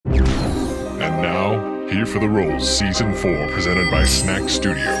And now, Here for the Rolls Season 4, presented by Snack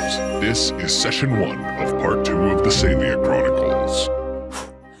Studios. This is Session 1 of Part 2 of the Ceylia Chronicles.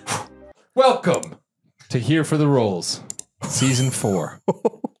 Welcome to Here for the Rolls, Season 4,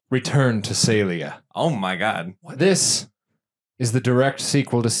 Return to Ceylia. Oh my god. This is the direct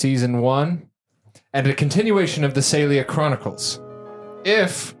sequel to Season 1 and a continuation of the Ceylia Chronicles.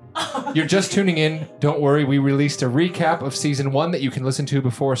 If you're just tuning in, don't worry, we released a recap of Season 1 that you can listen to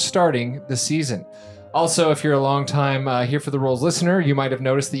before starting the season. Also, if you're a long-time Here for the Rolls listener, you might have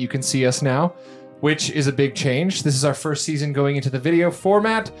noticed that you can see us now, which is a big change. This is our first season going into the video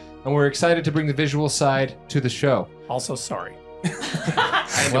format, and we're excited to bring the visual side to the show. Also, sorry. I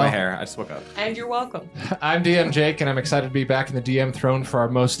didn't do my hair. I just woke up. And you're welcome. I'm DM Jake, and I'm excited to be back in the DM throne for our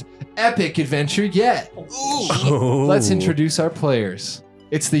most epic adventure yet. Let's introduce our players.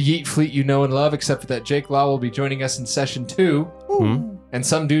 It's the Yeet Fleet you know and love, except for that Jake Law will be joining us in Session 2. And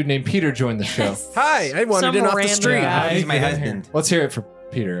some dude named Peter joined the show. Hi, I wandered in off the street. He's my husband. Let's hear it for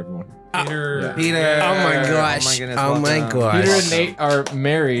Peter, everyone. Peter. Peter. Oh my gosh. goodness, Oh my welcome. gosh. Peter and Nate are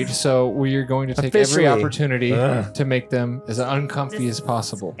married, so we are going to take Officially. every opportunity to make them as uncomfy as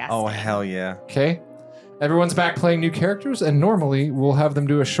possible. Oh, hell yeah. Okay? Everyone's back playing new characters, and normally we'll have them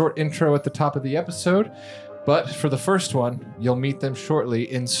do a short intro at the top of the episode. But for the first one, you'll meet them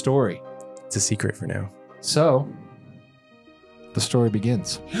shortly in story. It's a secret for now. So, the story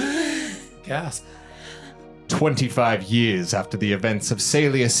begins. Gasp. 25 years after the events of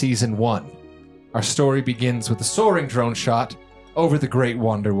Ceylia Season 1, our story begins with a soaring drone shot over the Great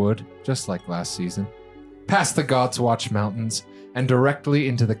Wanderwood, just like last season, past the God's Watch Mountains, and directly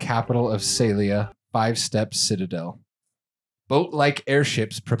into the capital of Ceylia, Five Steps Citadel. Boat-like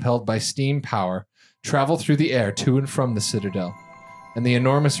airships propelled by steam power travel through the air to and from the Citadel, and the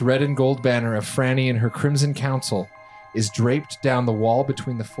enormous red and gold banner of Franny and her Crimson Council is draped down the wall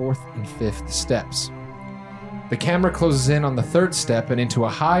between the 4th and 5th steps. The camera closes in on the 3rd step and into a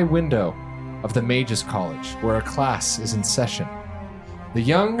high window of the Mages College, where a class is in session. The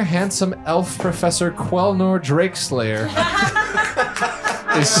young, handsome elf Professor Quelnor Drakeslayer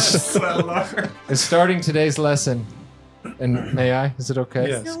is starting today's lesson. And may I? Is it okay?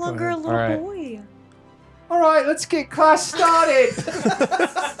 Yes. No longer a little All right. boy. All right, let's get class started.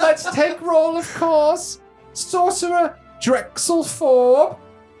 Let's take roll, of course. Sorcerer Drexel Forb.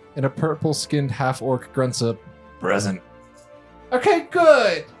 And a purple-skinned half-orc grunts up, present. Okay,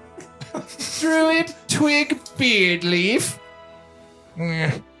 good. Druid Twig Beardleaf.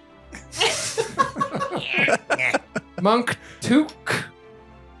 Monk Took.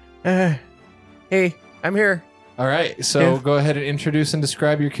 Hey, I'm here. All right, so Yeah. go ahead and introduce and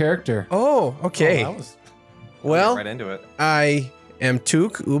describe your character. Oh, okay. Oh, that was Well, Right into it. I am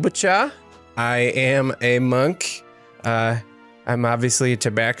Tuk Ubacha. I am a monk. I'm obviously a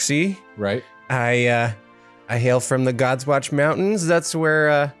tabaxi. Right. I hail from the God's Watch Mountains. That's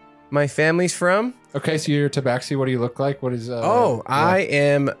where my family's from. Okay, so you're Tabaxi. What do you look like? What is? I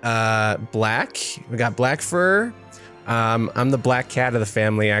am black. We got black fur. I'm the black cat of the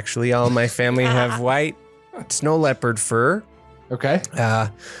family, actually. All my family have white snow leopard fur. Okay.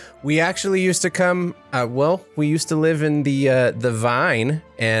 We actually used to come. We used to live in the Vine,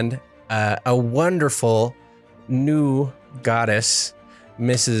 and a wonderful new goddess,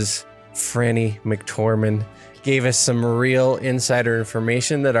 Mrs. Franny McTorman, gave us some real insider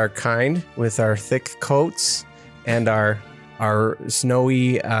information that our kind, with our thick coats and our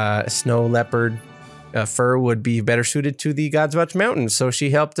snowy snow leopard fur, would be better suited to the God's Watch Mountains. So she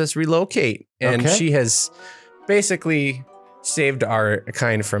helped us relocate, and Okay. she has basically saved our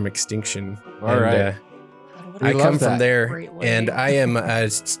kind from extinction. All right. We I love come that. from there, Great way. and I am a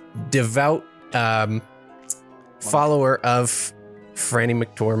devout follower of Franny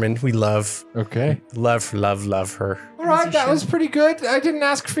McTorman. We love her. All right, that was pretty good. I didn't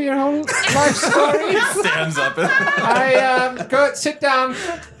ask for your whole life story. Stands up. Go sit down.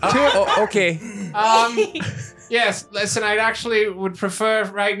 Okay. Yes, listen, I actually would prefer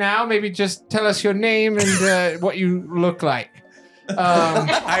right now, maybe just tell us your name and what you look like.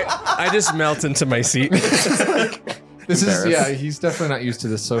 I just melt into my seat. This is, he's definitely not used to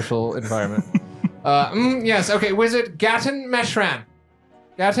this social environment. Yes, okay, Wizard Gatton Meshran.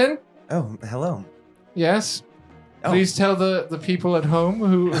 Gatton? Oh, hello. Yes? Oh. Please tell the people at home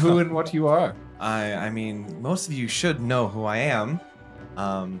who and what you are. I mean, most of you should know who I am.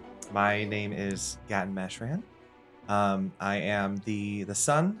 My name is Gatton Mashran. I am the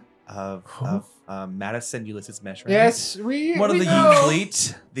son of Madison Ulysses Meshran. Yes, One we of the know.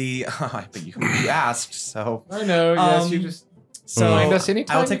 Yeet Fleet. But you asked, so. I know, yes, you just So find us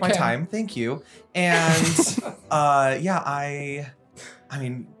anytime I'll you take my can. time. Thank you. And I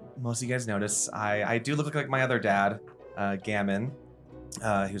mean, most of you guys notice, I do look like my other dad, Gammon,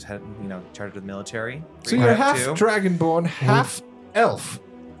 who's had, charged with the military. So you're half too. dragonborn, half elf.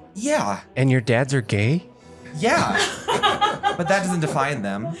 Yeah, And your dads are gay? yeah. But that doesn't define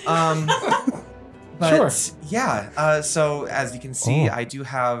them. Sure. Yeah. So as you can see, Oh. I do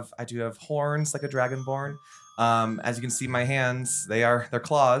have horns like a dragonborn. As you can see, my hands, they're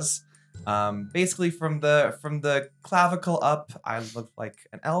claws. Basically from the clavicle up, I look like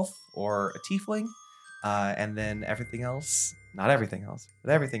an elf or a tiefling. And then everything else, not everything else,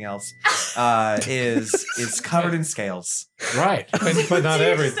 but everything else, is covered in scales. Right. But not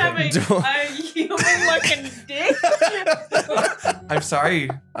everything. A human-looking dick. I'm sorry,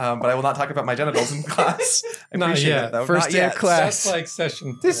 but I will not talk about my genitals in class. I Not appreciate yet. it though. First Not day yet. of class. That's like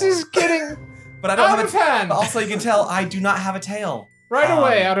session. This 4. is getting But I don't out have of a hand. But also, you can tell I do not have a tail. Right Um,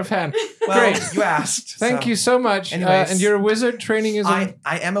 away, out of hand. Well, Great. you asked. Thank you so much. Anyways. And you're a wizard. Training is I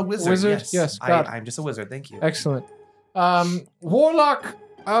am a wizard. Wizard? Yes, got it. I'm just a wizard. Thank you. excellent. Warlock.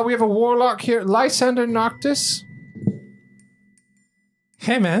 We have a warlock here. Lysander Noctis.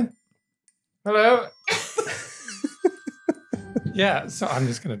 Hey, man. Hello. Yeah, so I'm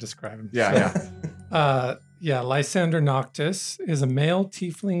just going to describe him. Yeah. Lysander Noctis is a male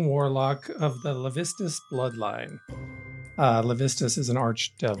tiefling warlock of the Levistus bloodline. Levistus is an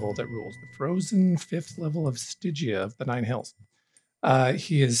archdevil that rules the frozen 5th level of Stygia of the Nine Hills.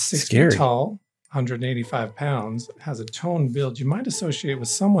 He is 6 Scary. feet tall, 185 pounds, has a toned build you might associate with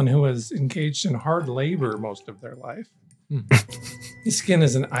someone who has engaged in hard labor most of their life. His skin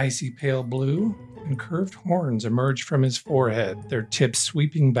is an icy pale blue, and curved horns emerge from his forehead, their tips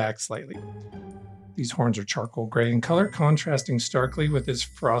sweeping back slightly. These horns are charcoal gray in color, contrasting starkly with his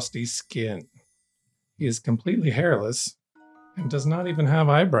frosty skin. He is completely hairless and does not even have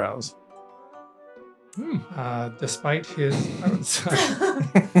eyebrows. Despite his...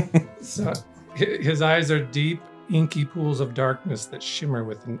 So, his eyes are deep, inky pools of darkness that shimmer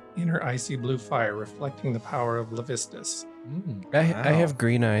with an inner icy blue fire, reflecting the power of Levistus. I have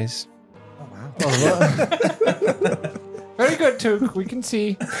green eyes. Oh wow. Very good, Took. We can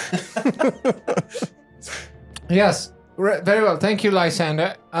see. Yes. Very well. Thank you,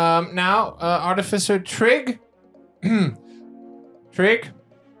 Lysander. Now, Artificer Trig. Trig?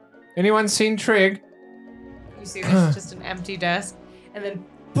 Anyone seen Trig? You see, there's just an empty desk, and then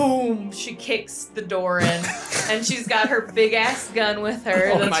boom, she kicks the door in, and she's got her big ass gun with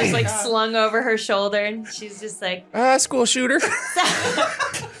her that's just like slung over her shoulder, and she's just like, School shooter.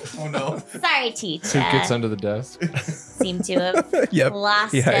 Oh no. Sorry, teacher. Took gets under the desk. Seem to have Yep.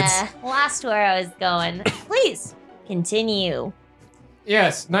 lost, Yeah, lost where I was going. Please continue.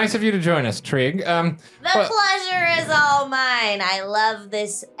 Yes. Nice of you to join us, Trig. The Well- pleasure is all mine. I love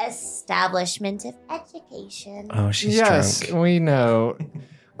this establishment of education. Oh, she's Yes, drunk. we know.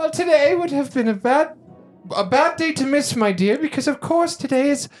 Well, today would have been a bad day to miss, my dear, because of course today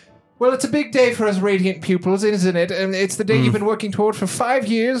is, well, it's a big day for us radiant pupils, isn't it? And it's the day you've been working toward for 5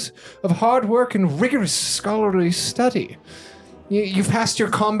 years of hard work and rigorous scholarly study. You've passed your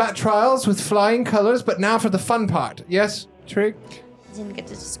combat trials with flying colors, but now for the fun part. Yes, Trig? I didn't get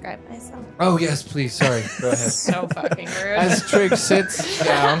to describe myself. Oh, yes, please. Sorry. Go ahead. so fucking rude. As Trig sits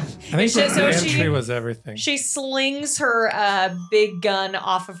down. I think So the she- entry was everything. She slings her big gun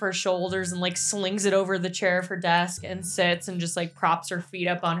off of her shoulders and like slings it over the chair of her desk and sits and just like props her feet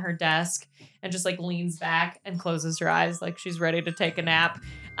up on her desk and just like leans back and closes her eyes like she's ready to take a nap.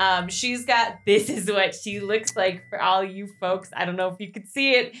 She's got, this is what she looks like for all you folks. I don't know if you could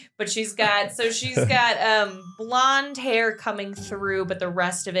see it, but she's got blonde hair coming through, but the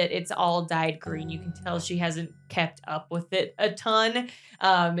rest of it, it's all dyed green. You can tell she hasn't kept up with it a ton.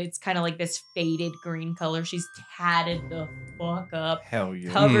 It's kind of like this faded green color. She's tatted the fuck up, Hell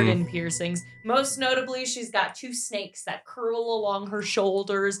yeah. covered in piercings. Most notably, she's got 2 snakes that curl along her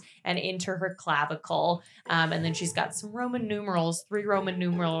shoulders and into her clavicle. And then she's got some Roman numerals, 3 Roman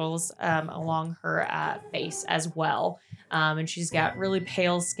numerals along her face as well. And she's got really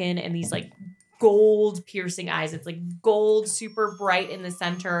pale skin and these like gold piercing eyes. It's like gold, super bright in the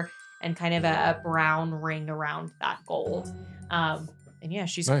center and kind of a brown ring around that gold. And yeah,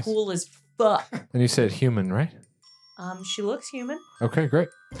 she's Nice. cool as fuck. And you said human, right? She looks human. Okay, great.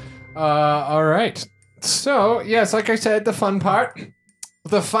 All right. So, yes, like I said, the fun part.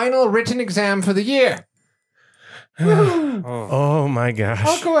 The final written exam for the year. Oh my I'll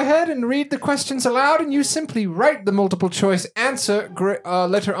gosh. go ahead and read the questions aloud, and you simply write the multiple choice answer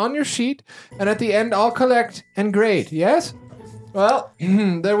letter on your sheet, and at the end, I'll collect and grade, yes? Well,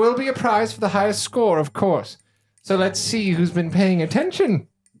 there will be a prize for the highest score, of course. So let's see who's been paying attention.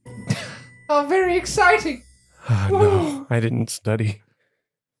 Oh, very exciting. Oh, no, I didn't study.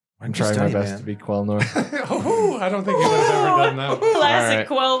 I'm trying my best to be Quelnor. Oh, I don't think anyone's ever done that. Classic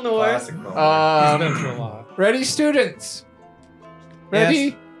Quelnor. Classic. He's been through a lot. Ready, students? Ready?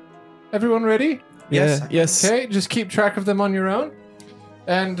 Yes. Everyone ready? Yes. Yes. Okay, just keep track of them on your own.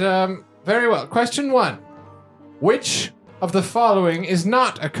 And very well. Question 1. Which of the following is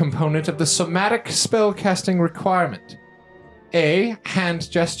not a component of the somatic spellcasting requirement? A. Hand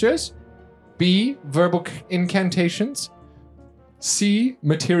gestures. B. Verbal incantations. C.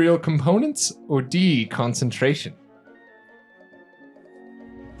 Material components. Or D. Concentration.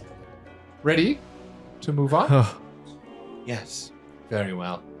 Ready to move on? Yes. Very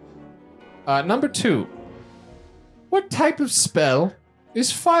well. Number 2. What type of spell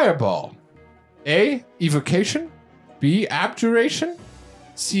is Fireball? A. Evocation. B. Abjuration.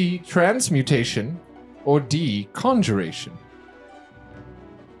 C. Transmutation. Or D. Conjuration.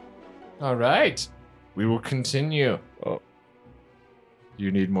 All right. We will continue. Oh.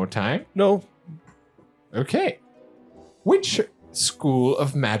 You need more time? No. Okay. Which school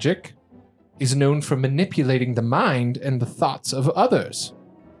of magic is known for manipulating the mind and the thoughts of others?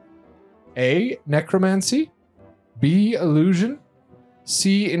 A. Necromancy. B. Illusion.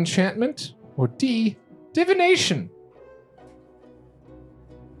 C. Enchantment. Or D. Divination.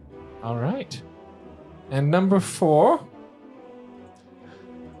 All right. And number 4.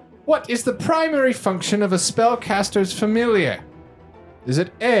 What is the primary function of a spellcaster's familiar? Is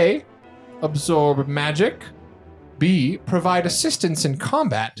it A. Absorb magic. B. Provide assistance in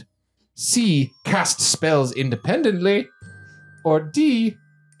combat. C. Cast spells independently. Or D.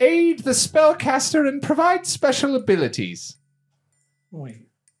 Aid the spellcaster and provide special abilities. Wait,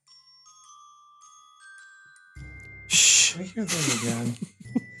 Shh. I hear that again.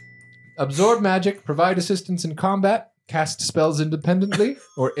 Absorb magic, provide assistance in combat, cast spells independently,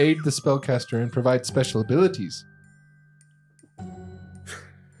 or aid the spellcaster and provide special abilities.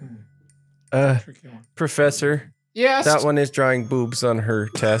 Tricky one. Professor, Yes. that one is drawing boobs on her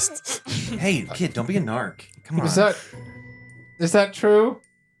test. Hey, kid, don't be a narc. Come on. Is that true?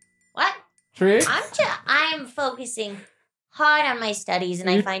 What? Trig? I'm focusing hard on my studies, and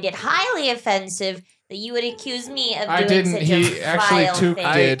I find it highly offensive that you would accuse me of doing I didn't. such He a actually vile Took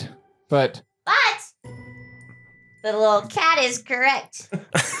thing. did, but But the little cat is correct.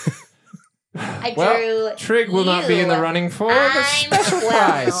 I well, drew. Trig will not be in the you. running for the I'm special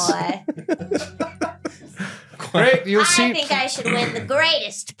prize. Quelnor. Great, you'll I see. think I should win the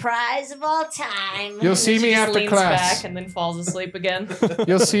greatest prize of all time. You'll see me She just after leans class. back and then falls asleep again.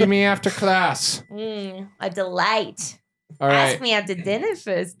 You'll see me after class. A delight. All Ask right. me out to dinner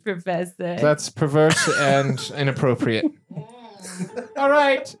first, Professor. That's perverse and inappropriate. All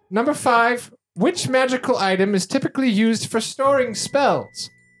right. Number 5. Which magical item is typically used for storing spells?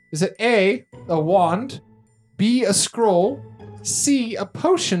 Is it A, a wand, B, a scroll, C, a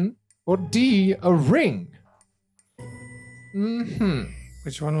potion, or D, a ring? Mm-hmm.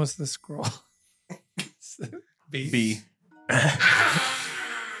 Which one was the scroll? B. B.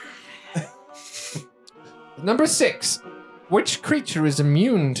 Number 6. Which creature is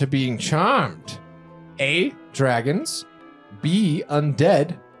immune to being charmed? A, dragons, B,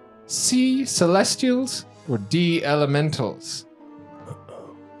 undead, C, celestials, or D, elementals?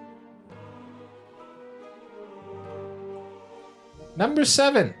 Number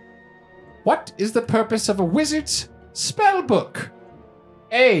 7. What is the purpose of a wizard's spell book?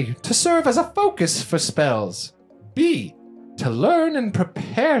 A, to serve as a focus for spells. B, to learn and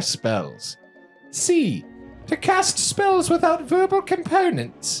prepare spells. C, to cast spells without verbal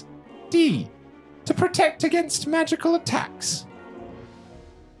components. D, to protect against magical attacks.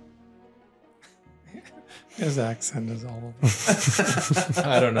 His accent is all over.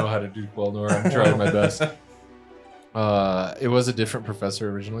 I don't know how to do Quelnor. I'm trying my best. It was a different professor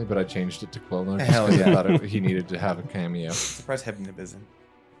originally, but I changed it to Quelnor. Hell because I yeah. thought he needed to have a cameo. Surprised Hebnib isn't.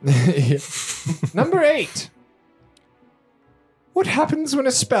 Yeah. Number 8. What happens when a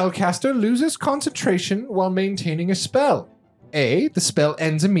spellcaster loses concentration while maintaining a spell? A, the spell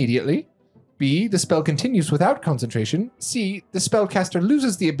ends immediately. B, the spell continues without concentration. C, the spellcaster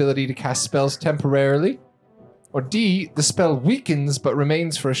loses the ability to cast spells temporarily. Or D, the spell weakens but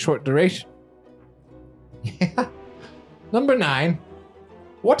remains for a short duration. Yeah. Number 9.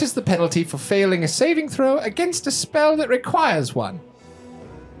 What is the penalty for failing a saving throw against a spell that requires one?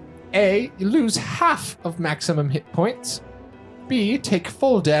 A, you lose half of maximum hit points. B, take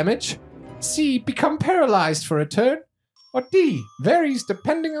full damage. C, become paralyzed for a turn. Or D, varies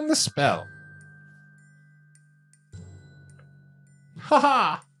depending on the spell.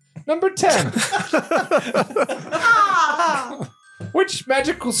 Haha! Number 10. Which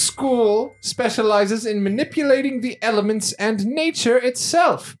magical school specializes in manipulating the elements and nature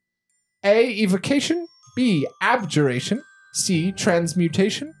itself? A. Evocation, B. Abjuration, C.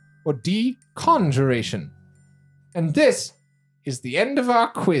 Transmutation, or D. Conjuration? And this is the end of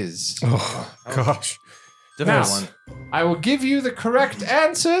our quiz. Oh, gosh. Different Now, one. I will give you the correct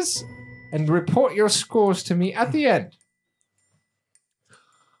answers and report your scores to me at the end.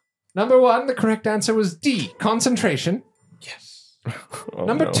 Number 1, the correct answer was D. Concentration. Oh,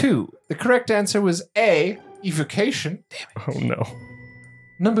 Number no. 2, the correct answer was A. Evocation. Oh, no.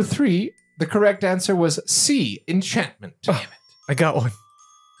 Number 3, the correct answer was C. Enchantment. I got one.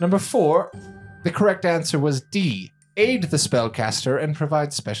 Number 4, the correct answer was D. Aid the spellcaster and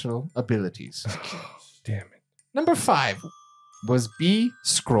provide special abilities. Damn it. Number 5 was B.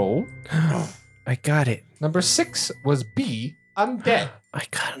 Scroll. I got it. Number 6 was B. Undead. I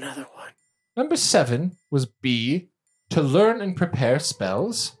got another one. Number 7 was B. To learn and prepare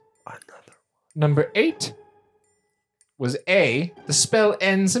spells. Another. Number 8 was A. The spell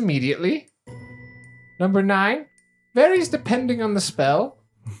ends immediately. Number 9 varies depending on the spell.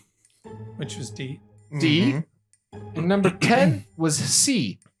 Which was D. D. Mhm. And number 10 was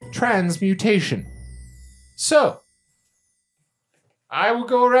C. Transmutation. So, I will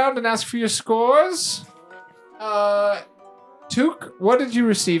go around and ask for your scores. Took, what did you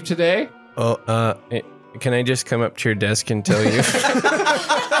receive today? Oh, can I just come up to your desk and tell you?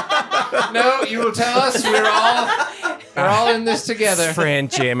 No, you will tell us. We're all in this together. Fran,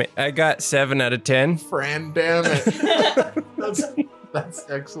 jam it. I got 7 out of 10. Fran, damn it. That's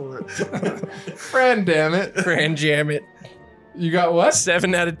excellent. Fran, damn it. Fran, jam it. You got what?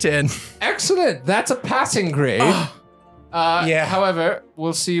 7 out of 10. Excellent. That's a passing grade. Yeah. However,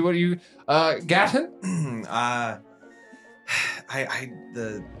 we'll see what you, Gatton?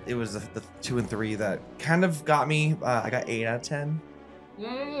 It was the 2 and 3 that kind of got me. I got 8 out of 10,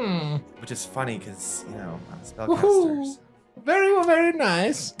 which is funny because I'm a spellcaster. Woohoo. Very well, very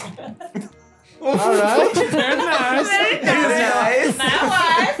nice. All right. Very nice. Nice.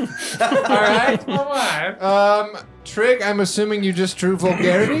 That was. All right. Trig, I'm assuming you just drew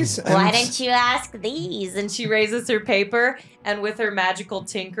vulgarities. Why and- don't you ask these? And she raises her paper, and with her magical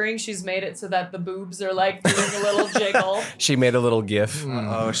tinkering, she's made it so that the boobs are like doing a little jiggle. She made a little gif.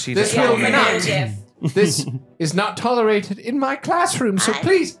 Oh, she This just will Yeah, not. like a gif. This is not tolerated in my classroom, so I-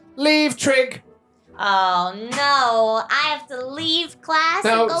 please leave, Trig. Oh no, I have to leave class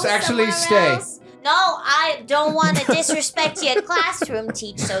No, and go actually somewhere stay. else? No, I don't want to disrespect your classroom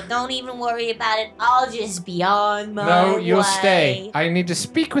teach, so don't even worry about it. I'll just be on my No, you'll way. stay. I need to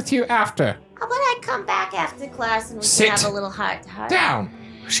speak with you after. How about I come back after class and we Sit can have a little heart-to-heart? Down.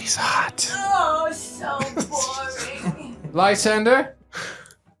 She's hot. Oh, so boring. Lysander,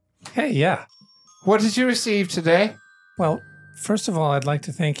 Hey, yeah. what did you receive today? Well, first of all, I'd like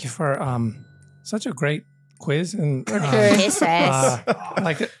to thank you for such a great quiz and Okay. Kiss ass.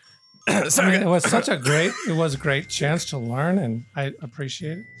 like it was a great chance to learn, and I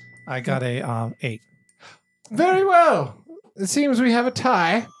appreciate it. I got a 8. Very well. It seems we have a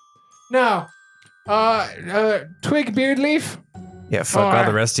tie. Now, Twig Beardleaf, Yeah, fuck all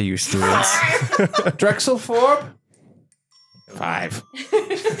the rest of you students. Drexel Forb, 5.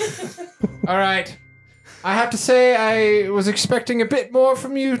 All right. I have to say I was expecting a bit more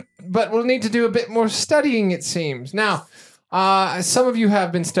from you, but we'll need to do a bit more studying, it seems. Now, some of you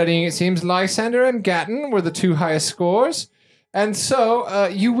have been studying, it seems. Lysander and Gatton were the 2 highest scores. And so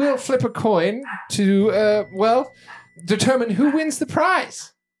you will flip a coin to, determine who wins the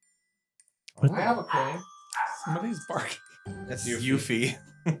prize. I have a coin. Somebody's barking. That's Yuffie.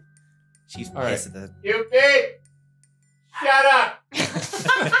 She's All right. pissed at the. Yuffie! Shut up!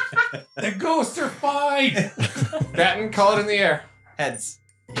 The ghosts are fine. Gatton, call it in the air. Heads.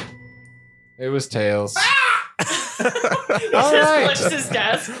 It was tails. He All just right. flips his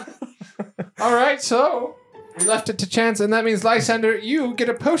desk. All right, so we left it to chance, and that means Lysander, you get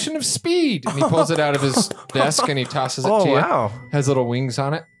a potion of speed. And he pulls it out of his desk and he tosses it Oh, to you. wow. Has little wings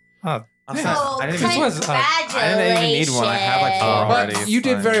on it. Oh, I'm Yeah. sorry. Oh, I didn't even. was, I didn't even need one. I have like 4 already. But It's you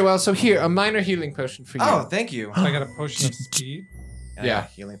did fine. very well. So here, a minor healing potion for you. Oh, thank you. I got a potion of speed. And I Yeah. got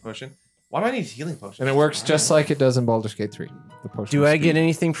a healing potion. Why do I need a healing potion? And it works just like it does in Baldur's Gate 3. The potion Do of I speed. get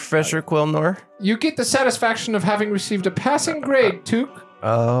anything, Professor Quilnor? You get the satisfaction of having received a passing grade, Took.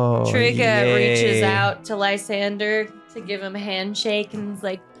 Oh, Trigga yay. reaches out to Lysander to give him a handshake and is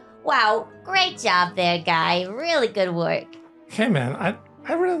like, Wow, great job there, guy. Really good work. Hey, man,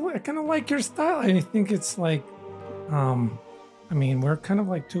 I really kind of like your style. I think it's like, I mean, we're kind of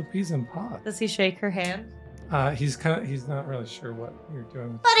like 2 peas in a pod. does he shake her hand? He's not really sure what you're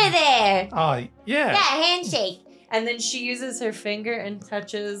doing. Put it there. Oh, yeah. Yeah, handshake. And then she uses her finger and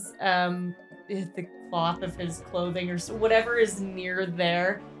touches the cloth of his clothing or whatever is near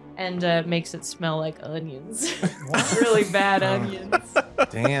there and makes it smell like onions. Really bad onions.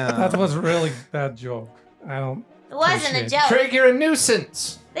 Damn. That was a really bad joke. I don't. It wasn't a Appreciate joke. Trig, you're a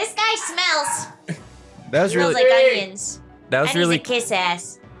nuisance. This guy smells. That was Smells really like onions. that was And really he's a kiss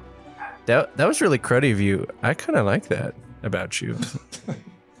ass. that was really cruddy of you. I kind of like that about you.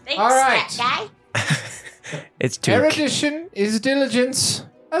 Thanks, All right. that guy. It's too. Erudition is diligence.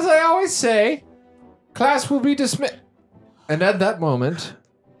 As I always say, class will be dismissed. And at that moment,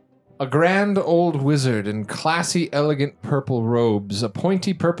 a grand old wizard in classy, elegant purple robes, a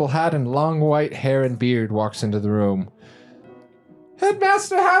pointy purple hat, and long white hair and beard walks into the room.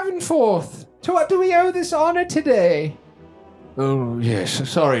 Headmaster Havenforth, to what do we owe this honor today? Oh, yes,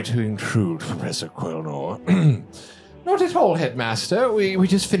 sorry to intrude, Professor Quelnor. Not at all, Headmaster. We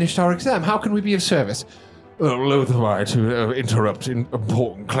just finished our exam. How can we be of service? Loath am I to interrupt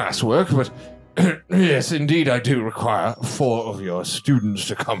important classwork, but yes, indeed, I do require 4 of your students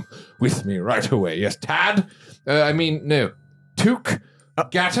to come with me right away. Yes, Tad? Took,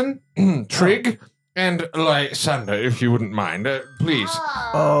 Gatton, Trig, and Lysander, if you wouldn't mind. Please.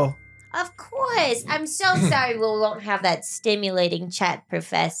 Oh, Of course. I'm so sorry we won't have that stimulating chat,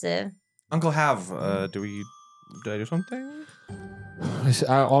 Professor. Uncle Have, did I do something?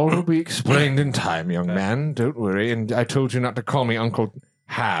 All will be explained in time, young man. Don't worry. And I told you not to call me Uncle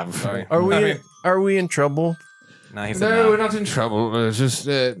Have. Sorry. are we in trouble? Nah, he said No, we're no. not in trouble. Just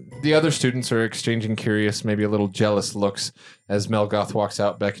the other students are exchanging curious, maybe a little jealous looks as Melgoth walks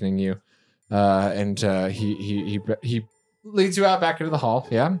out, beckoning you, and he leads you out back into the hall.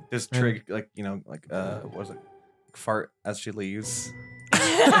 Yeah. Does Trig, what was it? Fart as she leaves?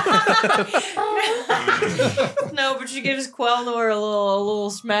 No, but she gives Quelnor a little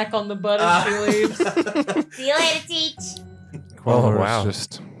smack on the butt as she leaves. See you later, Teach. Quelnor is wow.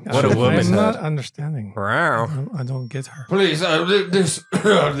 just What a woman. I'm not understanding. Wow. I don't get her. please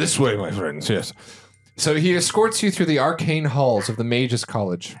this way, my friends. Yes. So he escorts you through the arcane halls of the Mages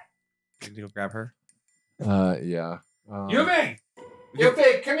College. Can you go grab her? Yeah. Yuffie!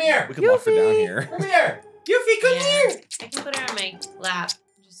 Yuffie, come here. We can walk her down here. Come here. Yuffie, come Yeah, I can put her on my lap.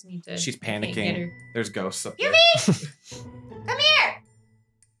 Just need to. She's can't get panicking. her. There's ghosts up there. Come here.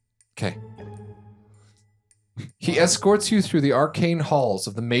 Okay. He escorts you through the arcane halls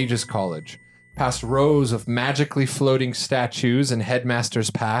of the Mages College, past rows of magically floating statues and headmasters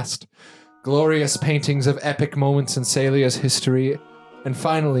past, glorious paintings of epic moments in Ceylia's history, and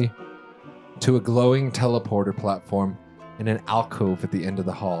finally, to a glowing teleporter platform in an alcove at the end of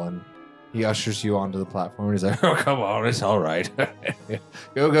the hall. And he ushers you onto the platform and he's like, oh, come on, it's all right.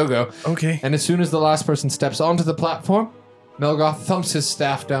 Go. Okay. And as soon as the last person steps onto the platform, Melgoth thumps his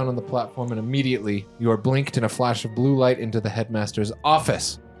staff down on the platform, and immediately you are blinked in a flash of blue light into the headmaster's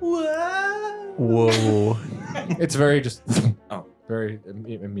office. Whoa. It's very just, Oh. very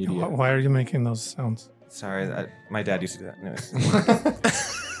immediate. Why are you making those sounds? Sorry, my dad used to do that. Anyways.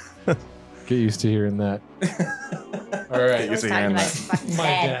 Get used to hearing that. All Get right. used to Talking hearing about that. his fucking My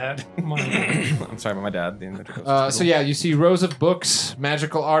dad. dad. My dad. I'm sorry about my dad. The individual. So yeah, you see rows of books,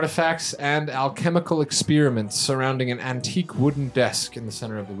 magical artifacts, and alchemical experiments surrounding an antique wooden desk in the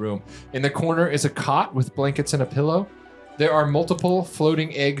center of the room. In the corner is a cot with blankets and a pillow. There are multiple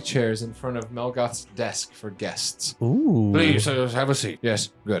floating egg chairs in front of Melgoth's desk for guests. Ooh. Please have a seat.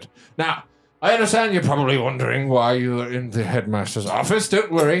 Yes, good. Now, I understand you're probably wondering why you are in the headmaster's office.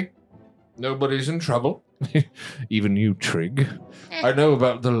 Don't worry. Nobody's in trouble. Even you, Trig. I know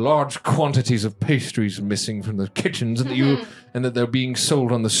about the large quantities of pastries missing from the kitchens and that they're being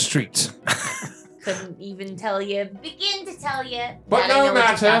sold on the streets. Couldn't even begin to tell you. But Now I know no what you're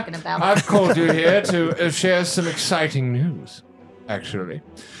matter. talking about. I've called you here to share some exciting news, actually.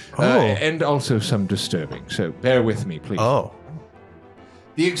 And also some disturbing. So bear with me, please. Oh.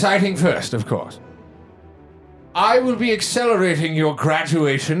 The exciting first, of course. I will be accelerating your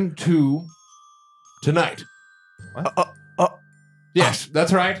graduation to tonight. Yes,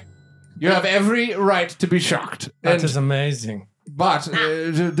 that's right. You have every right to be shocked. That is amazing. But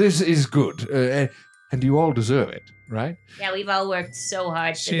this is good. And you all deserve it, right? Yeah, we've all worked so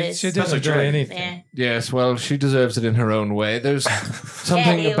hard for She this. didn't do anything. Yeah. Yes, well, she deserves it in her own way. There's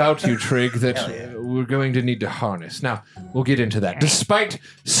something Yeah, you- about you, Trig, that Hell yeah. we're going to need to harness. Now, we'll get into that. Despite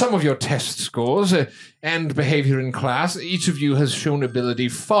some of your test scores and behavior in class, each of you has shown ability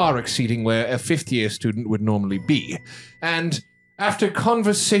far exceeding where a fifth-year student would normally be. And after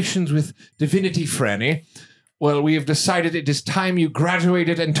conversations with Divinity Franny, well, we have decided it is time you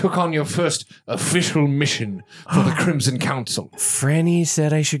graduated and took on your first official mission for the Crimson Council. Franny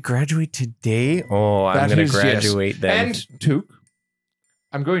said I should graduate today. Oh, I'm That going is, to yes. graduate then. And Took,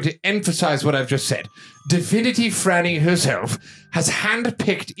 I'm going to emphasize what I've just said. Divinity Franny herself has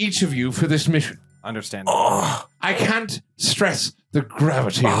handpicked each of you for this mission. Understandable. I can't stress the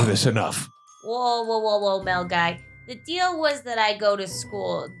gravity of this enough. Whoa, Mel guy. The deal was that I go to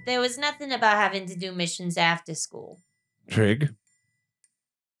school. There was nothing about having to do missions after school. Trig,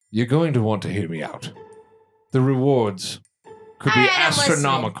 you're going to want to hear me out. The rewards could be All right, I'm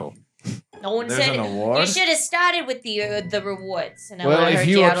astronomical. No one There's said an it. award? You should have started with the rewards. And I Well, would've if heard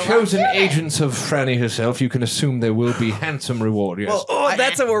you are out a lot. chosen Do it. agents of Franny herself, you can assume there will be handsome reward, yes. Well, Oh,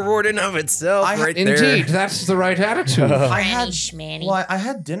 that's a reward in of itself, right there. Indeed, that's the right attitude. I Franny had schmanny. well, I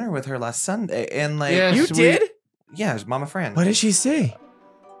had dinner with her last Sunday, and like, Yes, You did? yeah, it was Mama Fran. What did she say?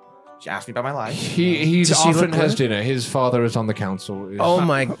 She asked me about my life. He Does she often look has good? dinner. His father is on the council. Oh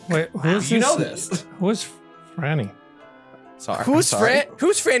my! Wait, who's You this? know this. Who is Franny? Sorry. Who's I'm sorry. Fran?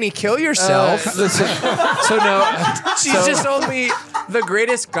 Who's Franny? Kill yourself. Listen, so no, She's just only the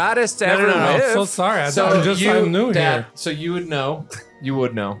greatest goddess to ever no. live. I'm so sorry. so I'm new Dad, here. So you would know. You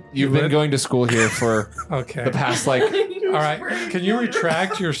would know. You You've been would? going to school here for Okay. the past like. All right. Can you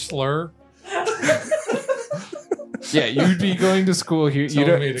retract your slur? Yeah, you'd be going to school here. You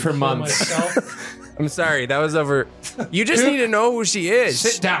Telling me don't, to for kill months. myself? I'm sorry, that was over. You just need to know who she is.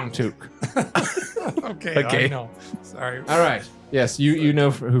 Sit down, Took. Okay. Okay. I know. Sorry. All right. Yes, you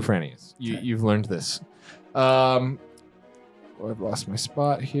know who Franny is. You've learned this. I've lost my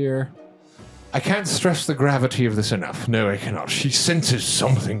spot here. I can't stress the gravity of this enough. No, I cannot. She senses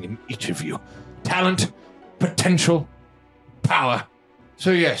something in each of you. Talent, potential, power.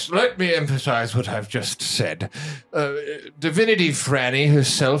 So yes, let me emphasize what I've just said. Divinity Franny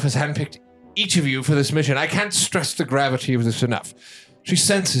herself has handpicked each of you for this mission. I can't stress the gravity of this enough. She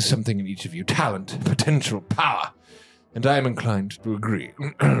senses something in each of you. Talent, potential, power. And I am inclined to agree.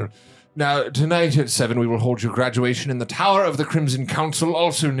 Now, tonight at 7, we will hold your graduation in the Tower of the Crimson Council,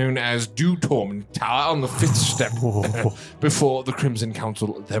 also known as Dew Torment Tower, on the 5th step before the Crimson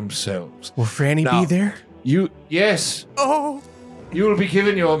Council themselves. Will Franny Now- be there? Yes, Oh, you will be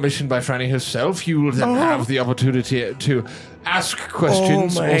given your mission by Franny herself. You will then have the opportunity to ask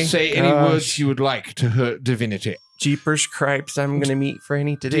questions Oh or my say any gosh. words you would like to her divinity. jeepers cripes! I'm gonna meet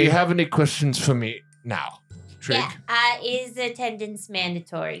Franny Do today. you have any questions for me now, Trig? Yeah. Is attendance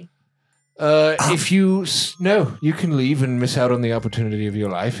mandatory? If you no, you can leave and miss out on the opportunity of your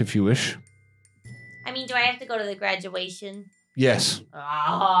life if you wish. I mean, do I have to go to the graduation? Yes,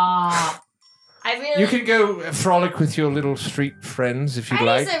 Oh, I really. you can go frolic with your little street friends if you'd I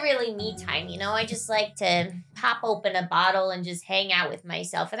like. just really me time, you know. I just like to pop open a bottle and just hang out with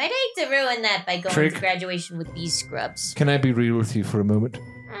myself, and I'd hate to ruin that by going Trig. to graduation with these scrubs. Can I be real with you for a moment?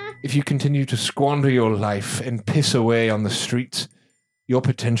 If you continue to squander your life and piss away on the streets, your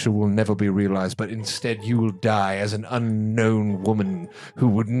potential will never be realized, but instead you will die as an unknown woman who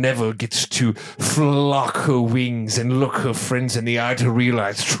would never get to flock her wings and look her friends in the eye to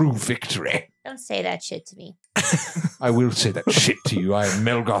realize true victory. Don't say that shit to me. I will say that shit to you. I am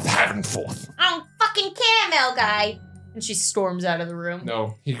Melgoth Havenforth. I don't fucking care, Mel guy. And she storms out of the room.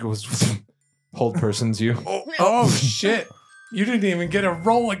 No, he goes, hold persons you. Oh shit! You didn't even get a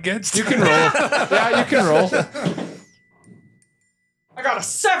roll against. You can roll. Yeah, you can roll. I got a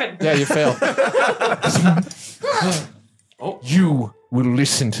 7. Yeah, you fail. You will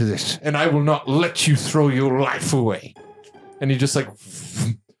listen to this, and I will not let you throw your life away. And he just like,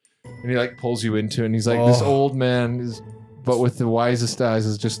 and he like pulls you into it, and he's like, this old man is, but with the wisest eyes,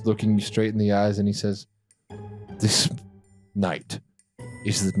 is just looking you straight in the eyes, and he says, this night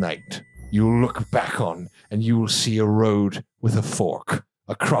is the night you'll look back on, and you will see a road with a fork,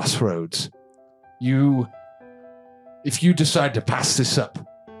 a crossroads. If you decide to pass this up,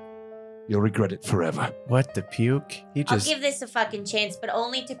 you'll regret it forever. What the puke? He I'll just. give this a fucking chance, but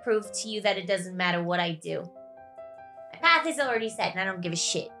only to prove to you that it doesn't matter what I do. My path is already set, and I don't give a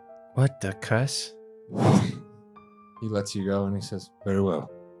shit. What the cuss? He lets you go and he says, very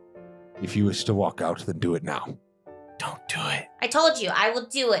well. If you wish to walk out, then do it now. Don't do it. I told you, I will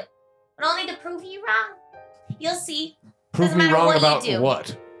do it. But only to prove you wrong. You'll see. Prove Doesn't me matter wrong what you about do.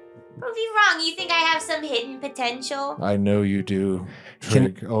 what? Prove you wrong. You think I have some hidden potential? I know you do.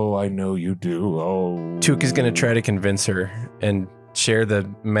 Can- Trig. Oh, I know you do. Oh. Took is gonna try to convince her and share the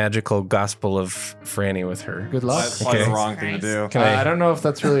magical gospel of Franny with her. Good luck. That's probably the wrong thing to do. Can I- I don't know if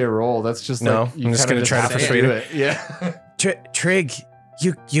that's really a role. That's just No, like, you I'm just kinda gonna try to have persuade do her. it. Yeah. Trig,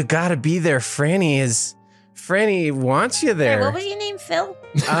 you gotta be there. Franny wants you Hey, there. what was your name, Phil?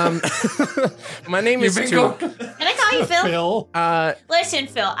 My name is been Took. Can I call about you, Phil? Phil. Listen,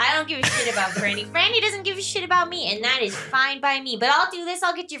 Phil, I don't give a shit about Franny. Franny doesn't give a shit about me, and that is fine by me. But I'll do this.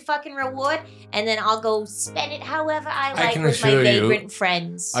 I'll get your fucking reward, and then I'll go spend it however I like can with my assure you- vagrant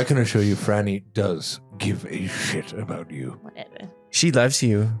friends. I can assure you, Franny does give a shit about you. Whatever. She loves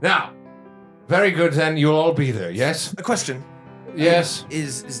you. Now, very good then. You'll all be there, yes? A question. Yes.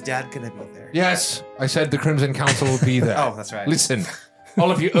 Is Dad gonna be there? Yes. I said the Crimson Council will be there. Oh, that's right. Listen, all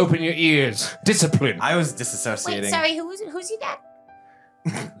of you open your ears. Discipline. I was Wait, disassociating. sorry, who's your dad?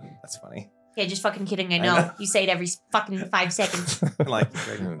 That's funny. Yeah, just fucking kidding. I know. know. You say it every fucking 5 seconds. I like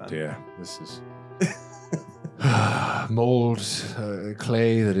Oh dear, this is mold,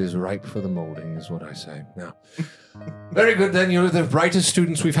 clay that is ripe for the molding is what I say. Now, very good then. You're the brightest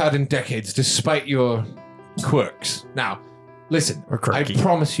students we've had in decades, despite your quirks. Now, listen, Or I quirky.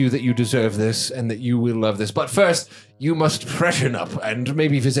 promise you that you deserve this and that you will love this. But first, you must freshen up and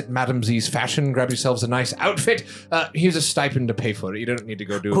maybe visit Madame Z's fashion, grab yourselves a nice outfit. Here's a stipend to pay for it. You don't need to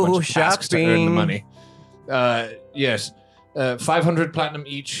go do a bunch of tasks to earn the shopping. money. Yes. 500 platinum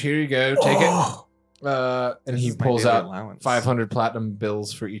each. Here you go. Take it. And This he is my pulls daily out allowance. 500 platinum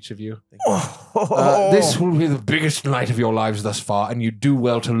bills for each of you. Oh. This will be the biggest night of your lives thus far, and you do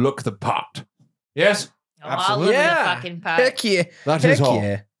well to look the part. Yes? Oh, I'll Absolutely. look Yeah. at the fucking pie. Heck yeah. That Heck is all.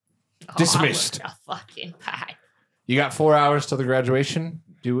 yeah. Oh, Dismissed. I'll look at the fucking pie. You got 4 hours till the graduation.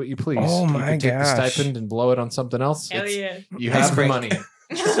 Do what you please. Oh You my can take the gosh. stipend and blow it on something else. Hell yeah. You Ice have the break. money.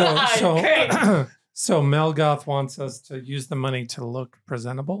 Great. So Melgoth wants us to use the money to look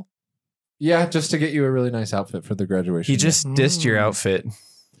presentable. Yeah, just to get you a really nice outfit for the graduation. He just dissed your Mm. outfit.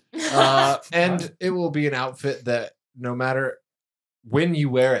 And it will be an outfit that no matter when you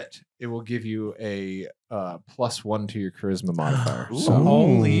wear it, it will give you a +1 to your charisma modifier. So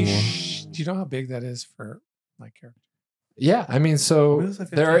Holy Ooh. Do you know how big that is for my character? yeah, I mean, so What is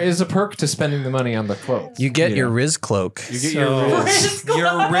it, there 15? is a perk to spending the money on the clothes. You get your know. Riz cloak. You get So- your Riz.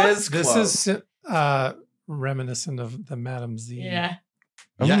 Your Riz This cloak. is reminiscent of the Madame Z. Yeah.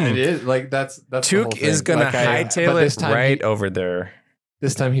 Yeah, Mm. it is. Like that's the whole Took thing. is gonna Like, hightail but this it time right he- over there.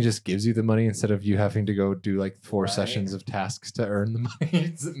 This time he just gives you the money instead of you having to go do like 4 Right. sessions of tasks to earn the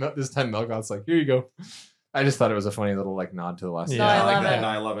money. This time Melgoth's like, here you go. I just thought it was a funny little like nod to the last. Yeah. No, I I like love that. it. No,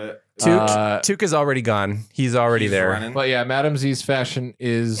 I love it. Took is already gone. He's already He's there. running. But yeah, Madame Z's fashion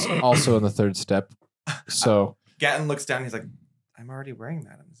is also in the 3rd step. So Gatton looks down. He's like, I'm already wearing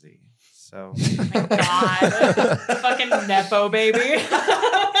Madame Z. So God. Fucking Nepo baby.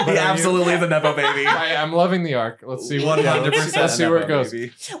 he absolutely is a Nepo baby. I'm loving the arc. Let's see. 100%. Let's see where it Nepo goes.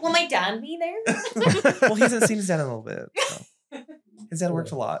 baby. Will my dad be there? Well, he hasn't seen his dad in a little bit. So. His dad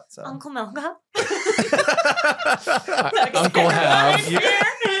works a lot. So Uncle Melga? Uncle Have.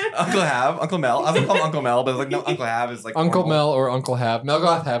 Uncle Have, Uncle Mel. I was gonna call him Uncle Mel, but like no, Uncle Have is like Uncle normal. Mel or Uncle Have.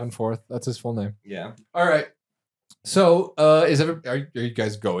 Melgoth Havenforth. That's his full name. Yeah. All right. So, are you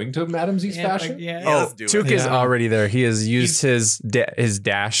guys going to Madame Z's fashion? Yeah. Yeah, let's do Took it. is Yeah. already there. He has used his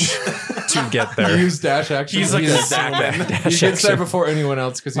dash to get there. Use dash action. He's like He's a a zombie. He gets there before anyone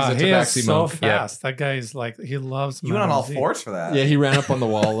else because he's Wow, a he is tabaxi so monk. fast. That guy's like, he loves You went on all Madame Z. 4s for that. Yeah, he ran up on the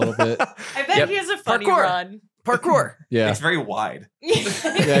wall a little bit. I bet Yep. he has a funny Parkour. run. Parkour. Yeah, It's very wide.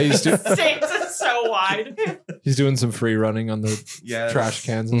 Yeah, he's do- Stance is so wide. he's doing some free running on the Yeah. trash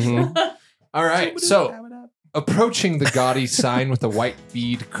cans. And Mhm. stuff. All right, so approaching the gaudy sign with the white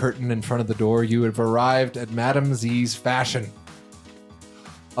bead curtain in front of the door, you have arrived at Madame Z's fashion.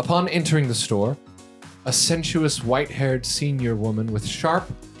 Upon entering the store, a sensuous white-haired senior woman with sharp,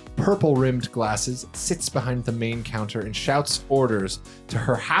 purple-rimmed glasses sits behind the main counter and shouts orders to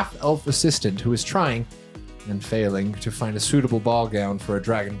her half-elf assistant who is trying, and failing, to find a suitable ball gown for a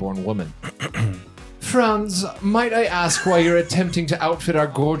dragonborn woman. Franz, might I ask why you're attempting to outfit our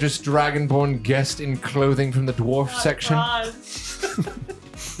gorgeous dragonborn guest in clothing from the dwarf section? God.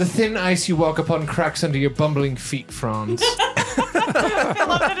 The thin ice you walk upon cracks under your bumbling feet, Franz. I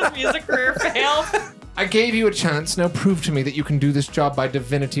love that his music career failed. I gave you a chance, now prove to me that you can do this job by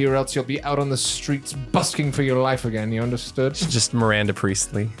divinity or else you'll be out on the streets busking for your life again, you understood? Just Miranda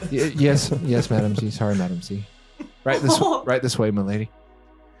Priestley. Yes, Madam Z. Sorry, Madam Z. Right this way, my lady.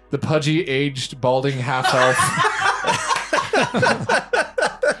 The pudgy, aged, balding half-elf.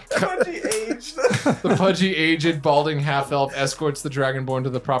 The pudgy, aged, balding half-elf escorts the dragonborn to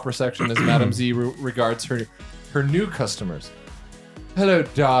the proper section as Madam Z regards her new customers. Hello,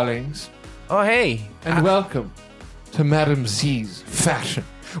 darlings, Oh, hey. and welcome to Madam Z's fashion,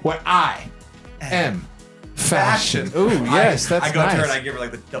 where I am fashion. Oh, yes, that's I go nice. to her and I give her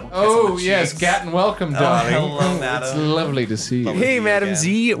like the double kiss Oh, on the yes, cheeks. Gatton, welcome, darling. hello, It's madam. lovely to see you. Lovely. Hey, you Madam again.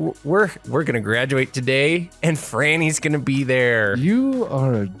 Z, we're gonna graduate today, and Franny's gonna be there. You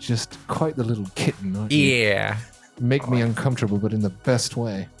are just quite the little kitten, aren't you? Yeah. make me uncomfortable, but in the best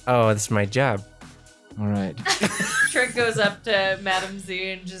way. Oh, it's my job. All right. Trick goes up to Madam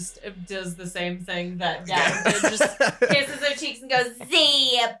Z and just does the same thing that Gavin did. Just kisses her cheeks and goes,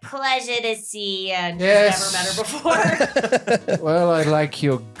 Z, a pleasure to see you. And Yes. never met her before. Well, I like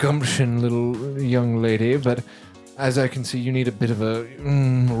your gumption, little young lady, but as I can see, you need a bit of a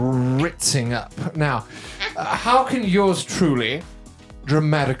ritzing up. Now, how can yours truly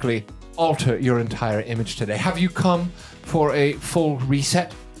dramatically alter your entire image today? Have you come for a full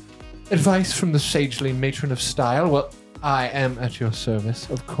reset? Advice from the sagely matron of style? Well, I am at your service,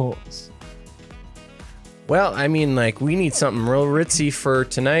 of course. Well, I mean, like, we need something real ritzy for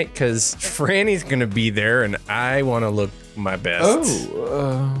tonight because Franny's going to be there and I want to look my best.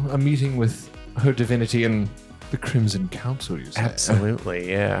 Oh, a meeting with her divinity and the Crimson Council, you say?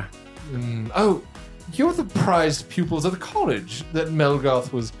 Absolutely, yeah. Oh, you're the prized pupils of the college that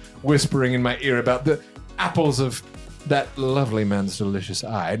Melgoth was whispering in my ear about, the apples of that lovely man's delicious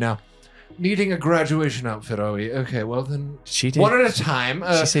eye. Now, needing a graduation outfit, are we? Okay, well then, She did. one at a time.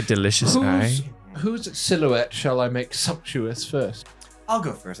 She said delicious eye. Whose silhouette shall I make sumptuous first? I'll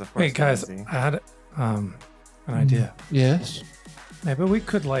go first, of course. Hey guys, Lindsay. I had an idea. Yes. Maybe we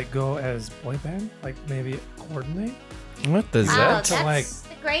could like go as boy band, like maybe coordinate. What does Oh, that? to, like, that's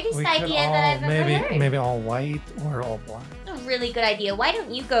the greatest We could idea that I've ever heard. maybe all white or all black. A really good idea. Why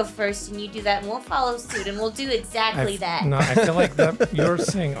don't you go first and you do that, and we'll follow suit, and we'll do exactly that. No, I feel like that you're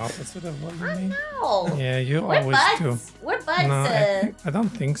saying opposite of what you I mean. know. Yeah, you We're always do. buds. We're buds, No, I don't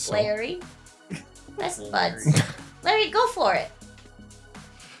think so. Larry. Best buds. Larry, go for it.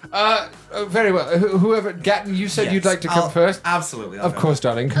 Very well. Whoever, Gatton, you said you'd Yes, like to come I'll- first? Absolutely. I'll Of go. course,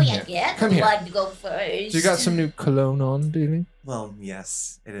 darling. Come Oh, here. yeah. Come I'd here. like to go first. So you got some new cologne on, do you? Well,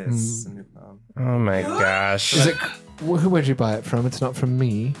 yes, it is. Oh my gosh. Is it? Where'd you buy it from? It's not from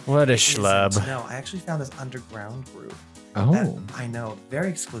me. What a schlub. No, I actually found this underground group. Oh. That, I know, very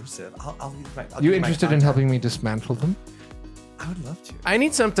exclusive. I'll leave my. I'll You give my interested in contact. helping me dismantle them? I would love to. I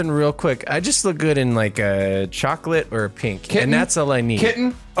need something real quick. I just look good in like a chocolate or a pink. Kitten? And that's all I need.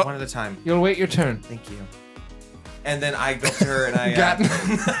 Kitten, One at a time. you'll wait your turn. Thank you. And then I go up to her and I. Gatton.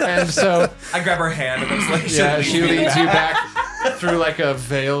 And so, I grab her hand and it's like. yeah, she leads me leads you back through like a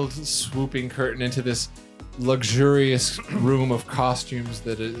veiled, swooping curtain into this luxurious room of costumes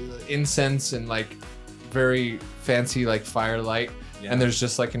that is incense and like very fancy like firelight. Yeah. And there's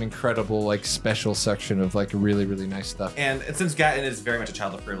just like an incredible like special section of like really, really nice stuff. And since Gatton is very much a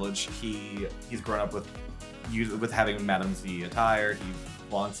child of privilege, he's grown up with having Madame Z attire. He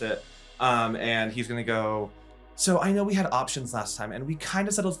wants it, and he's gonna go. So I know we had options last time, and we kind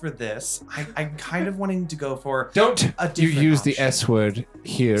of settled for this. I'm kind of wanting to go for. Don't a you different use the option. S word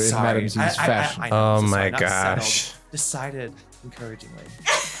here in Sorry. Madame Z's fashion. I know, Oh so my sorry, not settled, gosh. decided encouragingly.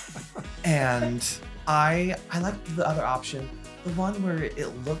 And I like the other option, the one where it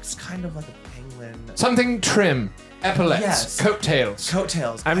looks kind of like a penguin. Something trim, epaulets, Yes. coattails.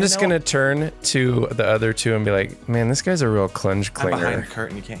 Coattails. I'm I just know going to turn to the other two and be like, man, this guy's a real clunge I'm behind clinger. the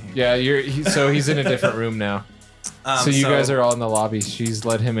curtain. You can't hear. Yeah, so he's in a different room now. So you guys are all in the lobby. She's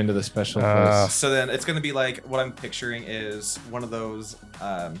led him into the special place. So then it's gonna be like what I'm picturing is one of those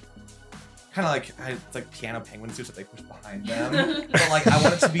kind of like it's like piano penguin suits that they push behind them. But like I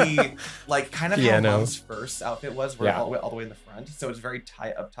want it to be like kind of Piano. how Mom's first outfit was, where Yeah. all the way in the front. So it's very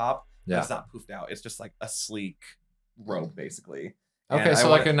tight up top. But Yeah. it's not poofed out. It's just like a sleek robe, basically. Okay, And I so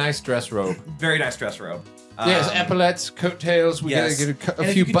want like a nice dress robe. very nice dress robe. Yes, epaulets, coattails. We yes. gotta get And a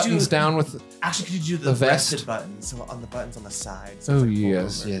if few you could buttons do- down with. Actually, could you do The the vest? breasted buttons? So on the buttons on the side. So Oh it's, like, pulled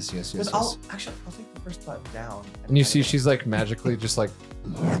yes, over. yes, yes, But yes, I'll yes. take the first button down. And you kind see, of- she's like magically just like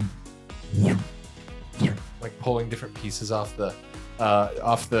pulling different pieces off the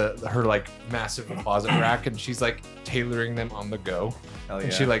her like massive closet rack, and she's like tailoring them on the go. Hell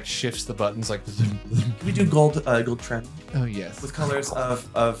And yeah. she like shifts the buttons like. Can we do gold trim Oh yes. with colors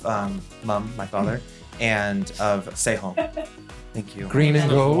of Mum, my father, and of Say Home. Thank you. Green and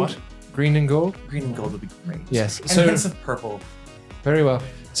gold. Green and gold. Green and gold would be great. Yes. And So hints of purple. very well.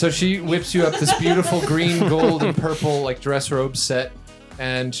 So she whips you up this beautiful green, gold, and purple like dress robe set,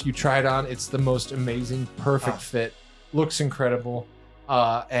 and you try it on. It's the most amazing, perfect Ah. fit. Looks incredible,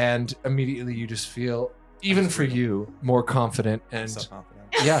 and immediately you just feel, even for you, more confident and So confident.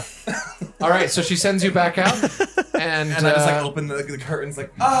 yeah. All right. So she sends you back out, and, And I just like open the curtains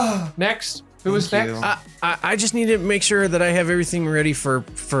like next. Who was Thank next? you. I just need to make sure that I have everything ready for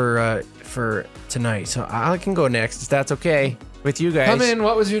tonight. So I can go next if that's okay with you guys. Come in.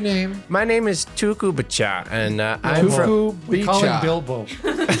 What was your name? My name is Tuku Bacha, and I'm from Tuku We call Bicha. him Bilbo.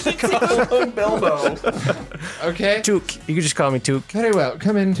 Bilbo. Okay. Took. You can just call me Took. Very well.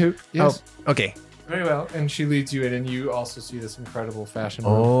 Come in, Took. Yes. Oh, okay. Very well. And she leads you in, and you also see this incredible fashion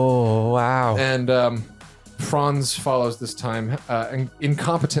room. Oh, wow. And Franz follows this time,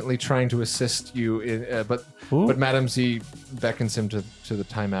 incompetently trying to assist you, but Madame Z beckons him to the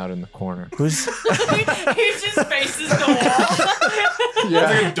timeout in the corner. Who's He just faces the wall. It's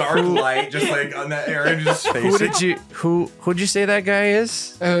like a dark light, just like on that area, and just who'd you say that guy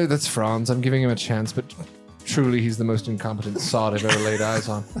is? That's Franz. I'm giving him a chance, but truly he's the most incompetent sod I've ever laid eyes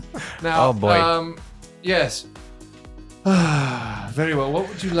on. Now, Oh, boy. Yes. Very well. What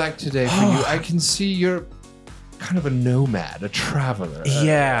would you like today for you? I can see you're kind of a nomad, a traveler.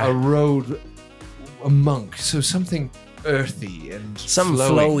 Yeah. A road, a monk. So something earthy and Some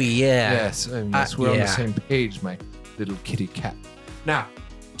flowy, yeah. Yes, yes, we're on yeah. the same page, my little kitty cat. Now,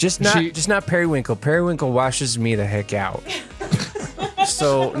 Just not Periwinkle. Periwinkle washes me the heck out.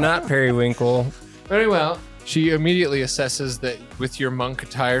 So not Periwinkle. very well. She immediately assesses that with your monk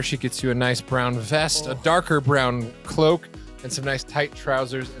attire, she gets you a nice brown vest, a darker brown cloak, and some nice tight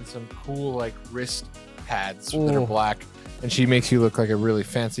trousers and some cool like wrist pads that are Ooh. black. And she makes you look like a really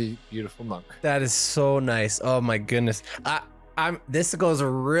fancy, beautiful monk. That is so nice. Oh my goodness. This goes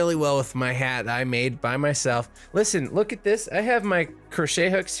really well with my hat I made by myself. Listen, look at this. I have my crochet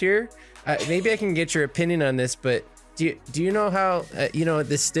hooks here. Maybe I can get your opinion on this, but do you know how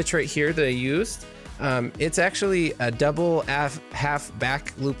this stitch right here that I used? It's actually a double half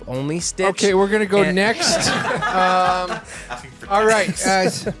back loop only stitch. Okay, we're gonna go And- next. All right.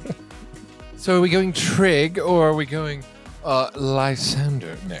 So are we going Trig or are we going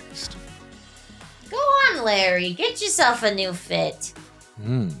Lysander next? Go on, Larry. Get yourself a new fit.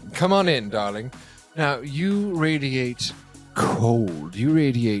 Come on in, darling. Now, you radiate cold. You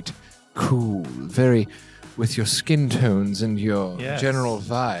radiate cool. Very with your skin tones and your Yes. general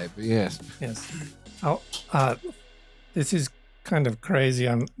vibe. Yes. Yes. Oh, this is kind of crazy.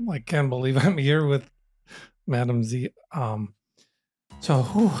 Can't believe I'm here with Madam Z.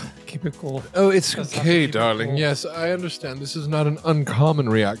 Keep it cool. Oh, it's Just have to okay, keep it darling. cool. Yes, I understand. This is not an uncommon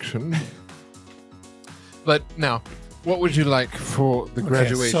reaction. But now, what would you like for the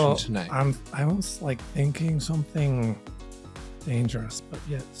graduation tonight? I was like thinking something dangerous, but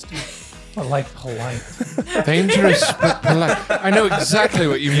yet still, but like polite. Dangerous but polite. I know exactly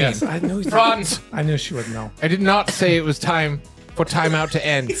what you mean. Yes, I knew. Franz, I knew she would know. I did not say it was time for timeout to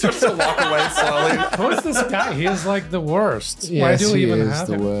end. starts to walk away slowly. Who's this guy? He is like the worst. Why Yes, do we he even is have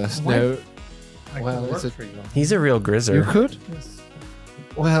the him? worst. Why- No, I well, could it's work a- for you. He's a real grizzer. you could? Yes.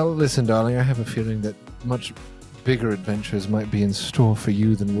 Well, listen, darling, I have a feeling that much bigger adventures might be in store for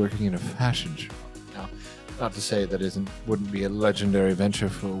you than working in a fashion shop. Now, not to say that wouldn't be a legendary venture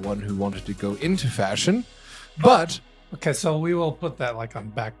for one who wanted to go into fashion, but Okay, so we will put that like on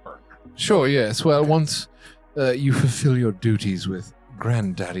back burner. sure, yes. Well, once you fulfill your duties with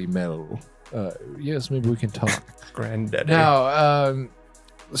Granddaddy Mel, yes, maybe we can talk. Granddaddy. Now,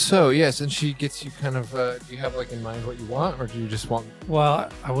 so yes, and she gets you kind of. Do you have like in mind what you want, or do you just want? Well,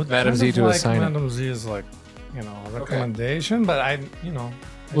 I would Madam kind Z of to like assign it. Madam Z is like, a recommendation, but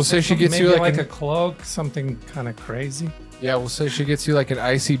We'll say she gets you maybe like a cloak, something kind of crazy. Yeah, we'll say she gets you like an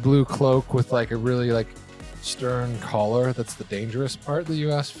icy blue cloak with like a really like stern collar. That's the dangerous part that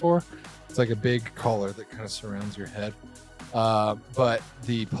you asked for. It's like a big collar that kind of surrounds your head. But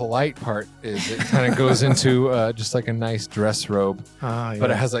the polite part is it kind of goes into just like a nice dress robe, but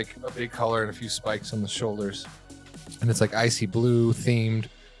it has like a big collar and a few spikes on the shoulders. And it's like icy blue themed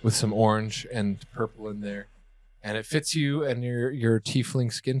with some orange and purple in there. And it fits you and your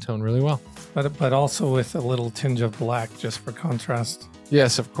tiefling skin tone really well. but also with a little tinge of black just for contrast.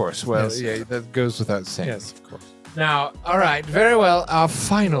 Yes, of course. Well, Yes. yeah, that goes without saying. Yes, of course. Now, all right, very well. Our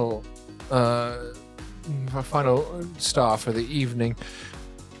final star for the evening.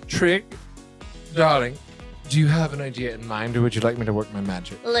 Trig, darling, do you have an idea in mind, or would you like me to work my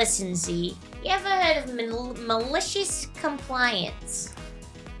magic? Listen, Z. You ever heard of malicious compliance?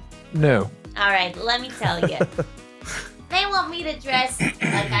 No. All right, let me tell you. They want me to dress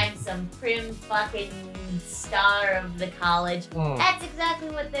like I'm some prim fucking star of the college. That's exactly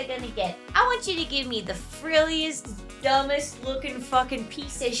what they're gonna get. I want you to give me the frilliest, dumbest looking fucking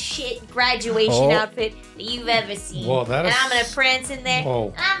piece of shit graduation outfit that you've ever seen. Whoa, that and is- I'm gonna prance in there.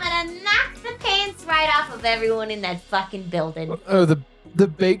 Whoa. And I'm gonna knock the pants right off of everyone in that fucking building. Oh, the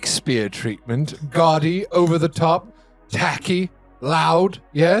Bakespeare treatment. Gaudy, over the top, tacky, loud,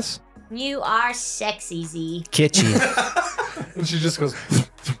 yes? You are sexy, Z. Kitschy. And she just goes...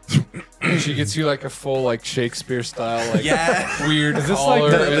 and she gets you like a full like Shakespeare style like Yeah. weird Is this like collar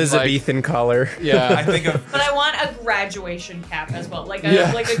The and, like- Elizabethan collar. yeah. I think of But I want a graduation cap as well, like a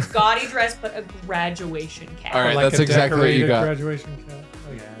Yeah. like a gaudy dress, but a graduation cap. All right, Like that's a exactly what you decorated got. Graduation cap.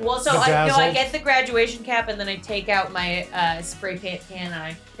 Oh, yeah. Well, so I get the graduation cap, and then I take out my spray paint can, and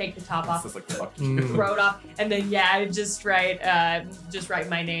I take the top off, This is like fuck you. throw it off, and then I just write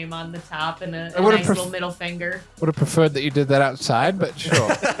my name on the top and a would've nice little middle finger. Would have preferred that you did that outside, but sure.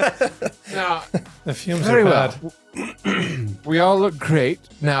 Now, The fumes very are well. bad. We all look great.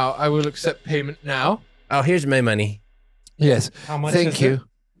 Now, I will accept payment now. Oh, here's my money. Yes. How much Thank is you. it?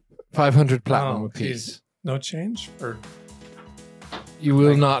 500 platinum Oh, apiece. geez. No change for You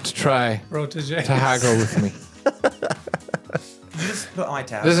will not try protege. to haggle with me. You just put it on my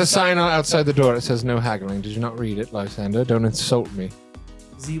tab. There's a sign outside the door that says no haggling. Did you not read it, Lysander? Don't insult me.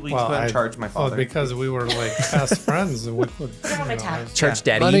 Z, will you Well, put in I- charge my Well, father? because we were like best friends. We could, Put it on my tab. Church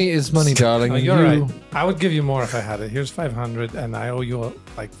daddy. Money is money, darling. Oh, and you're you... right. I would give you more if I had it. Here's 500, and I owe you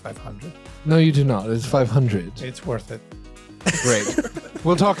like 500. No, you do not. It's 500. It's worth it. Great.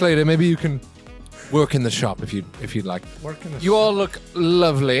 We'll talk later. Maybe you can work in the shop if you'd like. Work in the You all look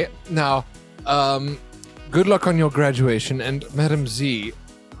lovely. Now, good luck on your graduation, and Madam Z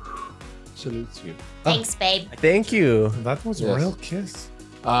salutes you. Thanks, babe. Thank you. That was Yes. a real kiss.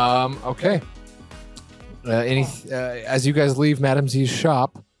 Okay. As you guys leave Madam Z's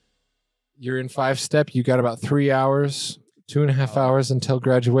shop, you're in 5-step. You got about 3 hours, 2.5 hours until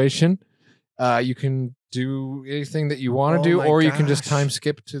graduation. You can do anything that you want Oh to do, my or you can just gosh. time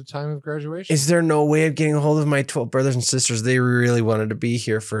skip to the time of graduation. Is there no way of getting a hold of my 12 brothers and sisters? They really wanted to be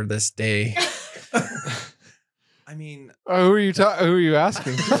here for this day. I mean, Who are you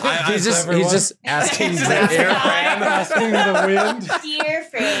asking? He's just asking the air. Asking the wind. Dear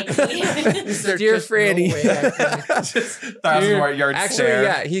Frankie. Dear Franny. just 1,000 yard Actually, stare.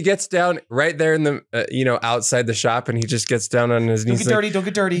 yeah, he gets down right there in the, outside the shop, and he just gets down on his Don't knees. get dirty. Don't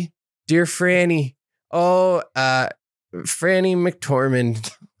get dirty. Dear Franny, Franny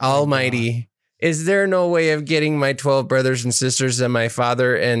McTormand, Almighty, is there no way of getting my 12 brothers and sisters and my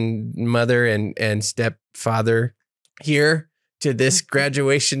father and mother and stepfather here to this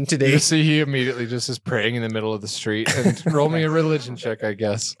graduation today? You see, he immediately just is praying in the middle of the street and roll me a religion check, I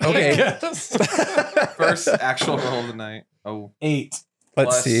guess. Okay, First actual roll of the night. Oh, 8. Let's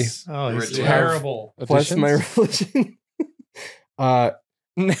plus see. Oh, he's religion. terrible. Plus my Additions? religion.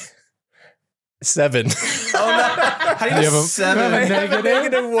 7. Oh no! How do you You have have a- 7? I have a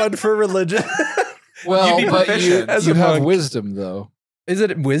 -1 for religion. Well, You'd be but proficient as you a have monk. wisdom, though. Is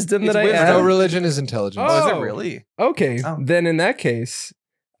it wisdom It's that I wisdom. have? No, religion is intelligence. Oh, is Oh. it really? Okay, Oh. then in that case,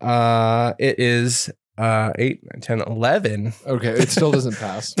 it is 8, 9, 10, 11. Okay, it still doesn't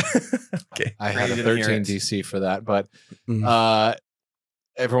pass. Okay. I Right, had you a didn't hear 13 it. DC for that, but Mm.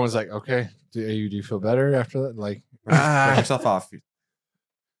 everyone's like, okay, do you feel better after that? Like, Brush yourself off.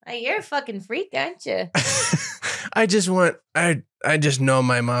 Hey, you're a fucking freak, aren't you? I just know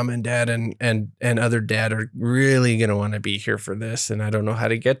my mom and dad and other dad are really gonna want to be here for this, and I don't know how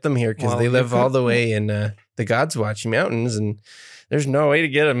to get them here because Well, they you live all could- the way in the God's Watch Mountains, and there's no way to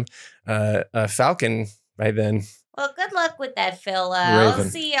get them a falcon by then. Well, good luck with that, Phil. I'll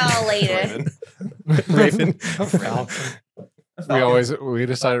Raven. see y'all later. Raven. we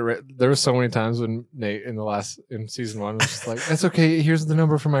decided there were so many times when Nate in season 1 was just like, that's okay, here's the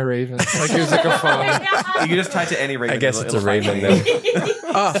number for my raven. Like he was like a phone. You can just tie to any raven. I guess it's a it'll find raven you. then.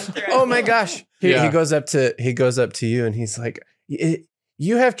 Oh my gosh! He Yeah. goes up to you and he's like,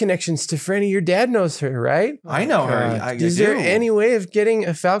 "You have connections to Franny. Your dad knows her, right? I know her. God. I Is there do. any way of getting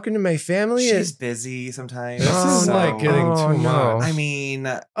a falcon to my family?" She's busy sometimes. This is so- like getting Oh, too no. much. I mean,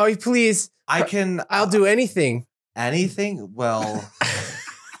 Oh, please! I can. I'll do anything. anything. Well,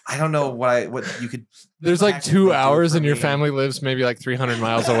 I don't know what you could. There's like actively 2 do hours for and your me. family lives maybe like 300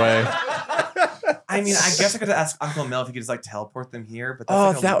 miles away. I mean, I guess I could ask Uncle Mel if he could just like teleport them here, but that's Oh,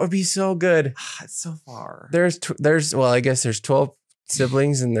 like a- that would be so good. it's so far. There's well, I guess there's 12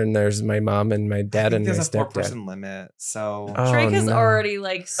 siblings, and then there's my mom and my dad and my There's a stepdad. 4-person limit, so Oh, Drake has no. already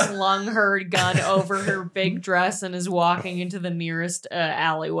like slung her gun over her big dress and is walking into the nearest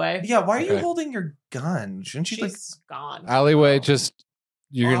alleyway. yeah. Why are you Okay. holding your gun? Shouldn't you like? She's gone. Alleyway, just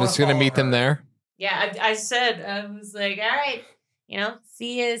you're I'll just gonna follow meet them her. there. Yeah, I said I was like, all right,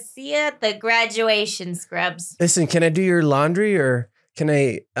 See you at the graduation, scrubs. Listen, can I do your laundry or can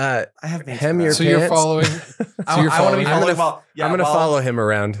I I have maids hem for your that. So you're pants? following. So I you're want to following. be I'm following. gonna- I'm gonna follow him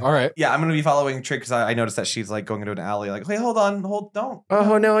around. All right. Yeah, I'm gonna be following Trick because I noticed that she's like going into an alley. Like, hey, hold on, don't.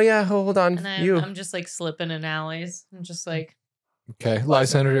 Oh no, yeah, hold on. and I'm just like slipping in alleys. I'm just like Okay.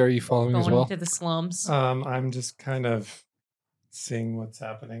 Lysander, are you following as going well? into the slums. I'm just kind of seeing what's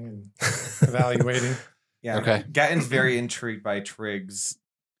happening and evaluating. Yeah. Okay. Gatton's very intrigued by Trigg's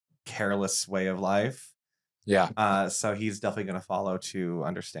careless way of life. Yeah. So he's definitely gonna follow to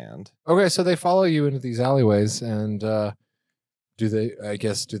understand. Okay, so they follow you into these alleyways, and Do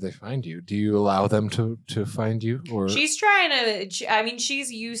they find you? Do you allow them to find you? Or She's trying to. I mean,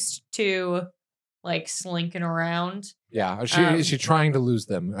 she's used to like slinking around. yeah, is she trying to lose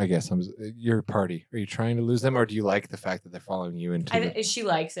them? I guess your party. Are you trying to lose them, or do you like the fact that they're following you into? She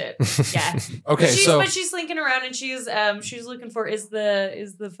likes it. Yeah. Okay, but she's slinking around and she's looking for is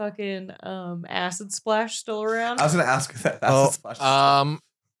the fucking acid splash still around? I was gonna ask if that acid splash.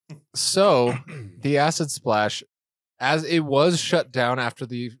 So the acid splash, as it was shut down after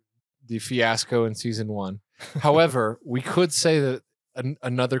the fiasco in season 1. However, we could say that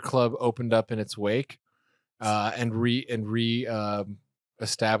another club opened up in its wake, and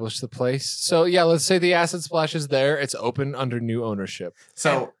established the place. So yeah, let's say the acid splash is there. It's open under new ownership.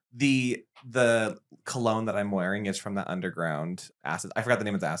 So the cologne that I'm wearing is from the underground acid. I forgot the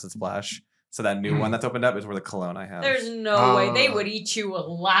name of the acid splash. So that new one that's opened up is where the cologne I have. There's no way they would eat you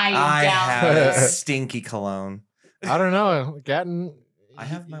alive I down have there. a stinky cologne. I don't know. Gatton, I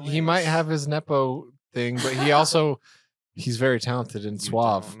have my he might have his Nepo thing, but he's very talented and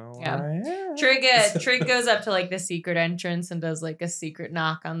suave. Yeah. Trig goes up to like the secret entrance and does like a secret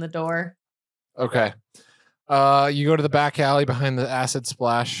knock on the door. Okay. You go to the back alley behind the acid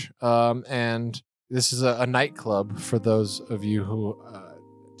splash, and this is a nightclub for those of you who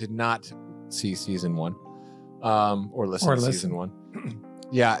did not see season 1, or listen to season 1.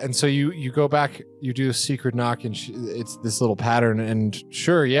 Yeah, and so you go back, you do a secret knock, and it's this little pattern, and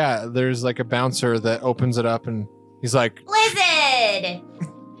sure, yeah, there's like a bouncer that opens it up, and he's like, Blizzard!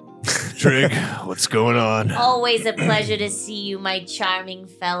 Trig, what's going on? Always a pleasure to see you, my charming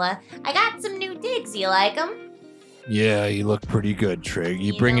fella. I got some new digs. You like them? Yeah, you look pretty good, Trig.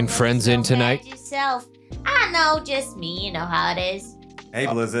 You don't bringing look friends so in tonight? bad yourself. I know, just me. You know how it is. Hey,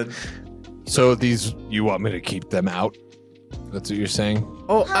 Blizzard. So you want me to keep them out? That's what you're saying?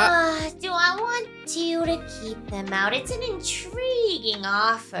 Oh, Do I want you to keep them out? It's an intriguing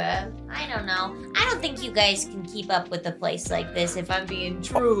offer. I don't know. I don't think you guys can keep up with a place like this, if I'm being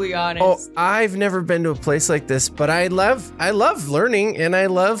truly honest. I've never been to a place like this, but I love learning and I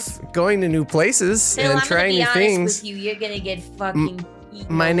love going to new places Phil, and I'm trying new gonna be honest things. with you. You're gonna get fucking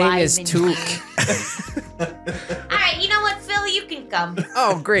eaten My name alive is in Took. here. All right, you know what, Phil? You can come.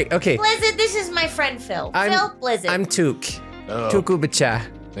 Oh, great. Okay. Blizzard, this is my friend Phil. Phil, Blizzard. I'm Took. Oh, Tukubacha.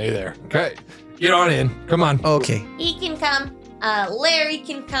 hey there. Okay, get on in. Come on. Okay. He can come. Larry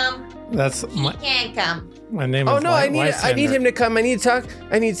can come. That's He can come. my name. Oh is no, I need Lysander. him to come. I need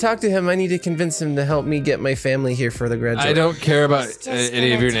to talk to him. I need to convince him to help me get my family here for the graduate. I don't care about It's just any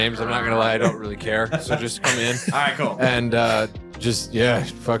of gonna your names. I'm not gonna lie. I don't really care. So just come in All right, cool. and just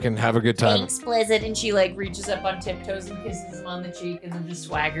fucking have a good time. Thanks, Blizzard. And she like reaches up on tiptoes and kisses him on the cheek and then just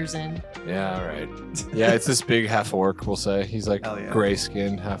swaggers in. Yeah, all right. Yeah, it's this big half orc. We'll say he's like Hell yeah. gray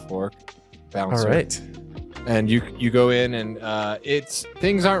skinned half orc All bouncer. right. And you go in and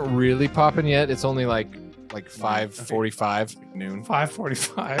things aren't really popping yet. It's only like 5:45. Noon.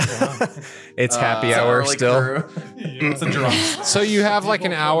 5:45. It's happy It's an hour early still. crew. It's a drunk. So you have like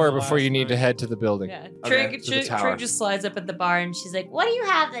an People hour from the before you last need to night. head to the building. Yeah. Okay, Trig, to the tower. Trig just slides up at the bar and She's like, what do you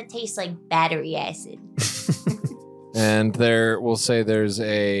have that tastes like battery acid? And we'll say there's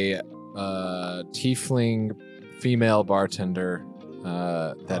a tiefling female bartender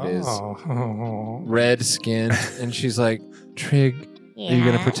that is Oh. red skinned, and she's like, Trig, are you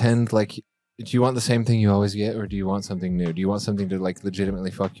gonna Yeah. pretend like? Do you want the same thing you always get, or do you want something new? Do you want something to like legitimately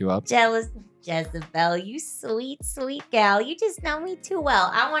fuck you up? Jealous Jezebel, you sweet, sweet gal. You just know me too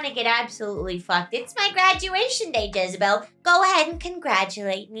well. I want to get absolutely fucked. It's my graduation day, Jezebel. Go ahead and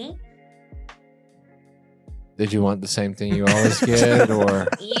congratulate me. Did you want the same thing you always get, or?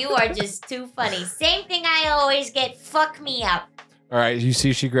 You are just too funny. Same thing I always get. Fuck me up. All right, you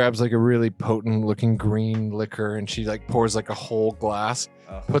see she grabs like a really potent looking green liquor and she like pours like a whole glass,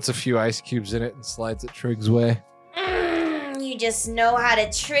 Oh. puts a few ice cubes in it and slides it Trig's way. You just know how to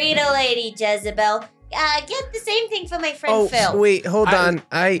treat a lady, Jezebel. Get the same thing for my friend Oh Phil. wait, hold I-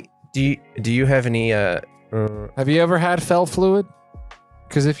 on. Do you have any Have you ever had fel fluid?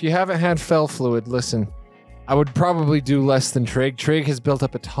 Because if you haven't had fel fluid, listen, I would probably do less than Trig. Trig has built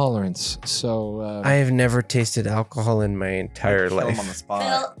up a tolerance, so I have never tasted alcohol in my entire Kill him on the life. spot.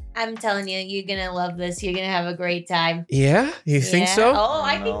 Phil, I'm telling you, you're gonna love this. You're gonna have a great time. Yeah? You think Yeah. so? Oh,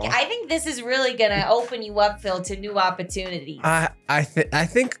 No. I think this is really gonna open you up, Phil, to new opportunities. I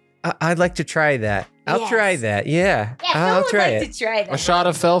think I'd like to try that. I'll Yes. try that. Yeah. yeah, Phil I'll would try like it. to try that. a shot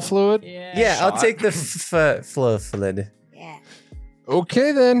of fel fluid. Yeah, I'll Shot. take the flow fluid. Yeah.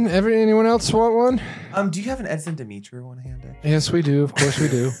 Okay then. Anyone else want one? Do you have an Edson Dimitri one-handed? Yes, we do. Of course we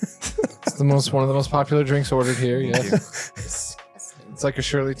do. It's one of the most popular drinks ordered here. Yes. It's like a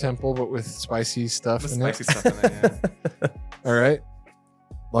Shirley Temple, but with spicy stuff The in spicy it. stuff in it, yeah. All All right.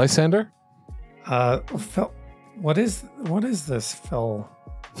 Lysander? What is this fel?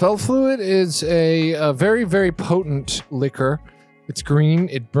 Fel fluid is a very, very potent liquor. It's green,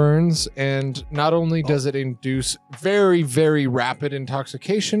 it burns, and not only does it induce very, very rapid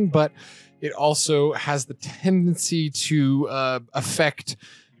intoxication, but it also has the tendency to affect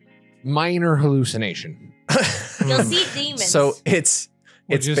minor hallucination. You'll see demons. So it's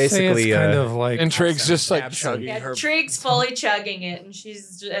basically kind of like And Trig's just like absinthe. chugging Yeah, her. Trig's fully chugging it, and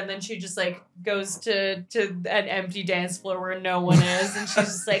then she just like goes to an empty dance floor where no one is, and she's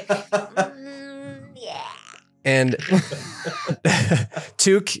just like, yeah. And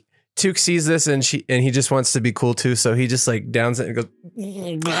Took sees this and he just wants to be cool too, so he just like downs it and goes.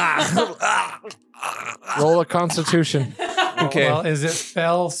 Roll a constitution. Okay. Well, is it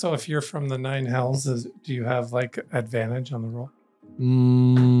fel? So if you're from the 9 hells, do you have like advantage on the roll?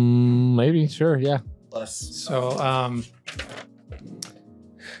 Maybe, sure, yeah. Plus. So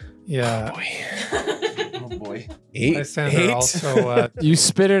yeah. Oh boy. Lysander also You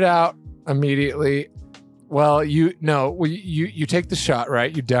spit it out immediately. Well, you take the shot,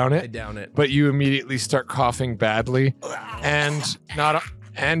 right? You down I it, down it. but you immediately start coughing badly, and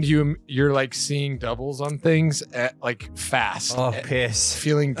you're like seeing doubles on things at, like fast. Oh, piss.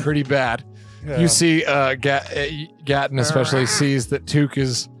 Feeling pretty bad. You see, Gatton especially sees that Took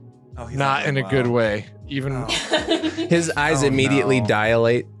is He's not in a good way. Even His eyes immediately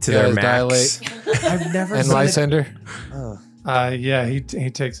dilate to their max. dilate. I've never And seen Lysander. yeah, he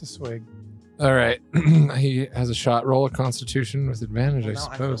takes a swig. All right, he has a shot. Roll a Constitution with advantage, I I feel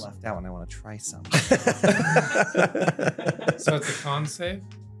suppose. left out when I want to try some. So it's a con save.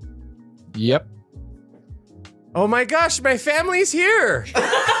 Yep. Oh my gosh, my family's here. "You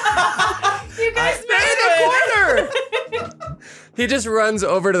guys They're in the corner. He just runs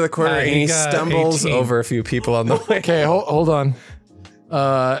over to the corner and he he got stumbles 18. over a few people on the way. Okay, hold on.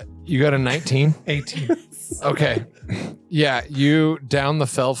 You got a 19. 18. Okay. Yeah, you down the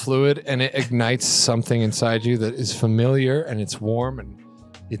fel fluid and it ignites something inside you that is familiar and it's warm and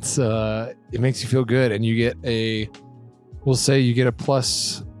it's it makes you feel good and you get we'll say you get a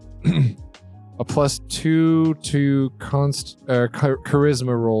plus a +2 to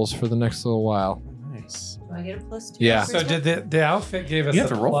charisma rolls for the next little while. Nice. Do I get a +2? Yeah. So did the outfit gave us You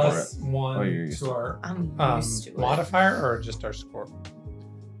have a to roll for +1 Oh, you're used to to our I'm used to it. modifier or just our score?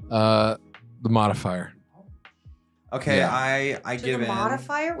 The modifier. Okay, Yeah. I To give the in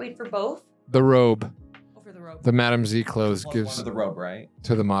modifier? Wait for both? The robe, Over the rope. the Madame Z clothes plus gives one to the robe, right?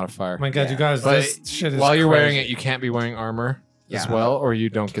 to the modifier. Oh my god, Yeah. you guys, But this shit is while you're wearing crazy. it, you can't be wearing armor as Yeah. well, or you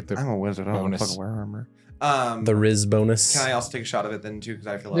don't get the. I'm a wizard. I don't want to bonus. fucking wear armor. The Riz bonus. Can I also take a shot of it then too? Because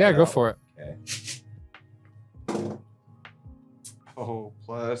I feel like Yeah, go for it. Okay. Oh,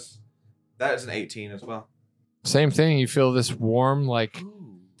 plus that is an 18 as well. Same thing. You feel this warm, like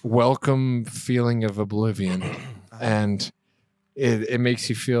welcome feeling of oblivion, and it makes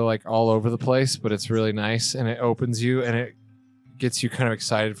you feel like all over the place, but it's really nice, and it opens you, and it gets you kind of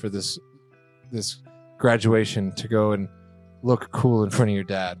excited for this graduation to go and look cool in front of your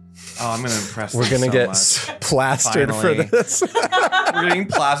dad. Oh, I'm gonna impress. We're them gonna so get much. plastered Finally. for this. We're getting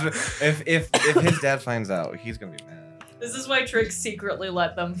plastered. If his dad finds out, he's gonna be mad. This is why Trix secretly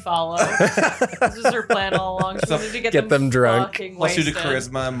let them follow. This was her plan all along. She So, wanted to get them drunk. fucking Plus 2 to wasted.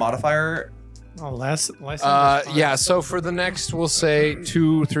 charisma modifier. Oh, less. Yeah. So for the next, we'll say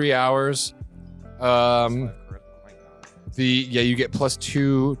 2-3 hours. You get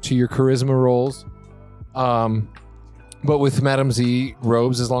 +2 to your charisma rolls. But with Madame Z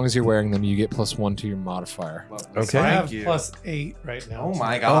robes, as long as you're wearing them, you get +1 to your modifier. Okay. I Thank have you. +8 right now. Oh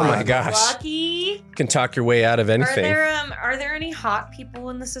my Oh god. my gosh. Lucky. Can talk your way out of anything. Are there any hot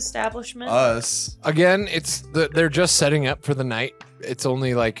people in this establishment? Us. Again, they're just setting up for the night. It's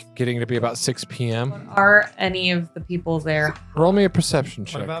only like getting to be about 6 p.m. Are any of the people there? Roll me a perception What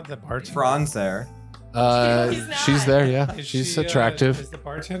check. about the bartender? Fran's there. He's not. She's there, yeah. Is She's she, attractive. Is the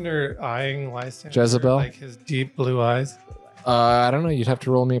bartender eyeing Lysander? Jezebel? Like his deep blue eyes? I don't know. You'd have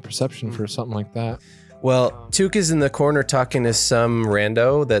to roll me a perception for something like that. Well, Took is in the corner talking to some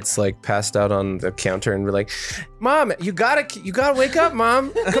rando that's like passed out on the counter, and we're like, "Mom, you gotta wake up,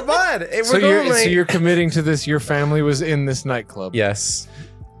 Mom! Come on, hey, So we're going you're, late." so you're committing to this. Your family was in this nightclub. Yes,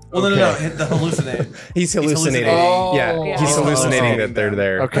 Well, no. The hallucinate. he's hallucinating. Oh. Yeah, Yeah. he's Oh. hallucinating that they're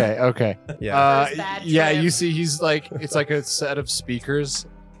there. Okay. Yeah. First bad Yeah, trip. you see, he's like, it's like a set of speakers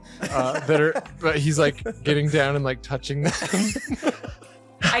that are, but he's like getting down and like touching them.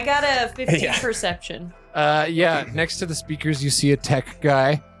 I got a 15 Yeah. perception. Yeah, next to the speakers, you see a tech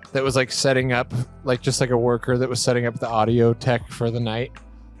guy that was like setting up, like just like a worker that was setting up the audio tech for the night.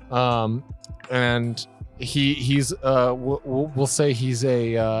 And He's we'll say he's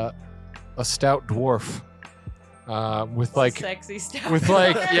a stout dwarf. With like sexy stuff. with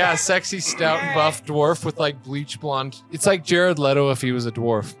like sexy stout buff dwarf with like bleach blonde. It's like Jared Leto if he was a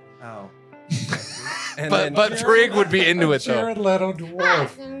dwarf. Oh. But Trig would be into it though. Jared Leto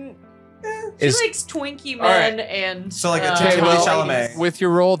dwarf. She likes Twinkie All right. men and So like a Okay, Timothée well, Chalamet. with your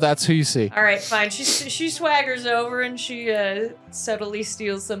roll, that's who you see. All right, fine. She swaggers over and she subtly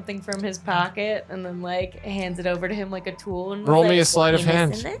steals something from his pocket and then like hands it over to him like a tool. And Roll like, me a sleight of You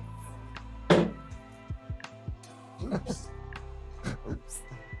hand. missing it?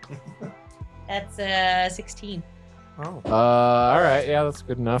 That's 16. Oh. All right, yeah, that's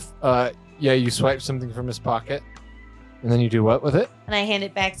good enough. Yeah, you swipe something from his pocket, and then you do what with it? And I hand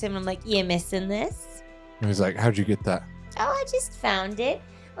it back to him. I'm like, you missing this? And he's like, "How'd you get that?" Oh, I just found it.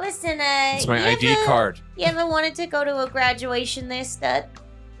 Listen, It's my you ID ever- card. You ever wanted to go to a graduation there, stud?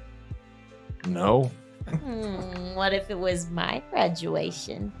 No. What if it was my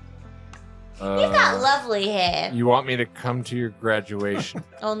graduation? You Uh, got lovely hair. you want me to come to your graduation?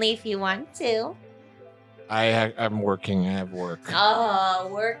 Only if you want to. I'm working. I have work. Oh,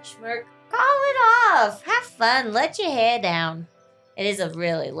 work, schmirk. Call it off. Have fun. Let your hair down. It is a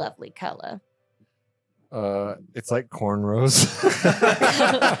really lovely color. It's like cornrows.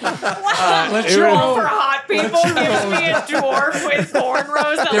 Let's it would- All for hot people gives me a dwarf with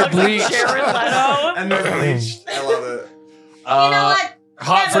cornrows that They're look like bleached. Jared Leto. And they're bleached. I love it. You know what?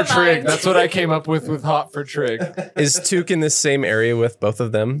 Hot for Never Trig. mind. That's what I came up with hot for Trig. Is Took in the same area with both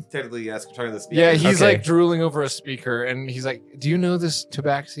of them? Technically, yes. Controlling the speaker. Yeah, he's Okay. like drooling over a speaker, and he's like, "Do you know this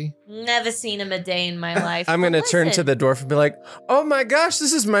Tabaxi?" Never seen him a day in my life. I'm gonna But turn to listen. the dwarf and be like, "Oh my gosh,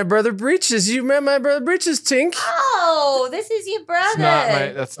 this is my brother Breeches. You met my brother Breeches, Tink." Oh, this is your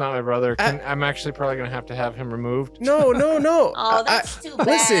brother. That's not my brother. I'm actually probably gonna have to have him removed. No, no, no. Oh, that's too bad.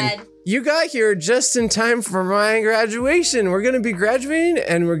 Listen, you got here just in time for my graduation. We're gonna be graduating,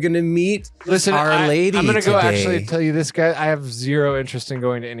 and we're gonna meet Listen, Our Lady I'm gonna go today. actually tell you this, guy. I have zero interest in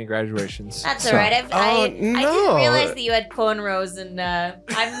going to any graduations. That's So- all right. I didn't no. realize that you had cornrows, and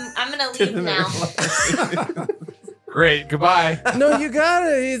I'm gonna leave now. Great. Goodbye. No, you got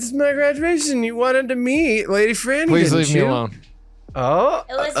it. It's my graduation. You wanted to meet Lady Franny, Please didn't leave me you? alone. Oh,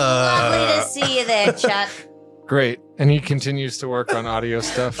 It was lovely to see you there, Chuck. Great. And he continues to work on audio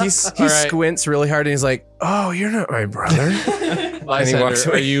stuff. he All right. squints really hard and he's like, "Oh, you're not my brother." Lysander, walks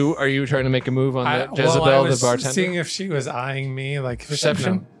away. are you trying to make a move on the I Jezebel, was the bartender? seeing if she was eyeing me like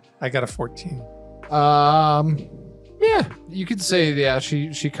Perception? No, I got a 14. Yeah, you could say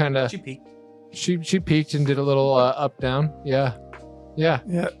she kind of She peeked. she peeked and did a little up down. Yeah. Yeah,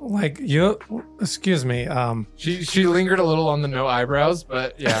 like you. Excuse me. She lingered a little on the no eyebrows,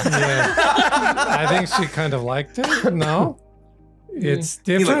 but yeah. Yeah, I think she kind of liked it. No, it's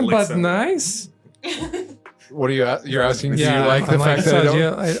He, like, different licks but them. What nice. are you're asking? Do you Yeah, like the I'm fact that I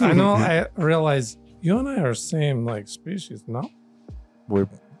so don't? I know. I realize you and I are same like species. No. We're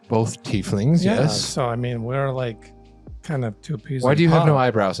both tieflings. Yeah. Yes. So I mean, we're like kind of two peas. Why in do you a have no pod.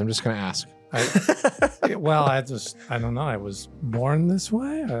 eyebrows? I'm just gonna ask. Well, I don't know. I was born this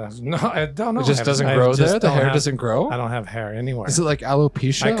way. No, I don't know. It just doesn't grow there. The hair doesn't grow. I don't have hair anywhere. Is it like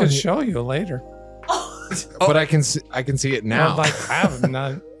alopecia? I on could your- show you later. but I can see it now. Well, like I have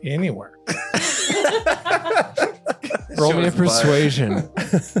none anywhere. Roll Show me a his butt. persuasion.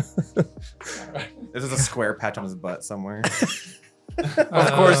 There's just a square patch on his butt somewhere.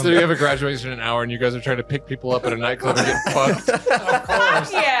 Of course, you have a graduation in an hour, and you guys are trying to pick people up at a nightclub and get fucked. Of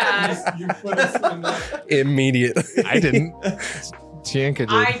course. Yeah, You put us in the- Immediately. I didn't. Tianka did.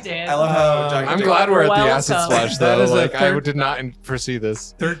 I did. I love how Johnny I'm Depp- glad we're at the Welcome. acid splash, That though. is a Like, I third- did not foresee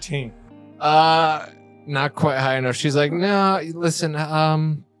this. 13. Not quite high enough. She's like, no, listen,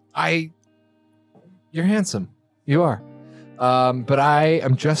 you're handsome. You are. But I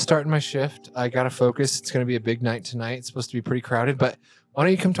am just starting my shift. I gotta focus. It's gonna be a big night tonight. It's supposed to be pretty crowded, but why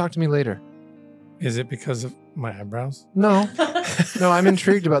don't you come talk to me later? Is it because of my eyebrows? No, no, I'm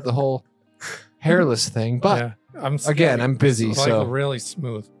intrigued about the whole hairless thing, but yeah, I'm again, I'm busy, like so really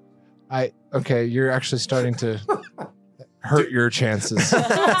smooth. okay, you're actually starting to hurt your chances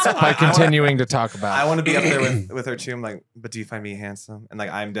by continuing to talk about I it. want to be up there with her too. I'm like, but do you find me handsome? And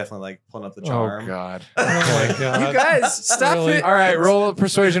like, I'm definitely like pulling up the Oh charm. God. Oh my god! You guys, stop Really? it. All right, roll a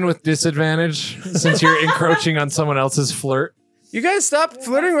persuasion with disadvantage since you're encroaching on someone else's flirt. You guys stop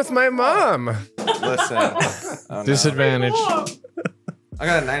flirting with my mom. Listen, oh, no. Disadvantage. I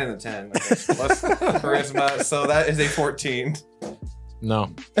got a 9 and a 10 okay, plus charisma, so that is a 14.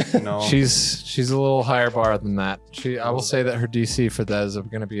 No. No. She's a little higher bar than that. I will say that her DC for that is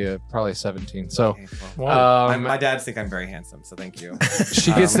going to be probably 17. So Okay, well, Wow. my dads think I'm very handsome, so thank you.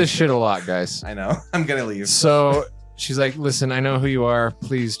 she gets this shit a lot, guys. I know. I'm gonna leave. So she's like, listen, I know who you are.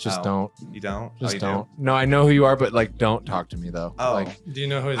 Please just Oh. don't. You don't? Just you don't. No, I know who you are, but like, don't talk to me though. Oh. Like, Do you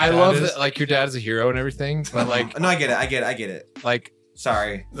know who his I dad love is? that, like, your dad is a hero and everything, but like, No, I get it. like,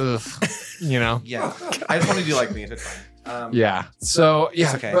 Sorry. ugh, you know? Yeah. I just wanted you to like me. It's fine. Yeah. So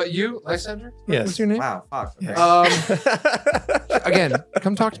yeah. okay. But you, Lysander? Yes. What's your name? Wow. Fuck. Okay. Yes. Again,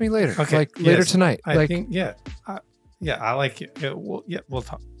 come talk to me later. Okay, Like later yes. tonight. I Like, think, I like it. We'll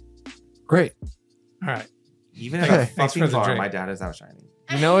talk. great. All right. Even Okay. at a Thanks fucking for the bar, drink. my dad is outshining.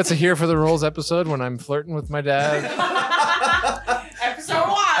 You know, it's a Here for the Rolls episode when I'm flirting with my dad. Episode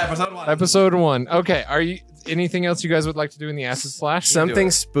 1. Episode 1. Episode 1. Okay. Are you anything else you guys would like to do in the acid splash?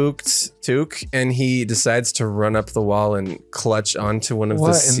 Something spooked Took, and he decides to run up the wall and clutch onto one of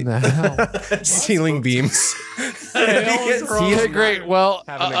What the in the hell? ceiling beams. Okay, great. Well,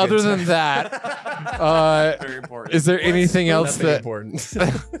 Having a good other than time. that, Very important. is there anything else Nothing that? important.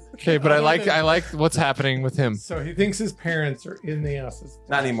 Okay, but I like what's happening with him. So he thinks his parents are in the asses.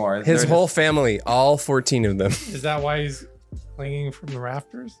 Not anymore. His They're whole family, all 14 of them. Is that why he's clinging from the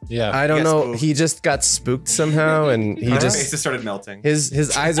rafters? Yeah. I don't Yes, know. spooked. He just got spooked somehow, and he His just face just started melting.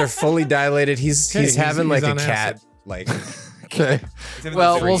 his eyes are fully dilated. He's Okay, having he's like a on cat. acid. Like Okay. He's having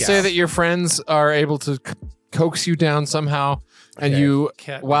Well, the we'll freak say out. that your friends are able to coax you down somehow, and Okay. you,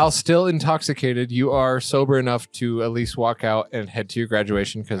 Cat. while still intoxicated, you are sober enough to at least walk out and head to your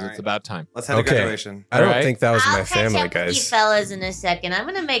graduation because All it's right. about time. Let's have a Okay. graduation. I don't Alright. think that was I'll my catch family, up with you guys. fellas in a second. I'm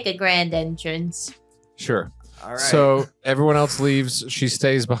gonna make a grand entrance. Sure. All right. So everyone else leaves. She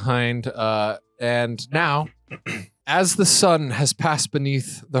stays behind. And now, as the sun has passed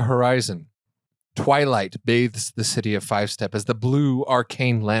beneath the horizon, twilight bathes the city of Five Step as the blue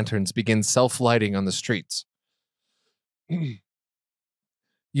arcane lanterns begin self-lighting on the streets.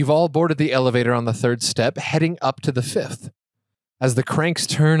 You've all boarded the elevator on the 3rd step, heading up to the 5th. As the cranks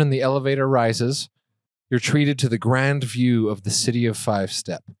turn and the elevator rises, you're treated to the grand view of the city of Five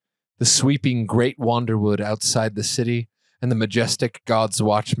Step, the sweeping Great Wanderwood outside the city, and the majestic God's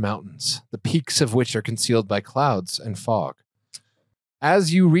Watch Mountains, the peaks of which are concealed by clouds and fog.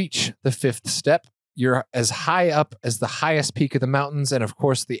 As you reach the 5th step, you're as high up as the highest peak of the mountains, and of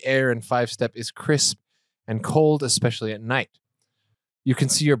course the air in Five Step is crisp and cold, especially at night. You can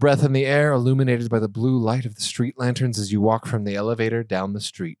see your breath in the air, illuminated by the blue light of the street lanterns as you walk from the elevator down the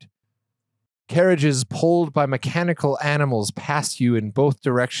street. Carriages pulled by mechanical animals pass you in both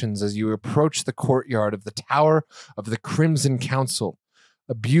directions as you approach the courtyard of the Tower of the Crimson Council,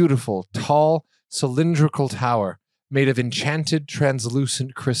 a beautiful, tall, cylindrical tower made of enchanted,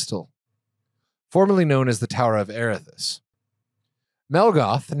 translucent crystal, formerly known as the Tower of Erithus.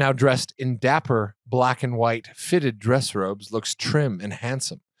 Melgoth, now dressed in dapper black and white fitted dress robes, looks trim and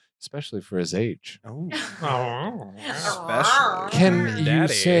handsome, especially for his age. Oh. Oh. Especially. Can you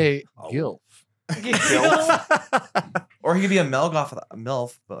Daddy. say Oh. gilf? Or he could be a Melgoth, a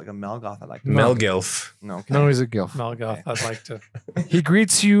MILF, but like a Melgoth. I like. Mel Gilf. No. Okay. No, he's a gilf. Melgoth, I'd like to. He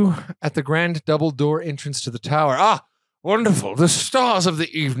greets you at the grand double door entrance to the tower. Ah, wonderful. The stars of the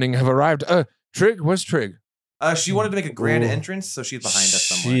evening have arrived. Trig, where's Trig? She wanted to make a grand Ooh. entrance, so she's behind us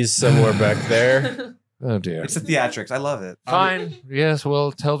somewhere. She's somewhere back there. Oh, dear. It's the theatrics. I love it. Fine. Yes,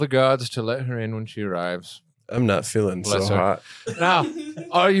 well, tell the guards to let her in when she arrives. I'm not feeling Bless so her. hot. Now,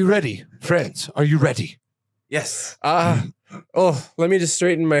 are you ready, friends? Are you ready? Yes. Let me just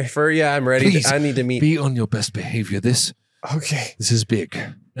straighten my fur. Yeah, I'm ready. Please, I need to meet. Be on your best behavior. This Okay. is big.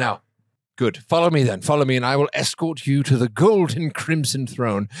 Now, good. Follow me then. Follow me, and I will escort you to the golden crimson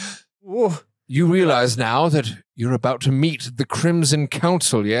throne. Whoa. You realize now that you're about to meet the Crimson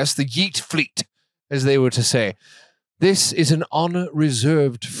Council, yes? The Yeet Fleet, as they were to say. This is an honor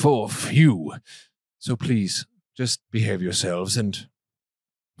reserved for few. So please, just behave yourselves, and,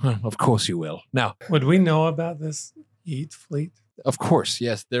 well, of course you will. Now, Would we know about this Eat Fleet? of course,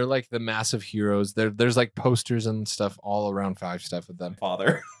 yes, they're like the massive heroes. There's like posters and stuff all around Five Step of them.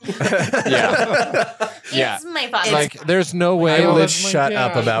 Father. Yeah. Yeah. It's my father. Like, there's no way. I will that's my shut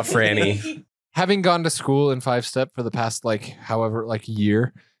dad. up about Franny. Having gone to school in Five Step for the past, however,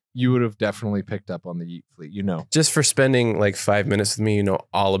 year, you would have definitely picked up on the Yeet Fleet, you know. Just for spending like 5 minutes with me, you know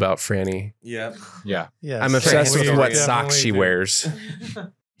all about Franny. Yeah. Yeah. Yes. I'm obsessed we with what definitely socks she do. wears.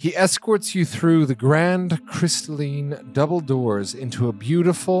 He escorts you through the grand crystalline double doors into a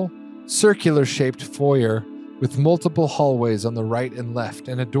beautiful circular-shaped foyer with multiple hallways on the right and left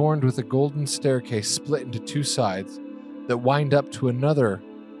and adorned with a golden staircase split into 2 sides that wind up to another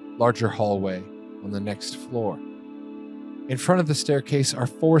larger hallway on the next floor. In front of the staircase are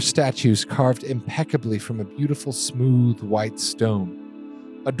 4 statues carved impeccably from a beautiful, smooth, white stone.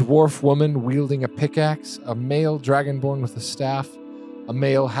 A dwarf woman wielding a pickaxe, a male dragonborn with a staff, a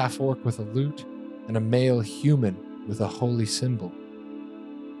male half-orc with a lute, and a male human with a holy symbol.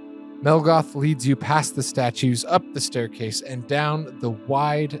 Melgoth leads you past the statues, up the staircase, and down the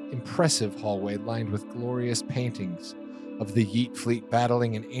wide, impressive hallway lined with glorious paintings of the Yeet fleet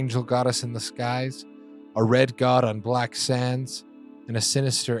battling an angel goddess in the skies, a red god on black sands, and a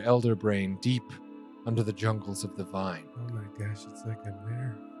sinister elder brain deep under the jungles of the vine. Oh my gosh, it's like I'm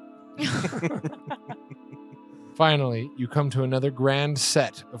there. Finally, you come to another grand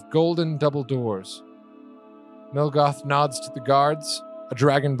set of golden double doors. Melgoth nods to the guards, a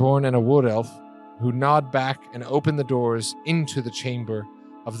dragonborn and a wood elf, who nod back and open the doors into the chamber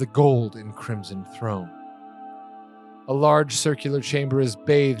of the gold and crimson throne. A large circular chamber is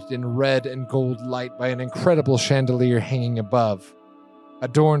bathed in red and gold light by an incredible chandelier hanging above,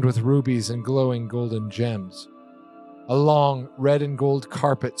 adorned with rubies and glowing golden gems. A long red and gold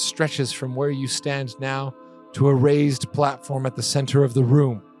carpet stretches from where you stand now to a raised platform at the center of the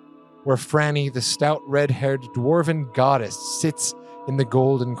room, where Franny, the stout red-haired dwarven goddess, sits in the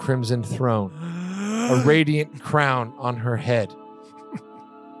gold and crimson throne, a radiant crown on her head.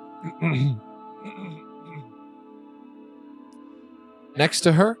 Next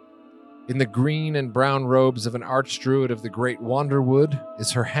to her, in the green and brown robes of an archdruid of the Great Wanderwood,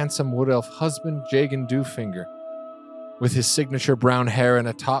 is her handsome wood elf husband, Jagan Dewfinger, with his signature brown hair in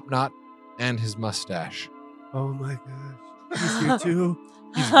a top knot and his mustache. Oh my gosh. He's here too.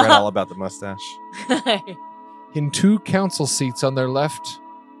 He's read all about the mustache. In 2 council seats on their left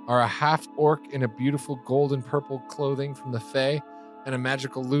are a half-orc in a beautiful gold and purple clothing from the Fae and a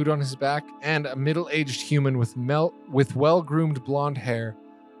magical lute on his back, and a middle-aged human with well-groomed blonde hair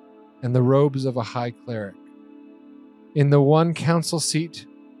and the robes of a high cleric. In the one council seat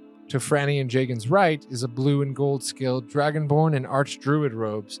to Franny and Jagan's right is a blue and gold scaled dragonborn in archdruid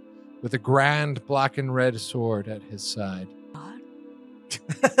robes with a grand black and red sword at his side.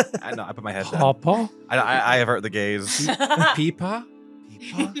 I know. I put my head down. Pawpaw? I have hurt the gaze. Peepaw?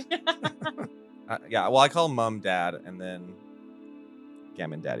 Yeah. Well, I call Mum Dad, and then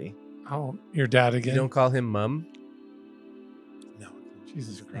Gammon Daddy. Oh, your dad You again? don't call him Mum? No.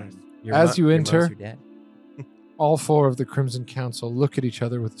 Jesus Christ. As you your mom's enter- your dad. All 4 of the Crimson Council look at each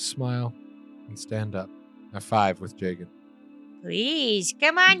other with a smile and stand up. A 5 with Jagan. Please,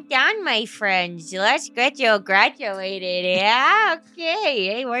 come on down, my friends. Let's get you graduated. Yeah, okay.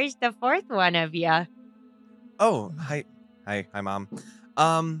 Hey, where's the 4th one of you? Oh, hi, Mom.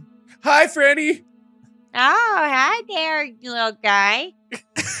 Hi, Franny. Oh, hi there, little guy.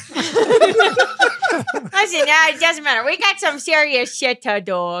 Listen, it doesn't matter. We got some serious shit to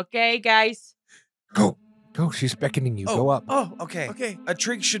do, okay, guys? Go, she's beckoning you. Go up. Oh, okay. Okay. A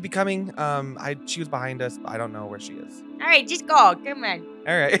Trig should be coming. She was behind us, but I don't know where she is. All right, just go. Come on.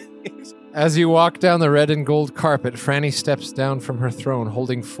 All right. As you walk down the red and gold carpet, Franny steps down from her throne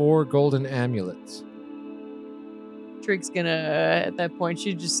holding 4 golden amulets. Trig's gonna, at that point,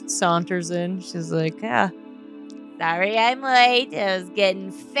 she just saunters in. She's like, Sorry I'm late. I was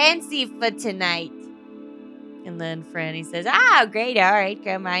getting fancy for tonight. and then Franny says, Oh, great. All right,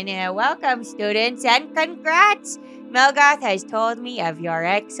 come on now. Welcome, students, and congrats. Melgoth has told me of your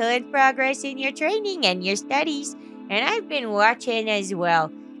excellent progress in your training and your studies, and I've been watching as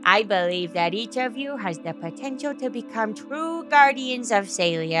well. I believe that each of you has the potential to become true guardians of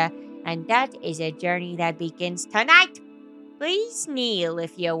Ceylia, and that is a journey that begins tonight. Please kneel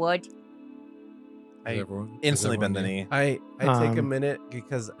if you would. I instantly bend the knee. I take a Um, minute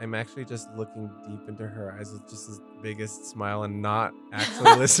because I'm actually just looking deep into her eyes with just this biggest smile and not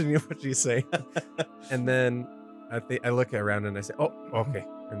actually listening to what she's saying. And then I look around and I say, "Oh, okay,"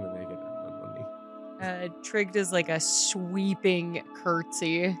 and then I get down on one knee. Trig does like a sweeping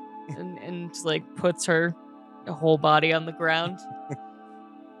curtsy and like puts her whole body on the ground.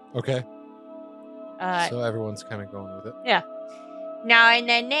 Okay. Uh, So everyone's kind of going with it. Now, in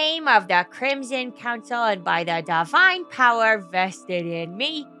the name of the Crimson Council and by the divine power vested in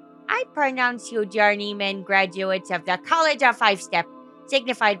me, I pronounce you journeymen graduates of the College of Five Step,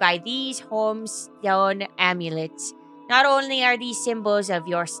 signified by these homestone amulets. Not only are these symbols of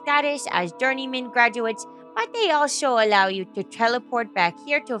your status as journeyman graduates, but they also allow you to teleport back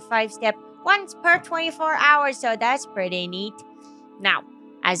here to Five Step once per 24 hours, so that's pretty neat. Now,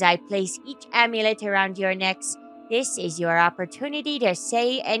 as I place each amulet around your necks, this is your opportunity to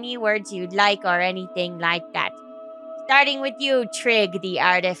say any words you'd like or anything like that. Starting with you, Trig, the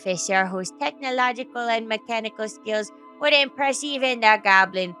artificer, whose technological and mechanical skills would impress even the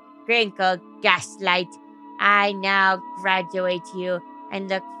goblin, Grinkle, Gaslight. I now graduate you and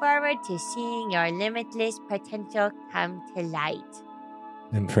look forward to seeing your limitless potential come to light.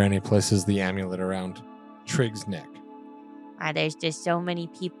 And Franny places the amulet around Trig's neck. There's just so many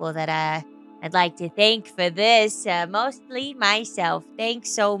people that I'd like to thank for this, mostly myself.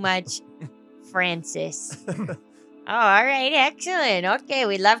 Thanks so much, Francis. Oh, all right, excellent. Okay,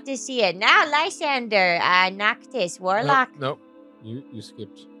 we'd love to see it. Now, Lysander, Noctis, Warlock. Nope. You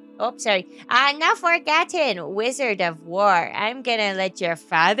skipped. Oh, sorry. Now for Gatton, Wizard of War. I'm gonna let your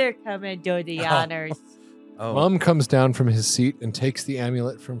father come and do the honors. Oh, Mom comes down from his seat and takes the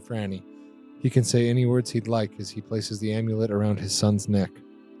amulet from Franny. He can say any words he'd like as he places the amulet around his son's neck.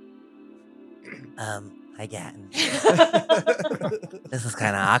 Hi, Gatton. This is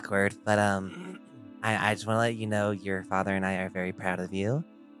kind of awkward, but I just want to let you know your father and I are very proud of you,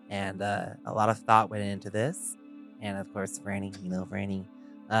 and a lot of thought went into this, and of course, Franny,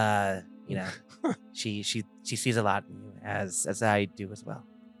 she sees a lot in you, as I do as well.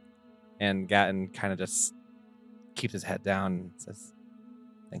 and Gatton kind of just keeps his head down and says,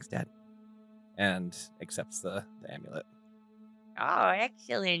 "Thanks, Dad," and accepts the amulet. Oh,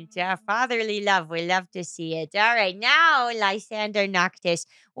 excellent. Fatherly love. We love to see it. All right, now, Lysander Noctis,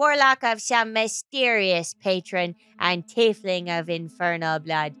 warlock of some mysterious patron and tiefling of infernal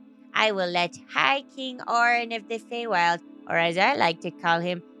blood. I will let High King Orin of the Feywild, or as I like to call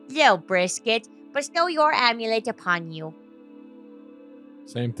him, Lil Brisket, bestow your amulet upon you.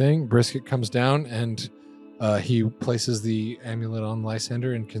 Same thing. Brisket comes down and he places the amulet on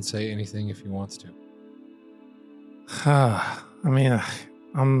Lysander and can say anything if he wants to. I mean,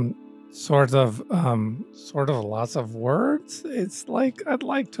 I'm sort of lots of words. It's like I'd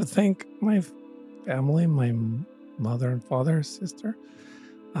like to thank my family, my mother and father, sister.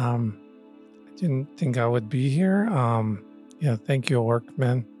 I didn't think I would be here. Yeah, thank you,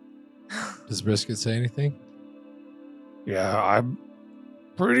 Orkman. Does Brisket say anything? Yeah, I'm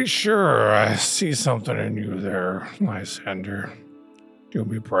pretty sure I see something in you there, Lysander. You'll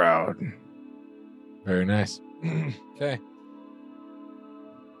be proud. Very nice. Okay.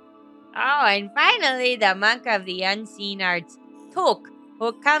 Oh, and finally, the monk of the unseen arts, Tok,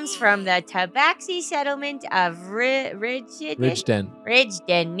 who comes from the Tabaxi settlement of Ridgeden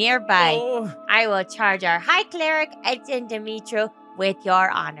nearby. Oh, I will charge our high cleric, Edson Dimitro, with your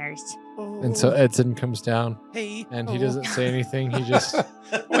honors. And so Edson comes down Hey, and he doesn't say anything. He just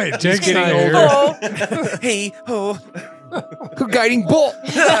Wait, he's Jake's getting not here. older. hey, ho, Guiding bolt.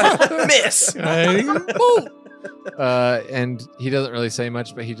 miss. And he doesn't really say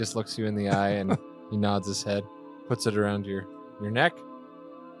much, but he just looks you in the eye and he nods his head, puts it around your neck.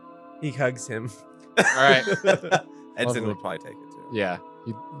 he hugs him. All right. Edson Lovely. would probably take it too. Yeah.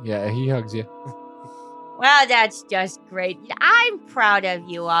 He hugs you. Well, that's just great. I'm proud of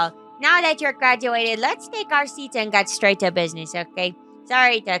you all. Now that you're graduated, let's take our seats and get straight to business, okay?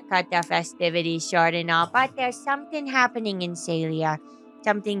 Sorry to cut the festivities short and all, but there's something happening in Ceylia.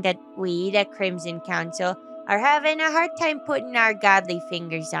 Something that we, the Crimson Council, are having a hard time putting our godly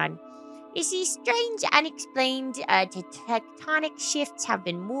fingers on. You see, strange, unexplained tectonic shifts have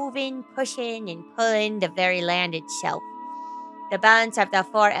been moving, pushing, and pulling the very land itself. The balance of the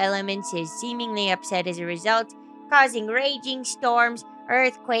four elements is seemingly upset as a result, causing raging storms,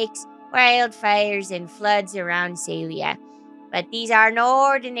 earthquakes, wildfires, and floods around Ceylia. But these are no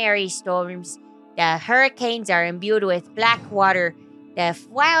ordinary storms. The hurricanes are imbued with black water, the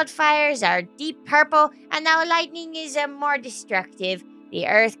wildfires are deep purple, and the lightning is more destructive. The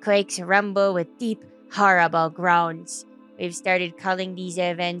earthquakes rumble with deep, horrible groans. We've started calling these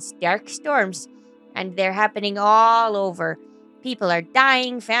events dark storms, and they're happening all over. People are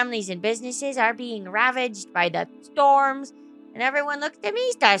dying, families and businesses are being ravaged by the storms, and everyone looks to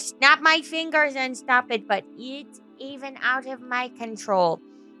me to snap my fingers and stop it, but it's even out of my control.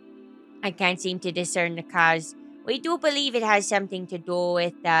 I can't seem to discern the cause. We do believe it has something to do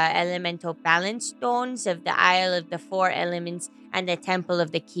with the elemental balance stones of the Isle of the Four Elements and the Temple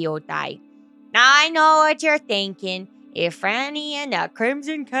of the Kyodai. Now I know what you're thinking. If Franny and the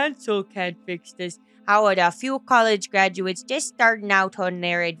Crimson Council can't fix this, how would a few college graduates just starting out on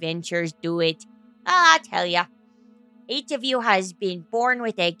their adventures do it? I'll tell ya. Each of you has been born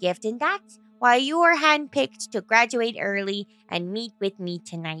with a gift, and that's why you were handpicked to graduate early and meet with me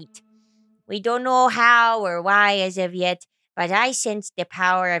tonight. We don't know how or why as of yet, but I sense the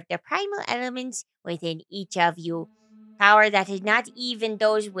power of the primal elements within each of you. Power that is not even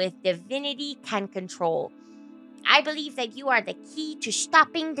those with divinity can control. I believe that you are the key to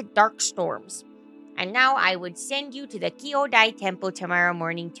stopping the dark storms. And now I would send you to the Kyodai Temple tomorrow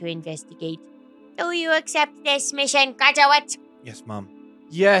morning to investigate. Do you accept this mission, graduate? Yes, Mom.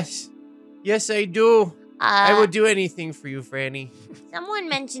 Yes, I do. I would do anything for you, Franny. Someone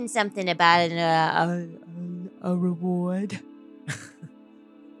mentioned something about a reward.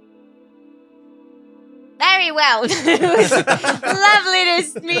 Very well. It was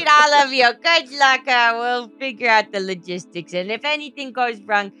lovely to meet all of you. Good luck. We'll figure out the logistics. And if anything goes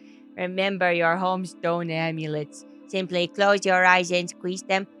wrong, remember your home stone amulets. Simply close your eyes and squeeze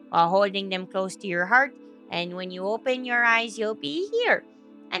them while holding them close to your heart. And when you open your eyes, you'll be here.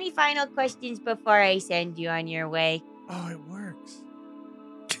 Any final questions before I send you on your way? Oh, it works.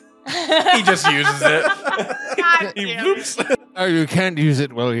 He just uses it. God He damn loops. Oh, you can't use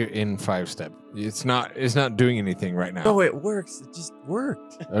it while you're in 5-step. It's not doing anything right now. No, it works. It just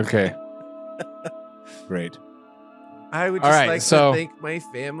worked. Okay. Great. I would All just right, like so- to thank my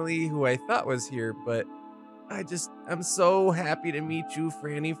family who I thought was here, but I'm so happy to meet you,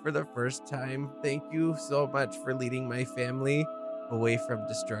 Franny, for the first time. Thank you so much for leading my family away from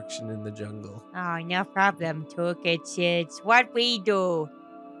destruction in the jungle. Oh, no problem, Took. It's what we do.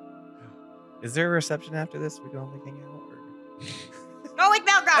 Is there a reception after this? We can only hang out. Or... Go with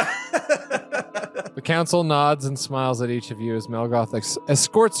Melgoth. The council nods and smiles at each of you as Melgoth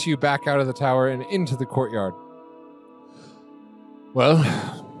escorts you back out of the tower and into the courtyard. Well,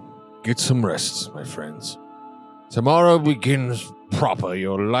 get some rest, my friends. Tomorrow begins proper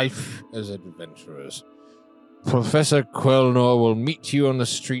your life as adventurers. Professor Quelnor will meet you on the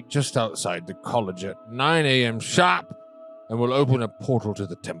street just outside the college at 9 a.m. sharp and will open a portal to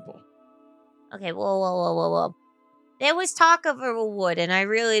the temple. Okay, whoa. There was talk of a reward, and I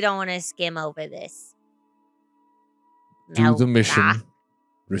really don't want to skim over this. Do the mission, Ah,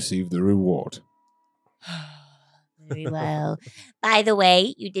 receive the reward. very well. By the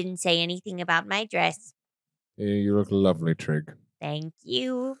way, you didn't say anything about my dress. You look lovely, Trig. Thank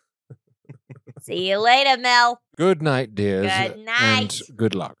you. See you later, Mel. Good night, dears. Good night. And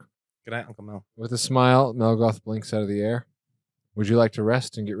good luck. Good night, Uncle Mel. With a smile, Melgoth blinks out of the air. Would you like to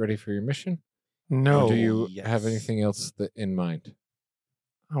rest and get ready for your mission? No. Or do you yes. have anything else in mind?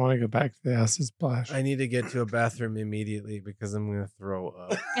 I want to go back to the acid splash. I need to get to a bathroom immediately because I'm going to throw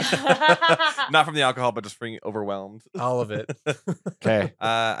up. Not from the alcohol, but just being overwhelmed. All of it. Okay.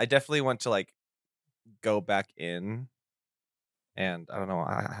 I definitely want to like go back in, and I don't know.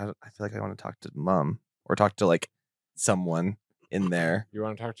 I feel like I want to talk to Mom or talk to like someone in there. You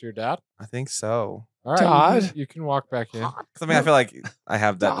want to talk to your dad? I think so. All right. Dad? You can walk back in. 'Cause I mean, I feel like I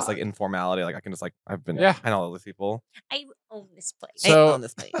have that just like informality. Like I can just like I know all these people. I own this place. So- I own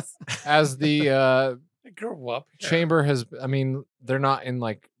this place. As the I grew up here. chamber has, I mean, they're not in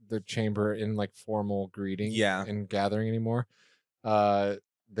like the chamber in like formal greeting Yeah. and gathering anymore.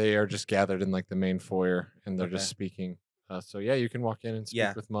 They are just gathered in like the main foyer and they're just Okay. speaking. So yeah, you can walk in and speak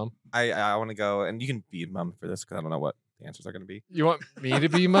Yeah. with Mom. I want to go, and you can be Mom for this because I don't know what the answers are going to be. You want me to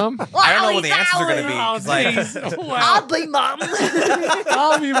be Mom? I don't know what the answers are going to be. Oh, 'cause, like, jeez. I'll be Mom.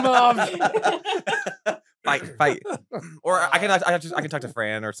 I'll be Mom. fight, or I can talk to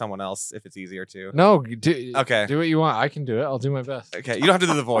Fran or someone else if it's easier to. No, do, Okay. do what you want. I can do it. I'll do my best. Okay, you don't have to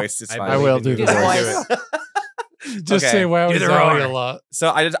do the voice. It's fine. I will do the Do the voice. voice. Just Okay. say wow, Do the Zoe roar. a lot. So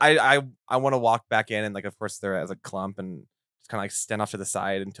I want to walk back in, and like of course they're as a clump and just kind of like stand off to the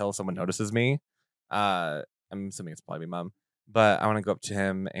side until someone notices me. I'm assuming it's probably Mom, but I want to go up to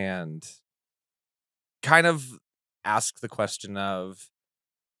him and kind of ask the question of,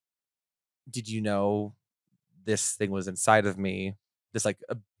 did you know this thing was inside of me, this like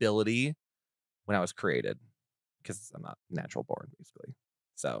ability, when I was created? Because I'm not natural born, basically.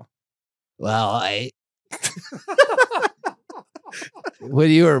 So Well,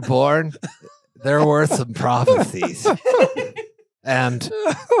 when you were born, there were some prophecies. And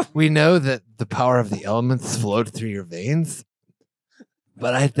we know that the power of the elements flowed through your veins,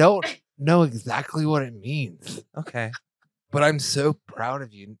 but I don't know exactly what it means. okay, But I'm so proud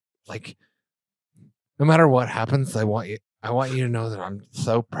of you. Like, no matter what happens, I want you to know that I'm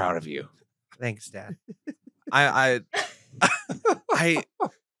so proud of you. thanks, Dad. I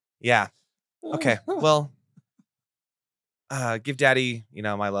yeah. Okay. Well, give Daddy,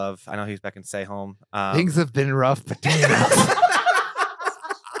 my love. I know he's back in Say Home. Things have been rough between us.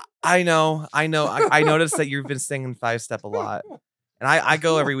 I know. I noticed that you've been staying in 5-step a lot, and I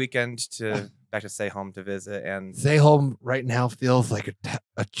go every weekend back to Say Home to visit, and Stay home right now feels like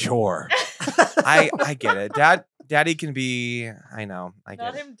a chore. I get it. Daddy can be. I know. I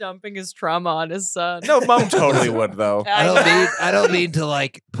Not get it. him dumping his trauma on his son. No, Mom totally would though. I don't mean to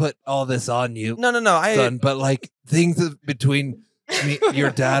like put all this on you, No. son, but like between your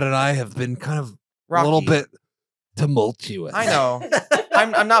dad and I have been kind of Rocky. a little bit tumultuous. I know.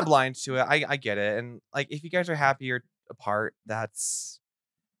 I'm not blind to it. I get it. And like if you guys are happier apart, that's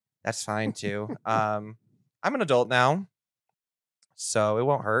fine too. I'm an adult now, so it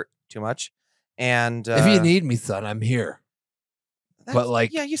won't hurt too much. And If you need me, son, I'm here. that's-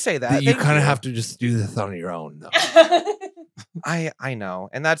 like, yeah, you say that. You Thank kind of have to just do this on your own, though. I know,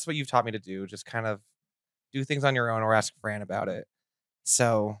 and that's what you've taught me to do. Just kind of do things on your own, or ask Fran about it.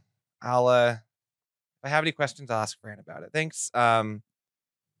 So I'll if I have any questions, I'll ask Fran about it. Thanks.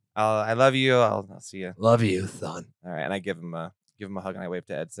 I love you. I'll see you. Love you, son. All right, and I give him a hug, and I wave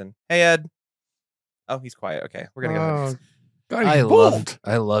to Edson. Hey, Ed. Oh, he's quiet. Okay, we're gonna go. Oh, God,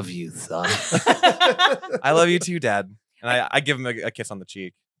 I love you, son. I love you too, Dad. And I give him a kiss on the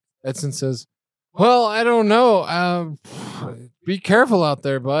cheek. Edson says, well, I don't know. Be careful out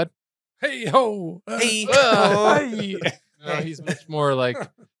there, bud. Hey ho! Hey. Hey. No, he's much more like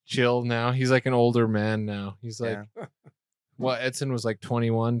chill now. He's like an older man now. He's like, well, Edson was like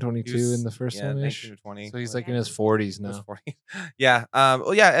 21, 22 in the first one ish. 19 to 20. So he's like in his 40s now. His 40. Yeah.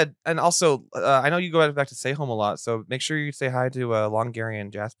 Well, yeah. Ed, and also, I know you go back to Stay Home a lot, so make sure you say hi to Long Gary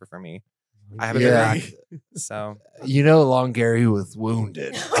and Jasper for me. I haven't been back, so You know, Long Gary was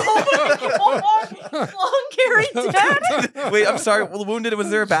wounded. Long Gary dead? Wait, I'm sorry. Well, wounded. Was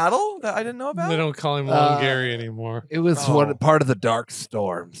there a battle that I didn't know about? They don't call him Long Gary anymore. It was one part of the dark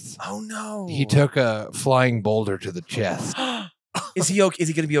storms. Oh no. He took a flying boulder to the chest. Is he okay? Is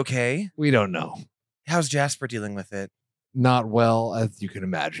he going to be okay? We don't know. How's Jasper dealing with it? Not well, as you can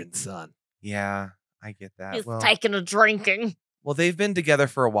imagine, son. Yeah, I get that. He's well, taking a drinking. well, they've been together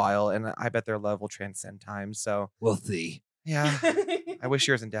for a while, and I bet their love will transcend time. So We'll see. yeah, I wish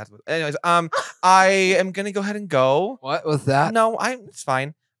yours and Dad's would. Anyways, I am gonna go ahead and go. What was that? No, it's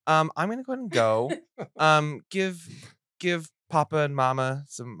fine. I'm gonna go ahead and go. Give Papa and Mama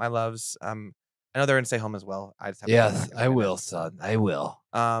my loves. I know they're in Stay Home as well. I just have to go Yes, back and I find will, out. son. I will.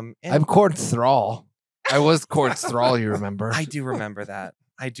 And I'm Court's thrall. I was Court's thrall, you remember? I do remember that.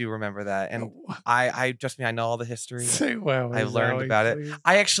 And I trust me, I know all the history. Say wow. I've learned about it.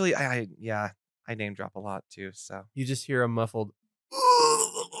 I actually, I name drop a lot too. So You just hear a muffled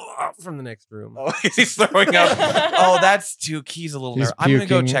from the next room. oh, he's throwing up. Oh, that's too. He's a little He's nervous. I'm gonna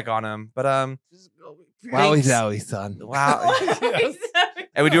go puking. check on him. But Wowie zowie, son. wow.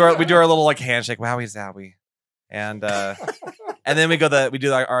 And we do our little like handshake. Wowie zowie. And then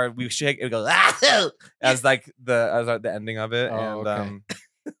we shake and we go as like the ending of it. Oh, and okay.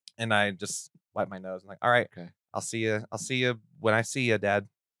 and I just wipe my nose. I'm like, all right, Okay. I'll see you when I see you, Dad.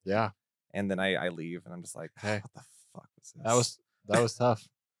 Yeah, And then I leave, and I'm just like, Hey. what the fuck was this? that was tough.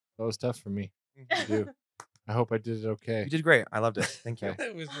 That was tough for me to do. I hope I did it okay. You did great. I loved it. Thank you.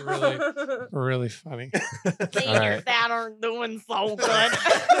 It was really, really funny. See, All your right. dad aren't doing so good.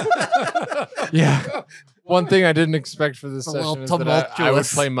 Yeah. One thing I didn't expect for this A little session is that I would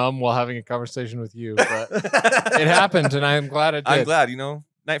tumultuous. play mum while having a conversation with you, but it happened, and I'm glad it did. I'm glad.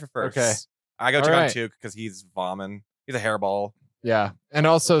 Night for first. Okay. I go All check on right. Tuke because he's vomiting. He's a hairball. Yeah, and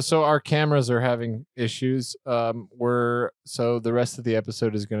also, so our cameras are having issues. So the rest of the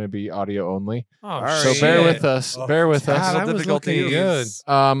episode is going to be audio only. Oh, So shit. bear with us. Oh, Bear with God, us. I was looking good.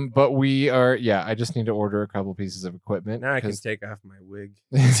 But we are. Yeah, I just need to order a couple pieces of equipment. Now I can 'cause- take off my wig.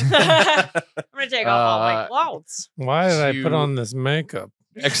 I'm gonna take off all my clothes. Why did I put You- on this makeup?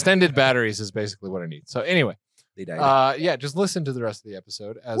 extended batteries is basically what I need. So anyway, They died. yeah, just listen to the rest of the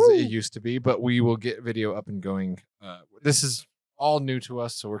episode as Woo. it used to be. But we will get video up and going. This is all new to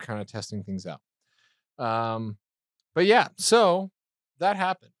us, so we're kind of testing things out. But yeah, so that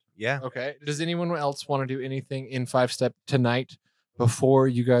happened. Yeah. Okay. Does anyone else want to do anything in 5-step tonight before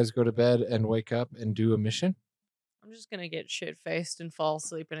you guys go to bed and wake up and do a mission? I'm just gonna get shit faced and fall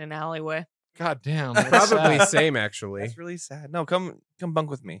asleep in an alleyway. God damn. Probably same, actually. That's really sad. No, come bunk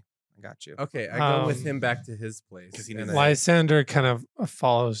with me. I got you. Okay, I go with Um, him back to his place. 'Cause he and knows then- Lysander kind of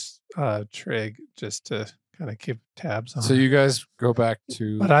follows Trig just to kind of keep tabs on. So her. you guys go back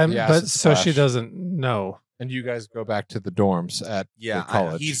to but the acid so she splash, doesn't know. and you guys go back to the dorms at Yeah. the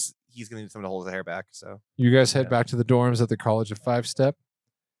college. He's gonna need someone to hold his hair back. So You guys head Yeah. back to the dorms at the College of 5-Step.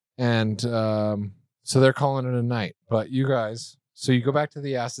 And so they're calling it a night. But you guys, so you go back to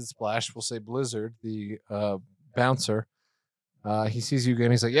the acid splash. We'll say Blizzard, the bouncer. He sees you again.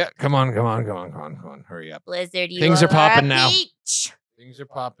 He's like, yeah, come on. Hurry up. Blizzard, you Things are popping a now. peach. Things are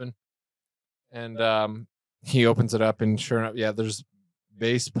popping. And he opens it up, and sure enough, yeah, there's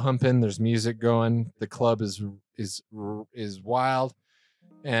bass pumping. There's music going. The club is wild.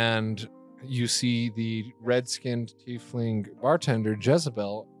 And you see the red-skinned tiefling bartender,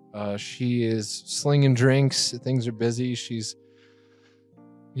 Jezebel. She is slinging drinks. Things are busy. She's,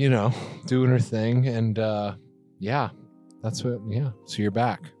 doing her thing. And yeah, that's what, yeah. So you're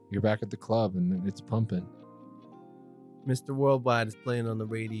back. You're back at the club, and it's pumping. Mr. Worldwide is playing on the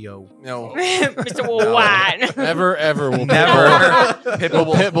radio. No. Mr. Worldwide. Never, ever will Never.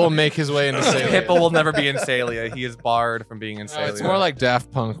 Pitbull make his way into Ceylia. Pitbull will never be in Ceylia. He is barred from being in No, Ceylia. it's more like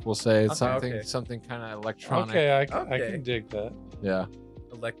Daft Punk, we'll say. It's Okay. something kind of electronic. Okay, I Okay. can dig that. Yeah.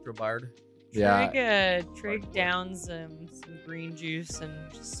 Electrobard. Yeah. Trig down some green juice and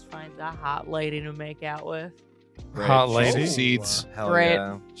just find a hot lady to make out with. Great. Hot She lady? succeeds. Hell Great.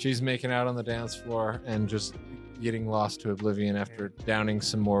 yeah. She's making out on the dance floor and just getting lost to oblivion after downing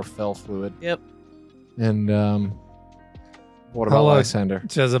some more fell fluid. Yep. And what about Hello. Lysander?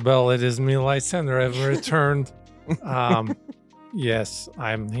 Jezebel, it is me, Lysander. I've returned. Yes,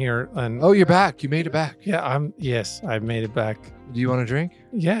 I'm here, and Oh, you're back. You made it back. yes, I made it back. Do you want a drink?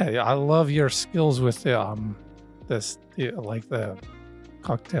 Yeah, I love your skills with the like the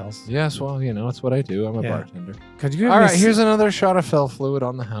cocktails. Yes. Well, it's what I do. I'm a Yeah. bartender. Could you give All me right. Here's another shot of fell fluid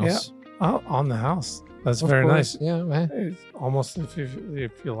on the house. on the house? That's Of very course. nice. Yeah. Man. It's almost if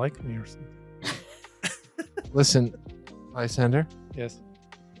you like me or something. Listen, Lysander. Yes.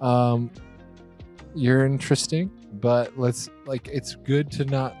 You're interesting, but it's good to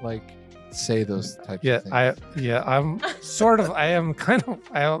not say those types Yeah, of things. I'm sort of. I am kind of.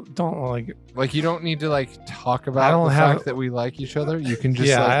 I don't like. You don't need to talk I about don't the have- fact that we like each other. You can just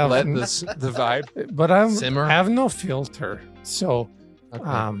Yeah, I let have- the vibe But I simmer. have no filter. So,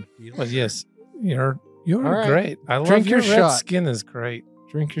 Okay. but yes, you're All right. great. I love Drink your your red shot. skin is great.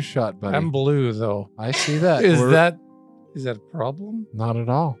 Drink your shot, buddy. I'm blue though. I see that. Is We're- that a problem? not at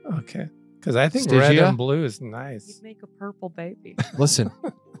all? Okay, because I think red Stygia? and blue is You'd nice. make a purple baby. Listen,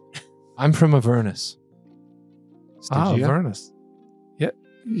 I'm from Avernus. Ah, Stygia? Avernus. Yeah.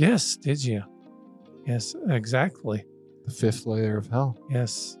 Yes, Stygia. Yes, exactly. The fifth layer of hell.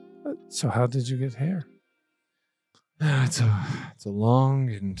 Yes. So how did you get hair? It's a long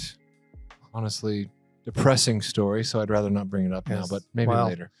and honestly depressing story, so I'd rather not bring it up now, Yes. but maybe Well,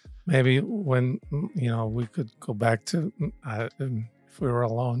 later. Maybe when we could go back to if we were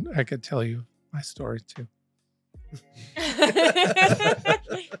alone, I could tell you my story too.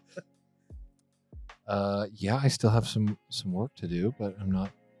 Yeah, I still have some work to do, but I'm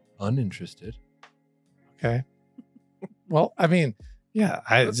not uninterested. Okay. Well, I mean, yeah,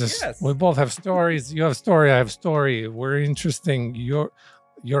 Yes. we both have stories. You have story, I have story. We're interesting. You're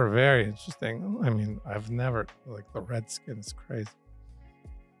very interesting. I mean, I've never the red skin is crazy.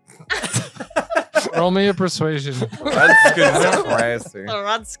 Roll me a persuasion. That's good. That's crazy. The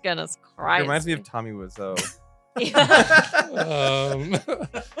red skin is It crazy. reminds me of Tommy Wiseau.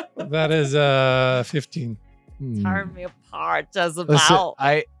 That is 15. Tear me apart, Jezebel. Listen,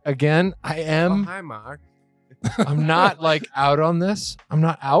 I Oh, am. hi, Mark. I'm not out on this. I'm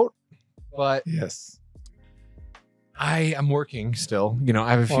not out, but Yes. I am working still. I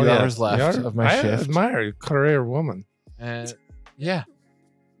have a few Oh, yeah. hours left You're- of my I shift. admire you, career woman. And yeah,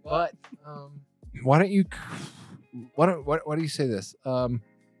 but why don't you? Why do you say this?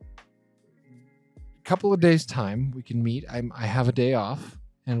 Couple of days time, we can meet. I have a day off,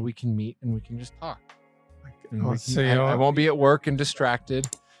 and we can meet and we can just talk. And Oh, we so can- you know I what? won't be at work and distracted.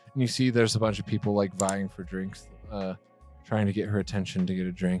 And you see, there's a bunch of people vying for drinks, trying to get her attention to get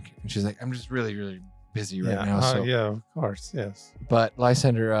a drink. And she's like, "I'm just really, really busy right now." So, yeah, of course, yes. but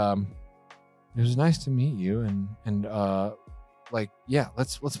Lysander, it was nice to meet you, and yeah,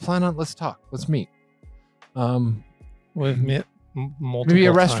 let's plan on, let's talk, let's meet. We've met multiple Maybe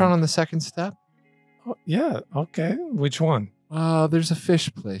a restaurant times. on the second step. Oh, yeah, okay. Which one? There's a fish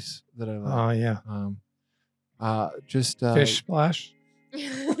place that I like. Oh, yeah. Just Fish Splash.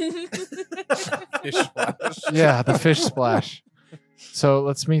 Fish splash. yeah, the fish splash. So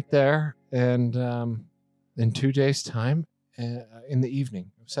let's meet there, and in 2 days' time, in the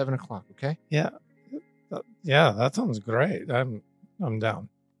evening, 7:00. Okay. Yeah. Yeah, that sounds great. I'm down.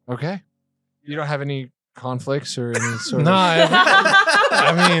 Okay. You don't have any conflicts or any sort No, of.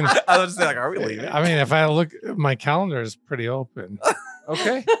 I mean, I was just like, are we leaving? if I look, my calendar is pretty open.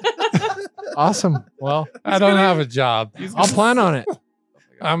 Okay. Awesome. Well, I don't have a job. I'll plan on it.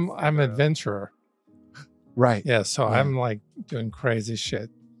 I'm adventurer. Right. Yeah, so Right. I'm doing crazy shit.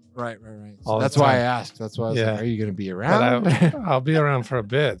 Right. So All the that's why I time. asked. That's why I was Yeah. like, "Are you going to be But around?" I'll be around for a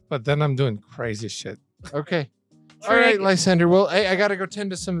bit, but then I'm doing crazy shit. Okay. All right, Lysander. Well, I got to go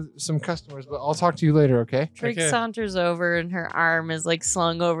tend to some customers, but I'll talk to you later. Okay. Trig Okay. saunters over and her arm is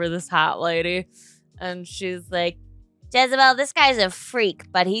slung over this hot lady. And she's like, Jezebel, this guy's a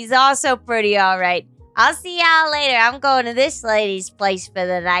freak, but he's also pretty all right. I'll see y'all later. I'm going to this lady's place for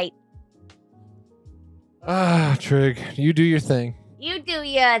the night. Trig, you do your thing. You do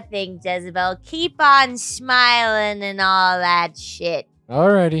your thing, Jezebel. Keep on smiling and all that shit.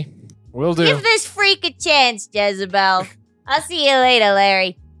 Alrighty. Will do. Give this freak a chance, Jezebel. I'll see you later,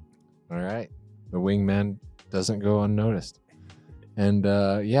 Larry. All right. The wingman doesn't go unnoticed. And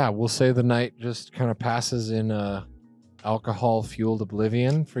yeah, we'll say the night just kind of passes in alcohol-fueled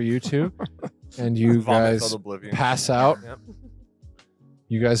oblivion for you two. And you guys pass out. Yep.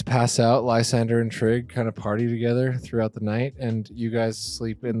 You guys pass out. Lysander and Trig kind of party together throughout the night. And you guys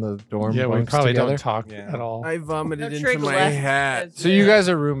sleep in the dorm Yeah, we bunks probably together. don't talk Yeah. at all. I vomited No, into Trig my left hat. as So you guys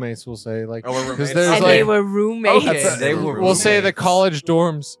are roommates, we'll say. Like, Oh, we're 'cause roommates. there's And like, they were roommates. Okay. They were we'll say the roommates. college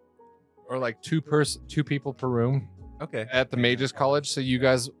dorms are like two people per room Okay. at the Mages College. So you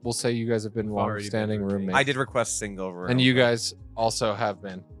guys, we'll say you guys have been Already long-standing been roommates. roommates. I did request single room. And you guys also have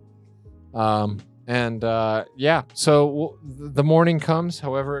been. Yeah, so the morning comes,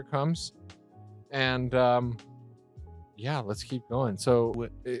 however it comes. And yeah, let's keep going. So,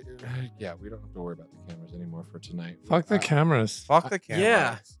 yeah, we don't have to worry about the cameras anymore for tonight. Fuck the cameras. Fuck the camera.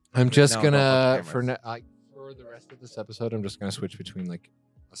 Yeah. I'm just No, gonna don't fuck for cameras. for the rest of this episode, I'm just gonna switch between like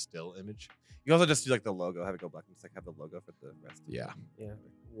a still image. You also just do like the logo, have it go black and just like have the logo for the rest. Yeah, Yeah.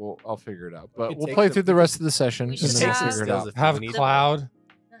 I'll figure it out. But could we'll take play the- through the rest of the session We and should then we'll have- figure it out. Have need- cloud.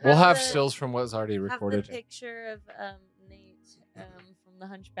 We'll have the- stills from what's already recorded. Have the picture of Nate from the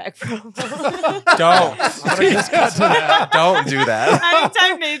Hunchback promo. Don't. Just cut to that. Don't do that.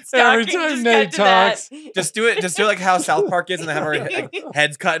 Anytime Nate's Every talking, time just Nate cut to that. talks. Just do it. Just do it like how South Park is, and they have our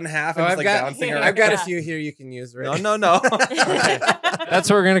heads cut in half and Oh, just like bouncing around. I've got a Yeah. few here you can use, right? No. That's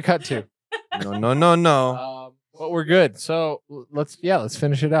what we're gonna cut to. No. But we're good. So let's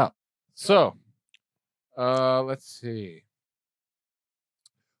finish it out. So, let's see.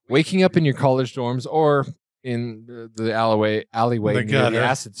 Waking up in your college dorms or in the alleyway The near gutter. the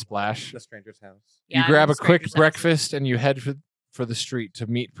acid splash. The stranger's house. Yeah, You I'm grab in a quick stranger's house. breakfast and you head for the street to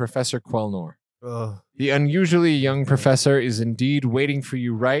meet Professor Quelnor. Ugh. The unusually young professor is indeed waiting for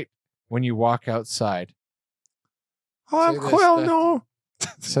you right when you walk outside. I'm Say this, Quelnor.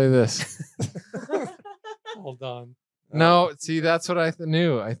 Say this. Hold on. No, see, that's what I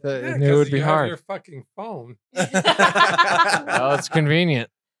knew. I thought Yeah, knew it 'cause would be you have hard. Your fucking phone. Well, it's convenient.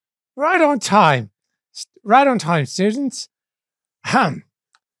 Right on time. Right on time, students.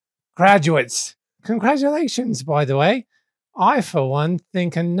 Graduates, congratulations, by the way. I, for one,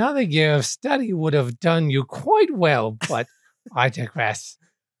 think another year of study would have done you quite well, but I digress.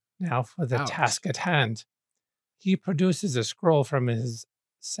 Now for the Ouch. task at hand. He produces a scroll from his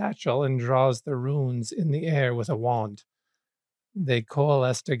satchel and draws the runes in the air with a wand. They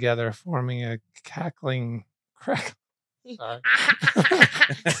coalesce together, forming a cackling crack. Sorry.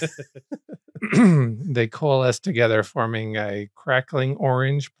 They coalesce together, forming a crackling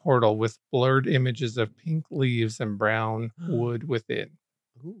orange portal with blurred images of pink leaves and brown wood within.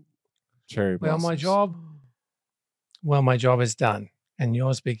 Cherry Well, my blossoms. job is done, and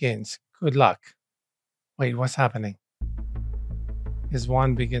yours begins. Good luck. Wait, what's happening? His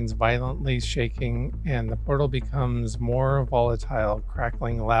wand begins violently shaking, and the portal becomes more volatile,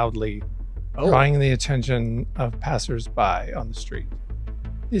 crackling loudly, drawing the attention of passers-by on the street.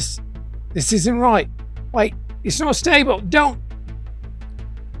 This isn't right. Wait, it's not stable. Don't.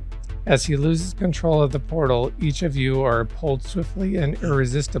 As he loses control of the portal, each of you are pulled swiftly and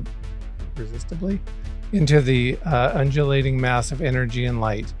irresistibly into the undulating mass of energy and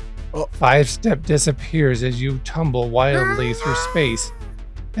light. Oh. 5-step disappears as you tumble wildly through space,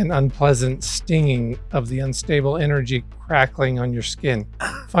 an unpleasant stinging of the unstable energy crackling on your skin.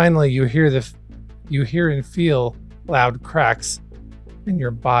 Finally, you hear and feel loud cracks in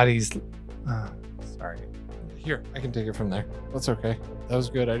your body's. Sorry. Here, I can take it from there. That's okay. That was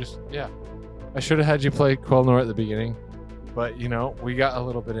good. I should have had you play Quelnor at the beginning, but we got a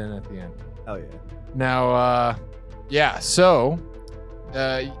little bit in at the end. Hell yeah. Now, so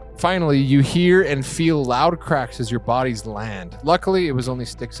finally you hear and feel loud cracks as your bodies land. Luckily, it was only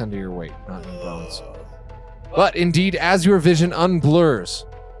sticks under your weight, not any bones. But indeed, as your vision unblurs,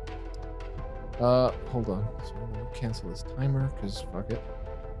 hold on. So I'm gonna cancel this timer because fuck it.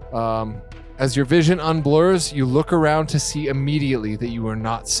 As your vision unblurs, you look around to see immediately that you are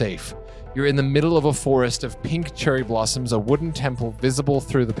not safe. You're in the middle of a forest of pink cherry blossoms, a wooden temple visible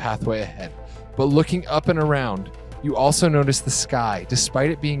through the pathway ahead. But looking up and around, you also notice the sky, despite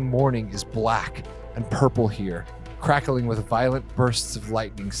it being morning, is black and purple here, crackling with violent bursts of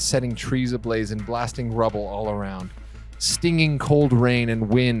lightning, setting trees ablaze and blasting rubble all around. Stinging cold rain and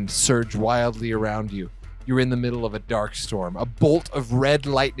wind surge wildly around you. You're in the middle of a dark storm. A bolt of red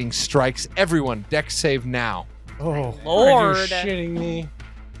lightning strikes everyone. Dex save now. Oh, Lord. Are you shitting me?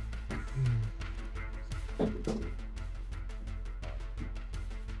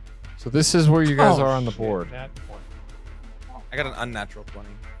 So this is where you guys Oh, are on the shit, board. that point. I got an unnatural 20.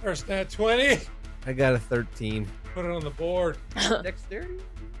 First nat 20. I got a 13. Put it on the board. Dexterity?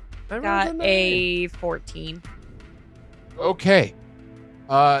 I rolled Got a 9. a 14. Okay.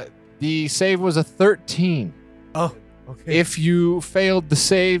 The save was a 13. Oh, okay. If you failed the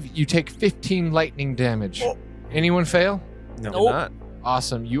save, you take 15 lightning damage. Oh. Anyone fail? no, Nope. not.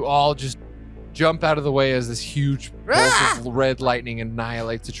 Awesome. You all just jump out of the way as this huge bolt of red lightning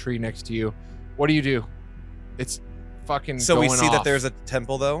annihilates a tree next to you. What do? It's fucking So we going see that off. there's a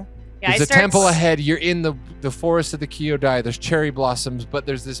temple, though. Yeah, There's I a start temple s- ahead. You're in the forest of the Kyodai. There's cherry blossoms, but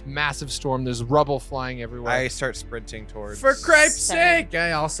there's this massive storm. There's rubble flying everywhere. I start sprinting towards. For Christ's Same. sake,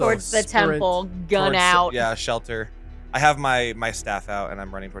 I also towards the sprint. temple, gun towards- out. Yeah, shelter. I have my staff out and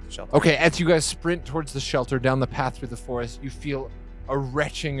I'm running towards the shelter. Okay, as you guys sprint towards the shelter down the path through the forest, you feel a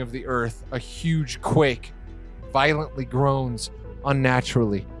retching of the earth. A huge quake violently groans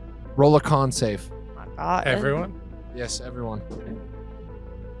unnaturally. Roll a con save. Oh my God. Everyone? Yes, everyone.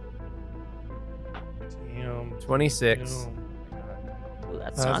 Damn. 26. Ooh,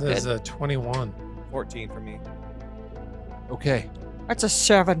 that's not That is good. a 21. 14 for me. Okay. That's a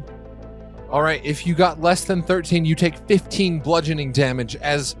 7. All right, if you got less than 13, you take 15 bludgeoning damage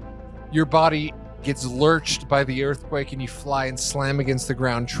as your body gets lurched by the earthquake and you fly and slam against the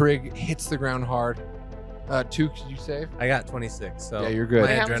ground. Trig hits the ground hard. 2, could you save? I got 26, so Yeah, you're good. my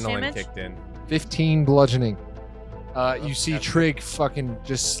Wait, how much adrenaline damage? kicked in. 15 bludgeoning. You see Trig fucking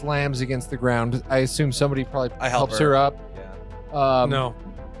just slams against the ground. I assume somebody probably I help helps her. her up. Yeah. No.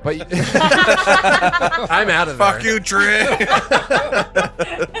 But I'm out of there. Fuck you, Trig.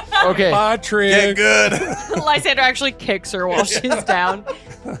 okay. Bye, Get Trig. good. Lysander actually kicks her while she's down.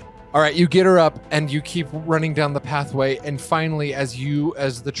 All right, you get her up and you keep running down the pathway, and finally, as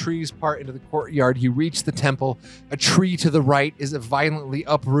the trees part into the courtyard, you reach the temple. A tree to the right is violently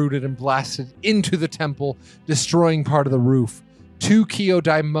uprooted and blasted into the temple, destroying part of the roof. 2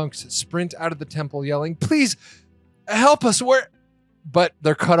 Kyodai monks sprint out of the temple, yelling, "Please help us! But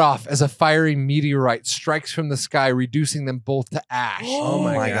they're cut off as a fiery meteorite strikes from the sky, reducing them both to ash. Oh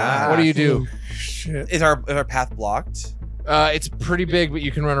my god. What do you do? Shit. Is our path blocked? It's pretty big, but you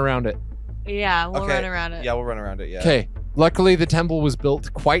can run around it. Yeah, we'll Okay. run around it. Yeah, we'll run around it. Yeah. Okay. Luckily, the temple was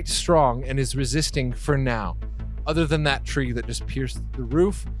built quite strong and is resisting for now. Other than that tree that just pierced the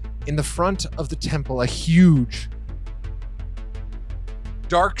roof, in the front of the temple, a huge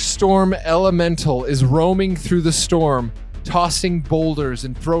dark storm elemental is roaming through the storm, tossing boulders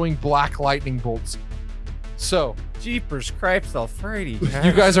and throwing black lightning bolts. So, Jeepers Cripes Alfrighty.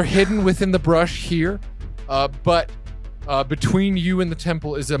 you guys are hidden within the brush here, but between you and the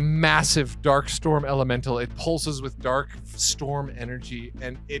temple is a massive dark storm elemental. It pulses with dark storm energy,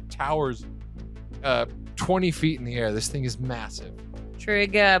 and it towers 20 feet in the air. This thing is massive.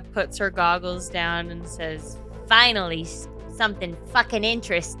 Trig puts her goggles down and says, Finally, something fucking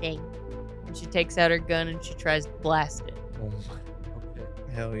interesting. and she takes out her gun and she tries to blast it.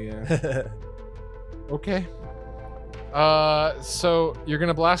 Hell yeah. Okay. So you're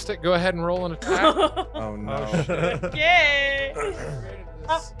gonna blast it. Go ahead and roll an attack. Oh no. Yay!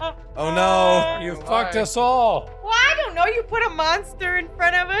 Oh no. You fucked us all. Well, I don't know. You put a monster in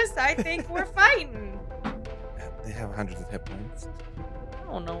front of us. I think we're fighting. They have hundreds of hit points.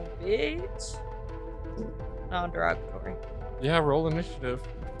 I don't know, bitch. Oh, derogatory. Yeah, roll initiative.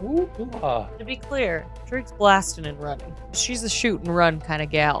 Ooh, blah. To be clear, Trig's blasting and running. She's a shoot and run kind of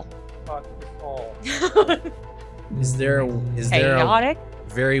gal. Fucked us all. Is there a Chaotic.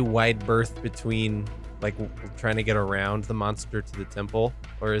 very wide berth between like trying to get around the monster to the temple,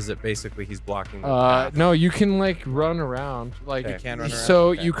 or is it basically he's blocking the path? No, you can like run around. Like Okay. You can run around? so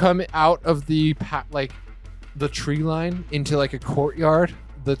Okay. you come out of the like the tree line into like a courtyard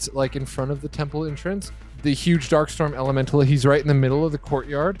that's like in front of the temple entrance. The huge darkstorm elemental, he's right in the middle of the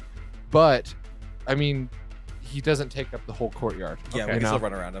courtyard, but I mean, he doesn't take up the whole courtyard. Yeah, we you can know? still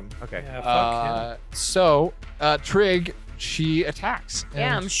run around him. Okay. Yeah, fuck him. So Trig, she attacks. Yeah,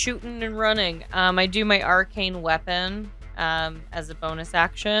 and I'm shooting and running. I do my arcane weapon as a bonus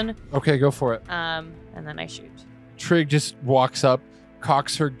action, Okay, go for it. and then I shoot. Trig just walks up,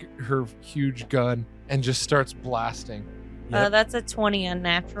 cocks her huge gun, and just starts blasting. Yep. That's a 20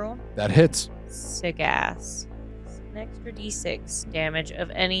 unnatural. That hits. Sick ass. An extra d6 damage of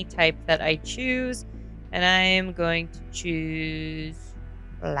any type that I choose, and I am going to choose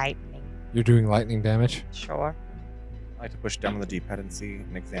lightning. You're doing lightning damage. Sure. I like to push down on the D-pad and see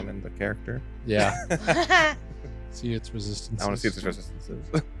and examine the character. Yeah. See its resistance. I want to see if there's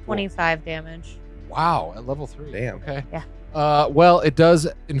resistances. 25 damage. Wow, at level 3. Damn. Okay. Yeah. Well, it does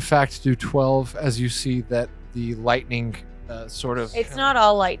in fact do 12, as you see that the lightning sort of. It's not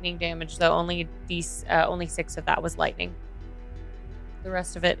all lightning damage though. Only 6 of that was lightning. The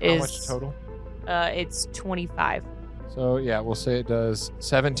rest of it How is much total? It's 25. So yeah, we'll say it does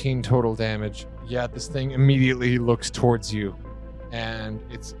 17 total damage. Yeah, this thing immediately looks towards you, and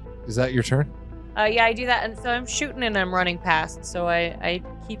is that your turn? Yeah, I do that, and so I'm shooting and I'm running past. So I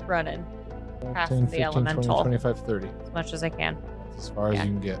keep running past 10, the 15, elemental 20, 25, 30. as much as I can. That's as far as Yeah. you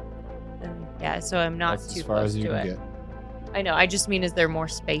can get. And yeah, so I'm not That's too as far close as you to can it. get. I know. I just mean, is there more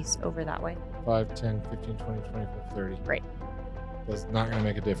space over that way? 5, 10, 15, 20, 25, 30. Great. That's not going to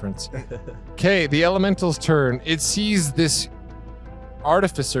make a difference. Okay, the elemental's turn. It sees this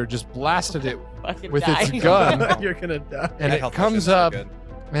artificer just blasted it Fucking with die. its gun, You're gonna die. and Yeah, it health comes potions are up, good.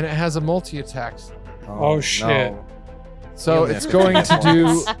 and it has a multi-attacks. Oh, shit. No. So Heal it's me. going to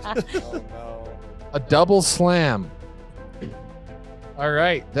do Oh no. a double slam. All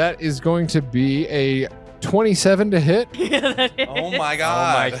right, that is going to be a 27 to hit, Yeah, that is. Oh my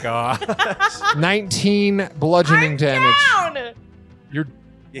god. god. 19 bludgeoning I'm damage. Down. You're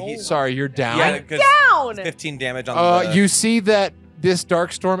Yeah, he's sorry, you're down. Yeah, because Down. 15 damage on the You see that this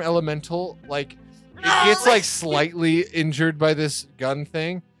Darkstorm elemental, like, it gets like slightly injured by this gun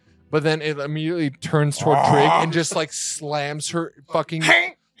thing, but then it immediately turns toward Trig and just like slams her fucking,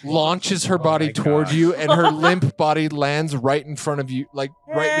 launches her body my toward God. you, and her limp body lands right in front of you, like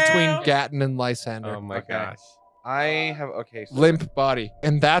right between Gatton and Lysander. Oh my Okay. gosh. I have okay. So Limp body,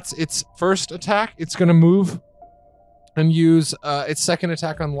 and that's its first attack. It's gonna move and use its second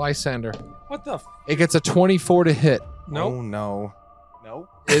attack on Lysander. What the? It gets a 24 to hit. Nope. Oh no. No.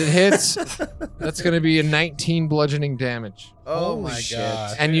 It hits. That's going to be a 19 bludgeoning damage. Oh Holy my shit.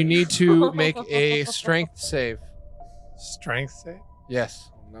 god. And you need to make a strength save. Strength save.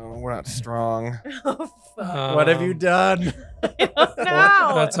 Yes. No, we're not strong. Oh, fuck. What have you done?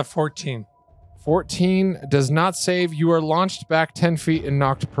 No. That's a 14. 14 does not save. You are launched back 10 feet and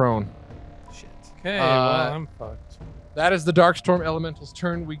knocked prone. Shit. Okay, Uh, well, I'm fucked. That is the Darkstorm Elemental's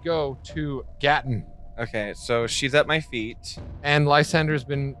turn. We go to Gatton. Okay, so she's at my feet, And Lysander's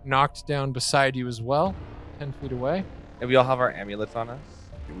been knocked down beside you as well, 10 feet away. and we all have our amulets on us.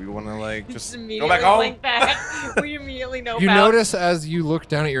 Do we want to like Just just immediately go back home? blink back. We immediately know You about. notice as you look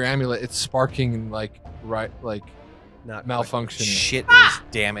down at your amulet, it's sparking and like Not malfunctioning. Shit is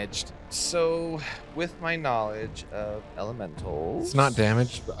damaged. So, with my knowledge of elementals, It's not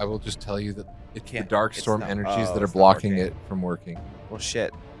damaged, but I will just tell you that it's the Can't- Darkstorm it's not- energies oh, that are it's not blocking working. it from working. Well,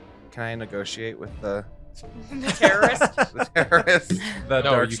 shit. Can I negotiate with the The terrorist. the terrorists? The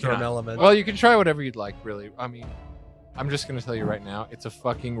No, you Darkstorm cannot. element. Well, you can try whatever you'd like, really. I mean, I'm just going to tell you right now, it's a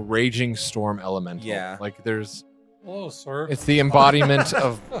fucking raging storm elemental. Yeah. Like, Hello, sir. it's the embodiment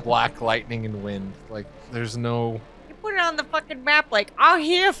of black lightning and wind. Like, there's no, You put it on the fucking map like, I'm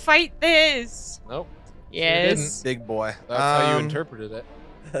here, fight this. nope. Yes, Big boy. That's how you interpreted it.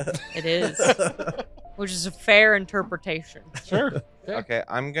 it is. Which is a fair interpretation. Sure. Okay,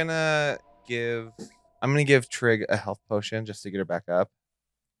 I'm gonna give Trig a health potion just to get her back up.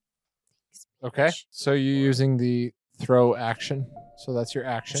 Okay. So you're using the throw action. So that's your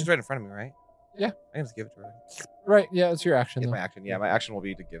action. She's right in front of me, right? Yeah. I can just give it to her. Right. Yeah, it's your action. It's Though. my action. Yeah, my action will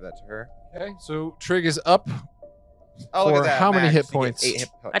be to give that to her. Okay. So Trig is up. Oh, look For at that. how many Max. hit You get points? 8 hit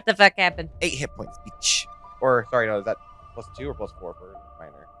points. What the fuck happened? 8 hit points, bitch. Or sorry, no, is that +2 or +4 for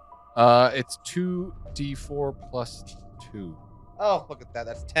minor? It's 2d4 plus 2. Oh, look at that.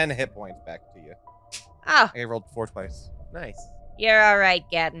 That's 10 hit points back to you. Oh, I rolled 4 twice. Nice. you're all right,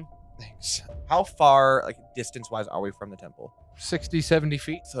 Gatton. Thanks. How far, like distance-wise, are we from the temple? 60, 70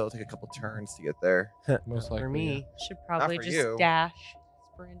 feet. So it'll take a couple turns to get there. Most likely. For me. Should probably for just you. dash.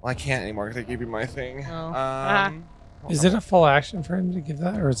 Sprint. Well, I can't anymore because I gave you my thing. Oh. Is it a full action for him to give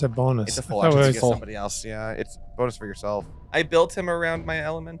that, or is it bonus? It's a I full thought action it to was get full. somebody else. Yeah, it's bonus for yourself. I built him around my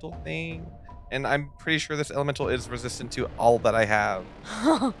elemental thing, and I'm pretty sure this elemental is resistant to all that I have.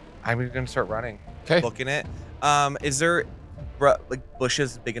 I'm gonna start running. Okay. Looking it. Is there like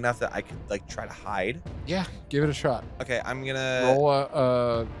bushes big enough that I could like try to hide? Yeah, give it a shot. Okay, I'm gonna. Roll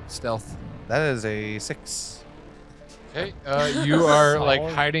a stealth. That is a 6. Okay. You are like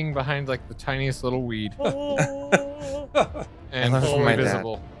hiding behind like the tiniest little weed and learned from fully my dad.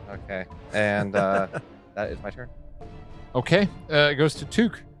 visible. Okay, and that is my turn. Okay. It goes to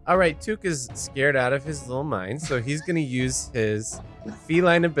Took. All right, Took is scared out of his little mind, so he's gonna use his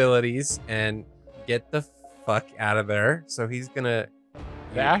feline abilities and get the fuck out of there. So he's gonna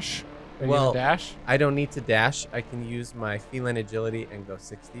Dash. Are you Well- gonna dash. I don't need to dash. I can use my feline agility and go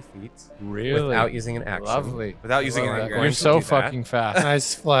 60 feet Really? without using an action. Lovely. Without using Well, an I'm anger. going You're to so do that. fucking fast.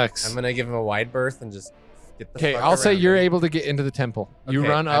 Nice flex. I'm gonna give him a wide berth and just get the Okay, fuck I'll say around you're him. able to get into the temple. You Okay,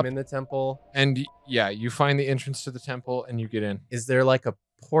 run up I'm in the temple. and yeah, you find the entrance to the temple and you get in. Is there like a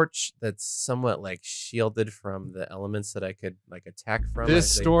porch that's somewhat like shielded from the elements that I could like attack from? This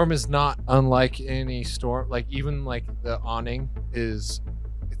as they- storm is not unlike any storm. Like even like the awning it's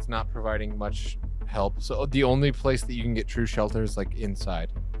not providing much help. So the only place that you can get true shelter is like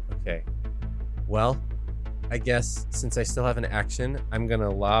inside. Okay. Well, I guess since I still have an action, I'm gonna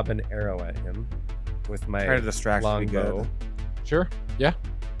lob an arrow at him with my Try to distract would be longbow. good. Sure. Yeah.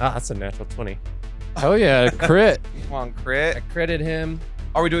 Ah, that's a natural 20. Hell yeah, crit. Come on, I crit. critted him.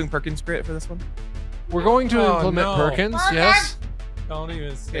 Are we doing Perkins crit for this one? We're going to Oh, implement no. Perkins, Well, yes. Don't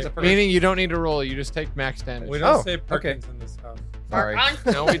even say. It's a Perkins. Meaning you don't need to roll, you just take max damage. We don't Oh, say okay. Perkins in this house. Sorry.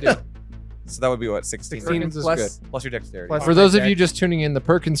 No, we do. So that would be what, 16? 16 Perkins is plus, Plus your dexterity. plus- For those of Okay. you just tuning in, the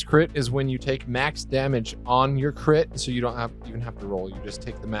Perkins crit is when you take max damage on your crit, so you don't even have to roll. You just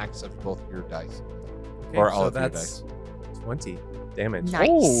take the max of both of your dice. Okay, Or all so of your that's dice. 20 damage.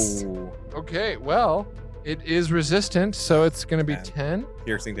 Nice. Oh, okay. Well, it is resistant, so it's going to be 10.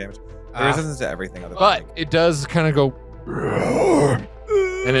 Piercing damage. Ah. The resistance to everything other than But like, it does kind of go,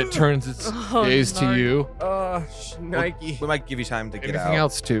 and it turns its Oh, gaze to no. you. Oh, Nike. we might give you time to get Anything out.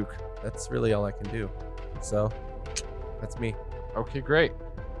 else, Took? That's really all I can do. So, that's me. Okay, great.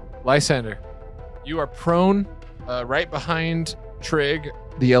 Lysander, you are prone right behind Trig.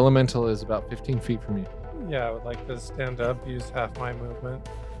 The elemental is about 15 feet from you. Yeah, I would like to stand up, use half my movement,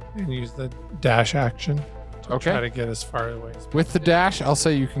 and use the dash action to Okay. try to get as far away as With the dash, I'll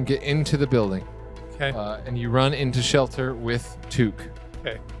say you can get into the building. Okay. And you run into shelter with Took.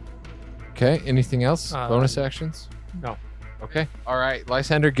 Okay. Okay, anything else? Uh, Bonus actions? No. Okay. All right,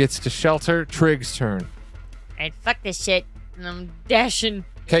 Lysander gets to shelter. Trig's turn. Alright, fuck this shit. And I'm dashing.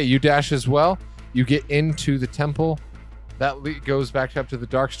 Okay, you dash as well. You get into the temple. That goes back up to the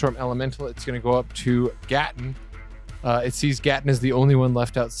Darkstorm Elemental. It's going to go up to Gatton. It sees Gatton as the only one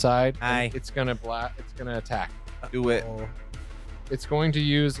left outside. and Aye. It's going to It's going to attack. Do it. Oh, It's going to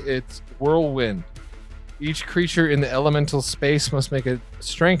use its whirlwind. Each creature in the elemental space must make a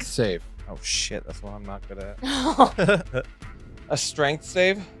strength save. Oh shit, that's what I'm not good at. Oh, A strength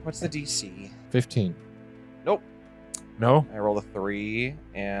save? What's the DC? 15. Nope. No? I rolled a 3,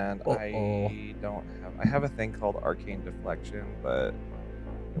 and Uh-oh. I don't have. I have a thing called Arcane Deflection, but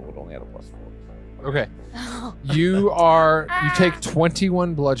it would only add a +4. Okay. You take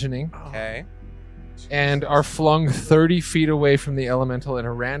 21 bludgeoning Okay. and are flung 30 feet away from the elemental in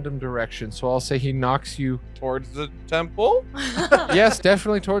a random direction. So I'll say he knocks you, Towards the temple? yes,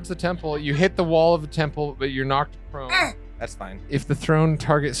 definitely towards the temple. You hit the wall of the temple, but you're knocked prone. That's fine. If the thrown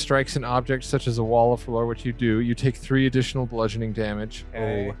target strikes an object such as a wall or floor, which you do, you take 3 additional bludgeoning damage.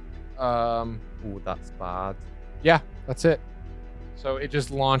 Okay. ooh, that's bad. Yeah, that's it. So it just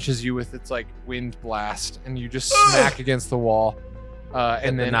launches you with its like wind blast, and you just smack against the wall.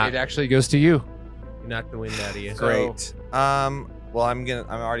 And the then knock. it actually goes to you. You knocked the wind out of you. Great. Well, I'm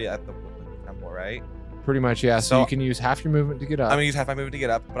already at the temple, right? Pretty much, yeah. So So- you can use half your movement to get up. I'm gonna use half my movement to get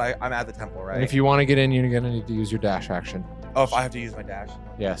up, but I'm at the temple, right? And if you want to get in, you're gonna need to use your dash action. Oh, if I have to use my dash.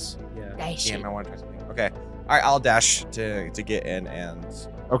 Yes. Yeah. Damn, I want to try something. Okay. All right, I'll dash to get in, and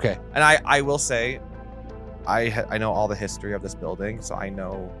Okay. I will say, I know all the history of this building, so I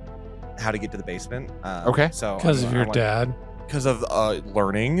know how to get to the basement. Okay. So because of your dad. Because of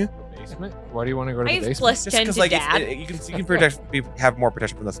learning. Basement? Why do you want to go to I the have basement? plus Just 10 because to like dad. you can have more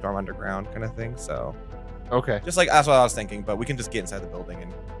protection from the storm underground kind of thing. So Okay. just like that's what I was thinking, but we can just get inside the building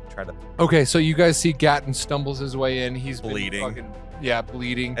and try to. Okay, so you guys see Gatton stumbles his way in. He's been Bleeding.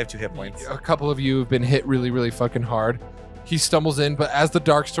 bleeding. I have 2 hit points. A couple of you have been hit really, really fucking hard. He stumbles in, but as the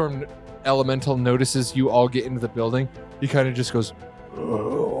Darkstorm Elemental notices you all get into the building, he kind of just goes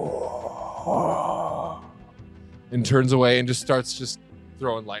and turns away and just starts just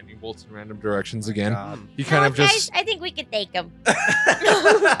throwing lightning bolts in random directions again. God. He kind of guys, just I think we could take him.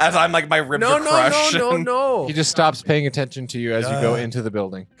 As I'm like my ribs No, are no, crushed. no, no, no. he just stops paying attention to you as you go Ugh. into the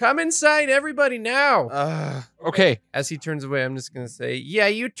building. Come inside, everybody, now. Okay, As he turns away, I'm just going to say, yeah,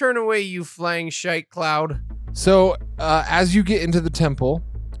 you turn away, you flying shite cloud. so as you get into the temple,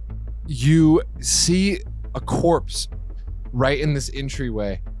 you see a corpse right in this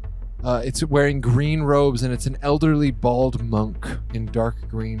entryway. It's wearing green robes, and it's an elderly bald monk in dark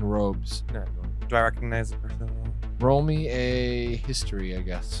green robes. Do I recognize the person? Roll me a history, I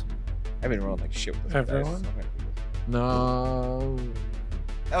guess. I've been rolling like shit with this. Everyone? Dice, so I'm gonna do this. No.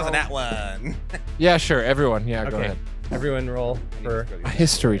 That was a nat one. Yeah, sure. Everyone. Yeah, go Okay. ahead. Everyone roll for. A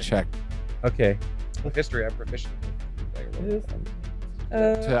history check Okay. History, I'm proficient.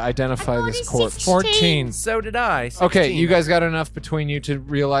 to identify I this rolled a corpse. 16. 14. So did I. Okay, 16. you guys got enough between you to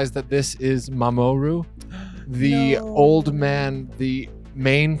realize that this is Mamoru, the old man, the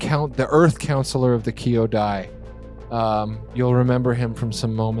main the Earth Counselor of the Kyodai. You'll remember him from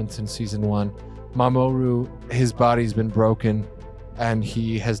some moments in season 1. Mamoru, his body's been broken, and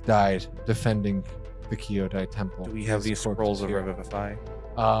he has died defending the Kyodai Temple. Do we have His these corpse scrolls is of here. Revivify?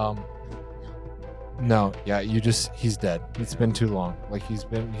 No, yeah, he's dead. It's been too long. Like he's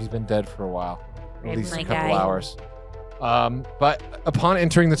been dead for a while. At Rip least my a couple guy. hours. But upon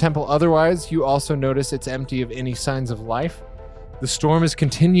entering the temple otherwise, you also notice it's empty of any signs of life. The storm is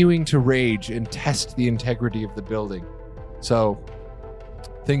continuing to rage and test the integrity of the building. So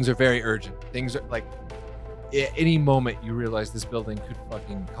things are very urgent. Things are like at any moment you realize this building could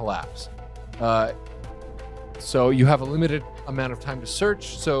fucking collapse. So you have a limited amount of time to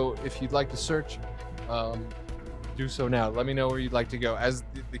search. So if you'd like to search, do so now. Let me know where you'd like to go. As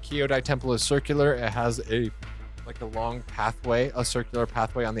the Kyodai Temple is circular, it has a long pathway, a circular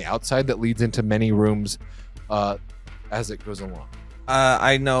pathway on the outside that leads into many rooms as it goes along.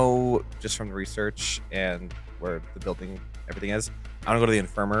 I know just from the research and where the building, everything is. I want to go to the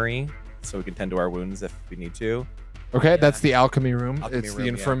infirmary so we can tend to our wounds if we need to. Okay, Yeah. that's the alchemy room. Alchemy It's room, the yeah.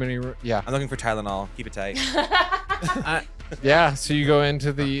 infirmary room. Yeah. I'm looking for Tylenol. Keep it tight. Yeah, so you go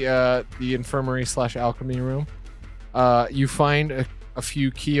into the infirmary / alchemy room. You find a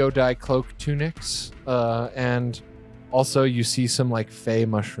few Kyodai cloak tunics, and also you see some like fey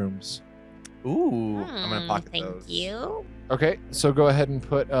mushrooms. Ooh, I'm gonna pocket Thank those. you. Okay, so go ahead and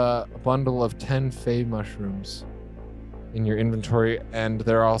put a bundle of 10 fey mushrooms in your inventory, and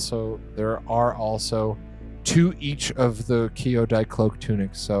there are also 2 each of the Kyodai cloak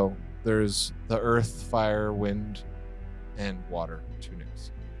tunics. So there's the earth, fire, wind, and water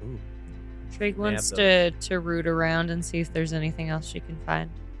tunics. Ooh. Trig wants those. to root around and see if there's anything else she can find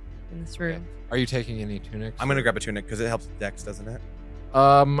in this room. Are you taking any tunics? I'm gonna grab a tunic because it helps with Dex, doesn't it?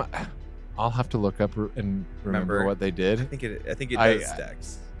 I'll have to look up and remember Remember. what they I did. think it I- does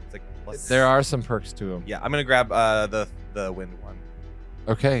Dex. It's like plus. There are some perks to them. Yeah, I'm gonna grab the wind one.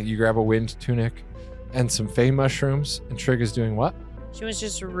 Okay, you grab a wind tunic and some fey mushrooms, and Trig is doing what? She wants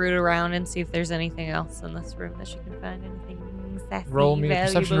just to root around and see if there's anything else in this room that she can find. Anything sassy, Roll me a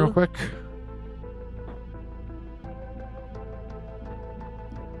perception real valuable. quick.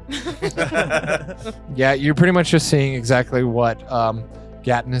 Yeah, you're pretty much just seeing exactly what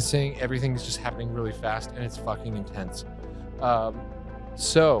Gatton is saying. Everything's just happening really fast, and it's fucking intense. Yeah,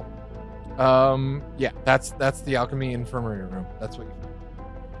 that's the alchemy infirmary room. That's what you found.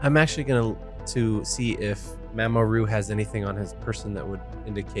 I'm actually going to see if Mamoru has anything on his person that would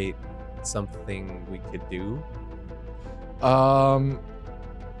indicate something we could do.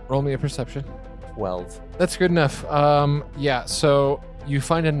 Roll me a perception. 12. That's good enough. Yeah, so you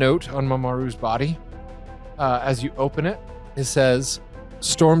find a note on Mamoru's body. As you open it, it says,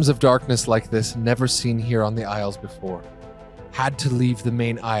 "Storms of darkness like this never seen here on the Isles before. Had to leave the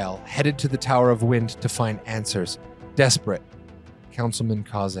main isle, headed to the Tower of Wind to find answers. Desperate. Councilman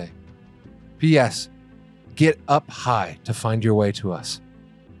Kaze. P.S. Get up high to find your way to us."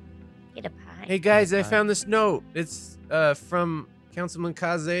 Get a pie. Hey guys, I found this note. It's from Councilman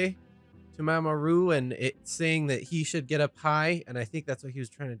Kaze to Mamoru, and it's saying that he should get up high, and I think that's what he was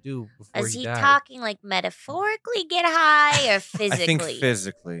trying to do before Is he died. talking like metaphorically get high or physically? I think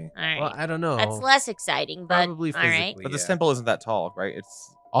physically. All right. Well, I don't know. That's less exciting, but Probably all right. physically. But this yeah. temple isn't that tall, right?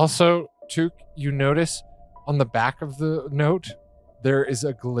 It's Also, Took, you notice on the back of the note, there is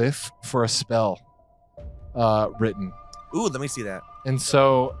a glyph for a spell written. ooh. Let me see that. And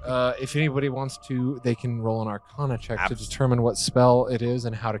so, if anybody wants to, they can roll an Arcana check to Abs- determine what spell it is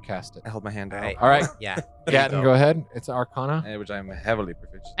and how to cast it. I hold my hand out, All right, Yeah. Gatton, go ahead. It's Arcana. which I'm heavily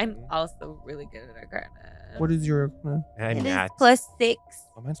proficient. I'm in. also really good at Arcana. What is your? I'm It is not. +6.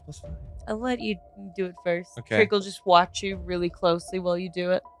 Oh, mine's +5. I'll let you do it first. Okay. Trig will just watch you really closely while you do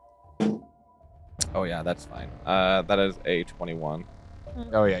it. Oh yeah, that's fine. That is a 21.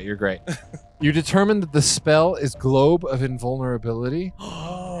 Oh yeah, you're great. You determine that the spell is Globe of Invulnerability,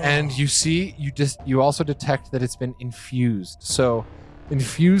 and you also detect that it's been infused. So,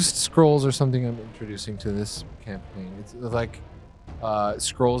 infused scrolls are something I'm introducing to this campaign. It's like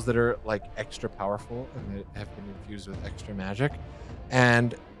scrolls that are like extra powerful and that have been infused with extra magic.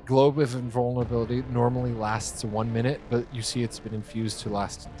 And Globe of Invulnerability normally lasts 1 minute, but you see it's been infused to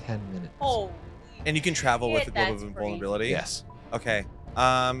last 10 minutes. Oh, And you can travel with the Globe of that's Invulnerability. Yes. Okay.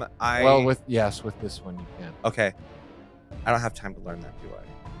 With this one you can. Okay. I don't have time to learn that, do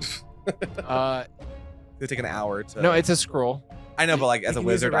I? It'll take an hour to. No, it's a scroll. I know, but like as You a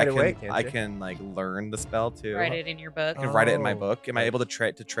can use it wizard, right I away, can can't I you? can like learn the spell too. write it in your book. I can write it in my Oh. book. Am I able to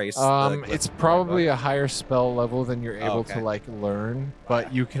trace the It's glyph probably in my a higher spell level than you're Oh, able okay. to like learn,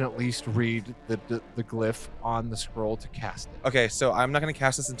 but you can at least read the glyph on the scroll to cast it. book? Okay, so I'm not gonna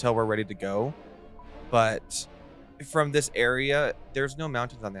cast this until we're ready to go, but from this area, there's no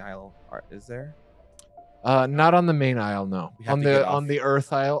mountains on the isle, is there? Not on the main isle, no. We have On to get on off. the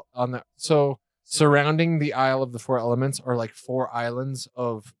Earth Isle, so surrounding the Isle of the Four Elements are like 4 islands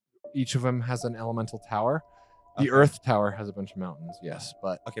of each of them has an elemental tower. The Okay. Earth Tower has a bunch of mountains, yes,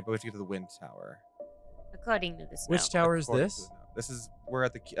 but Okay, but we have to get to the wind tower. According to this. Which tower is According this? to the note. This is we're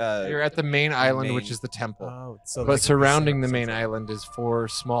at the. you're at the main island, which main- is the temple. Oh, so But like surrounding the main central. island is 4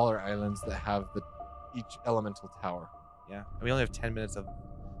 smaller islands that have each elemental tower. Yeah, and we only have 10 minutes of.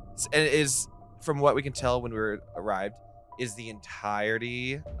 And it is from what we can tell when we arrived, is the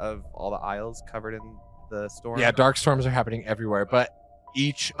entirety of all the isles covered in the storm. Yeah, dark storms are happening everywhere, but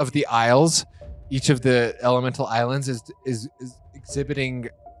each of the isles, each of the elemental islands is exhibiting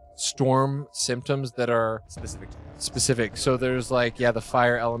storm symptoms that are specific to us. specific. So there's like the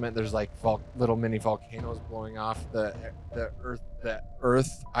fire element. There's like little mini volcanoes blowing off. The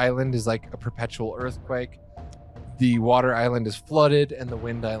earth island is like a perpetual earthquake. The water island is flooded, and the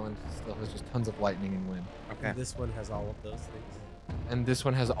wind island still has just tons of lightning and wind. Okay. This one has all of those things. And this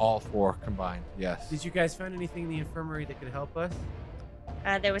one has all 4 combined. Yes. Did you guys find anything in the infirmary that could help us?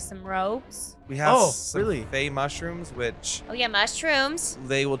 There was some robes. We have Oh, some really? Fey mushrooms, which Oh yeah, mushrooms.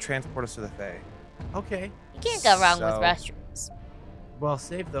 they will transport us to the Fey. Okay. You can't go wrong with So- mushrooms. Well,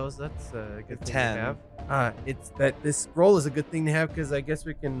 save those. That's a good thing 10. to have. It's that this scroll is a good thing to have because I guess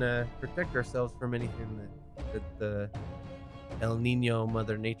we can protect ourselves from anything that the El Nino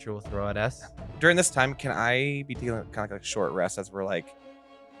Mother Nature will throw at us. During this time, can I be taking kind of like a short rest as we're like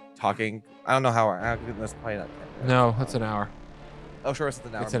talking? I don't know how. That's probably not 10 minutes. No, that's an hour. Oh, short rest is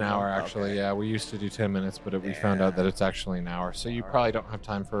an hour. It's an hour, Oh, actually. okay. Yeah, we used to do 10 minutes, but we found out that it's actually an hour. So you Alright. probably don't have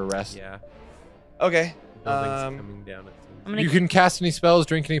time for a rest. Yeah. Okay. Buildings Um, coming down. It seems. I'm gonna You can cast any spells,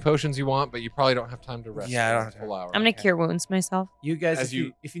 drink any potions you want, but you probably don't have time to rest. Yeah, I for don't a have full hour. I'm gonna Okay. cure wounds myself. You guys, As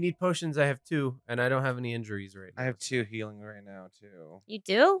if you need potions, I have 2, and I don't have any injuries right now. I have 2 healing right now too. You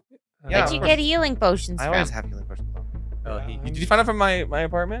do? Yeah, Where'd of you course. get healing potions I from? always have healing potions. Oh, Did you find out from my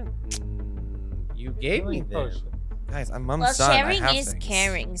apartment? You gave me Healing them. potion. Guys, I'm mom's Well, son. I sharing have is things.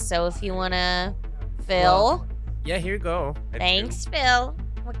 caring. So if you wanna, Phil, Well, Yeah, here you go. I do. thanks, Phil.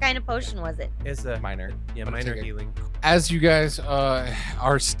 What kind of potion was it? It's a Minor. Yeah, I'm gonna minor take it. healing. As you guys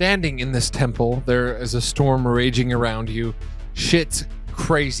are standing in this temple, there is a storm raging around you. Shit's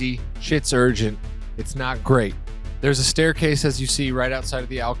crazy. Shit's urgent. It's not great. There's a staircase, as you see, right outside of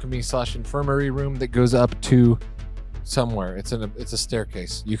the alchemy/infirmary room that goes up to somewhere. It's a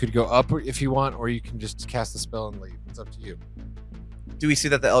staircase. You could go up if you want, or you can just cast the spell and leave. It's up to you. Do we see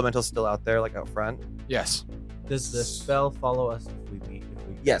that the elemental's still out there, like out front? Yes. Does the spell follow us if we leave?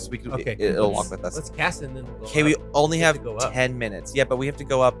 Yes, we can. Okay. It'll walk with us. Let's cast it and then we'll go Okay, we up. only We have have to go up. 10 minutes. Yeah, but we have to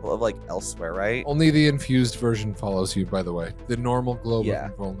go up like elsewhere, right? Only the infused version follows you, by the way. The normal globe Yeah.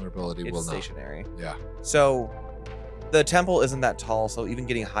 of invulnerability It's will not. stationary. Yeah. So the temple isn't that tall, so even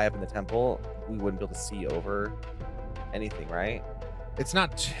getting high up in the temple, we wouldn't be able to see over anything, right? It's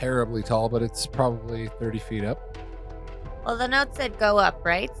not terribly tall, but it's probably 30 feet up. Well, the note said go up,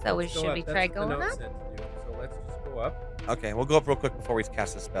 right? So Let's go should up. we That's try what the going note up? said to do. So let's just go up. Okay, we'll go up real quick before we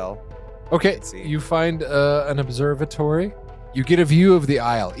cast the spell. Okay, Let's see. you find an observatory. You get a view of the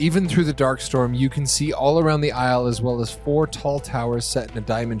isle. Even through the dark storm, you can see all around the isle, as well as 4 tall towers set in a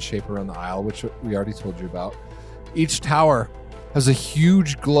diamond shape around the isle, which we already told you about. Each tower has a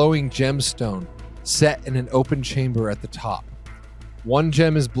huge glowing gemstone set in an open chamber at the top. One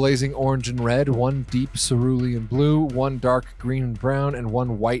gem is blazing orange and red, one deep cerulean blue, one dark green and brown, and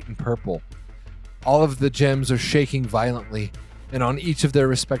one white and purple. All of the gems are shaking violently, and on each of their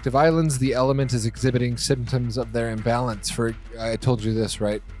respective islands, the element is exhibiting symptoms of their imbalance. For I told you this,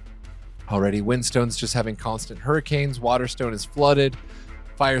 right? Already, Windstone's just having constant hurricanes, Waterstone is flooded,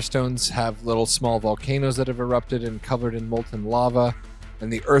 Firestones have little small volcanoes that have erupted and covered in molten lava,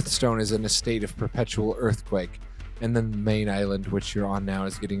 and the Earthstone is in a state of perpetual earthquake. And then the main island, which you're on now,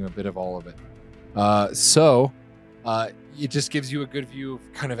 is getting a bit of all of it. It just gives you a good view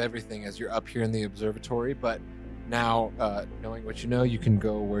of kind of everything as you're up here in the observatory. But now, knowing what you know, you can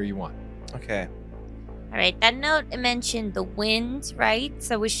go where you want. Okay. All right, that note mentioned the wind, right?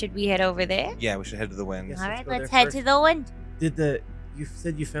 So should we head over there? Yeah, we should head to the wind. Yes. All let's right, go let's there head first. to the wind. You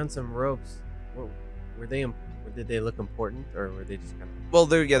said you found some ropes. Were they? Did they look important, or were they just kind of? Well,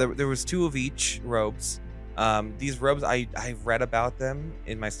 there was 2 of each robes. These robes, I read about them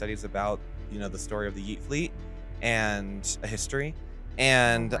in my studies about the story of the Yeet Fleet and a history,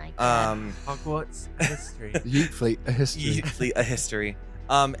 and Oh my God. Hogwarts history. The Yeet Fleet, a history. Yeet Fleet, a history.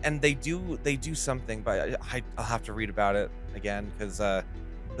 And they do something, but I'll have to read about it again because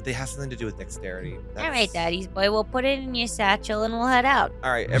but they have something to do with dexterity. All right, Daddy's boy. We'll put it in your satchel and we'll head out.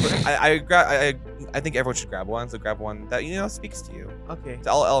 All right, I think everyone should grab one. So grab one that speaks to you. Okay. It's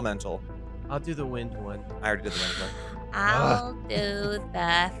all elemental. I'll do the wind one. I already did the wind one. I'll do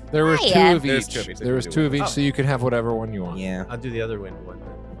the There were two fire. of There's each. two of each. There was two of each, so you can have whatever one you want. Yeah. I'll do the other wind one.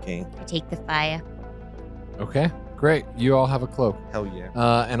 Okay. I take the fire. Okay, great. You all have a cloak. Hell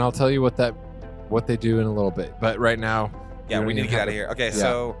yeah. And I'll tell you what they do in a little bit. But right now, Yeah, you we don't need to even get have out of it. here. Okay,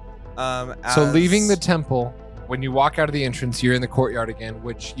 Yeah. so So leaving the temple, when you walk out of the entrance, you're in the courtyard again,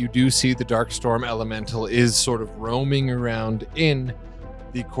 which you do see the Darkstorm Elemental is sort of roaming around in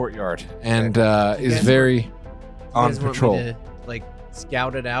the courtyard and You is guys very You on guys want me patrol. to, like,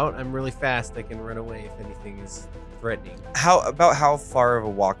 scout it out? I'm really fast. I can run away if anything is threatening. how far of a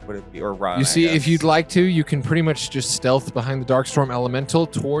walk would it be or run? You I see, if guess? you'd like to, you can pretty much just stealth behind the Darkstorm Elemental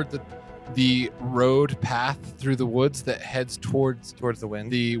toward the road path through the woods that heads towards towards the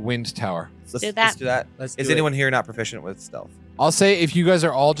wind. the wind tower. Let's do Let's do that. Let's Is do it. anyone here not proficient with stealth? I'll say if you guys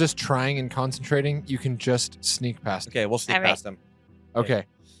are all just trying and concentrating, you can just sneak past. Okay, we'll sneak All right. past them. Okay.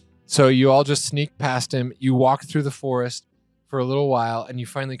 So you all just sneak past him. You walk through the forest for a little while and you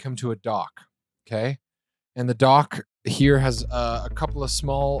finally come to a dock. Okay. And the dock here has a couple of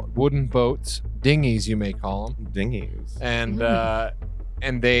small wooden boats, dinghies, you may call them. Dinghies. And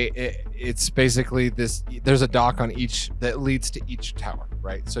it's basically this, there's a dock on each that leads to each tower,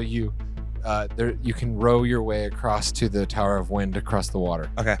 right? So you can row your way across to the Tower of Wind across the water.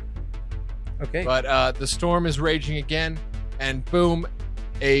 Okay. But the storm is raging again, and boom,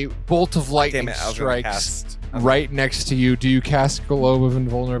 a bolt of lightning Damn it! I was gonna strikes cast. right next to you. Do you cast Globe of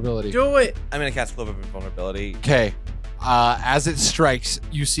Invulnerability? Do it. I'm gonna cast Globe of Invulnerability. Okay. As it strikes,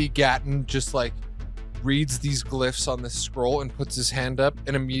 you see Gatton just like reads these glyphs on this scroll and puts his hand up,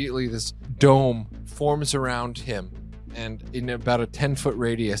 and immediately this dome forms around him, and in about a 10-foot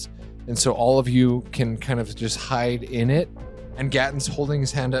radius. And so all of you can kind of just hide in it. And Gatton's holding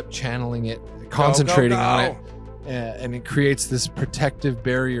his hand up, channeling it, concentrating on it. And it creates this protective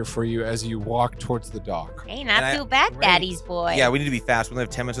barrier for you as you walk towards the dock. Hey, not And too bad, Great. Daddy's boy. Yeah, we need to be fast. We only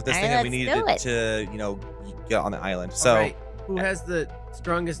have 10 minutes with this All thing, right, and we need let's to get on the island. So, All right. Who has the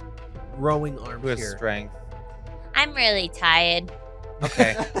strongest rowing arms who has here? strength? I'm really tired.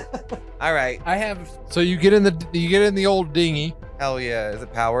 Okay. All right. I have. So you get in the old dinghy. Hell yeah. Is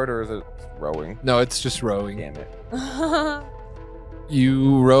it powered or is it rowing? No, it's just rowing. Damn it.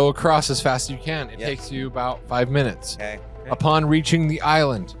 You row across as fast as you can. It Yep. takes you about 5 minutes. Okay. Upon reaching the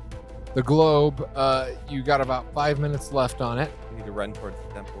island, the globe, you got about 5 minutes left on it. We need to run towards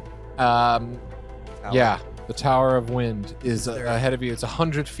the temple. Tower. Tower. Yeah, the Tower of Wind is There. ahead of you. It's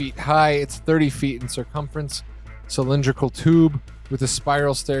 100 feet high. It's 30 feet in circumference. Cylindrical tube with a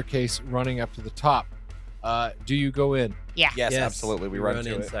spiral staircase running up to the top. Do you go in? Yes, absolutely. We run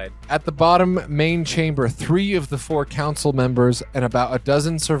to it. inside. At the bottom main chamber, 3 of the 4 council members and about a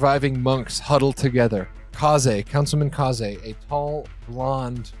dozen surviving monks huddle together. Kaze, Councilman Kaze, a tall,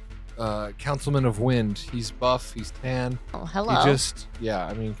 blonde councilman of wind. He's buff, he's tan. Oh, hello.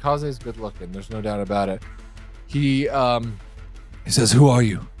 Kaze's good looking. There's no doubt about it. He says, "Who are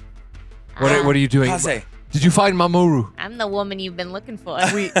you? What are you doing? Kaze. Did you find Mamoru?" I'm the woman you've been looking for.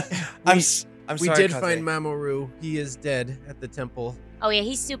 I'm We sorry, did Kaze. find Mamoru. He is dead at the temple. Oh yeah,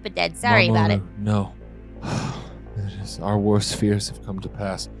 he's super dead. Sorry about it. Mamoru, No. Our worst fears have come to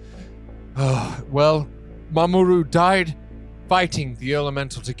pass. Well, Mamoru died fighting the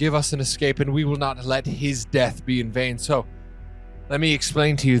elemental to give us an escape, and we will not let his death be in vain. So, let me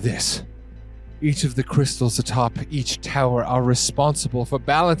explain to you this. Each of the crystals atop each tower are responsible for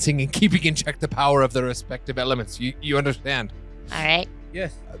balancing and keeping in check the power of the respective elements. You understand? All right.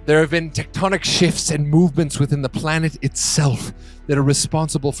 Yes. There have been tectonic shifts and movements within the planet itself that are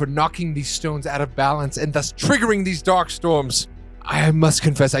responsible for knocking these stones out of balance and thus triggering these dark storms. I must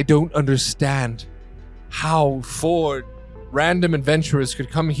confess, I don't understand how 4 random adventurers could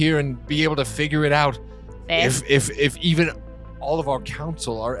come here and be able to figure it out. Fair. If even all of our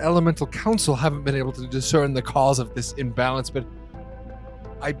elemental council haven't been able to discern the cause of this imbalance, but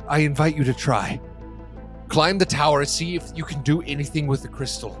I invite you to try. Climb the tower, see if you can do anything with the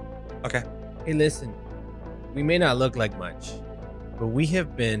crystal. Okay. Hey, listen. We may not look like much, but we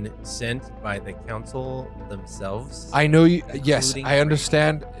have been sent by the council themselves. I know you. Yes, Including I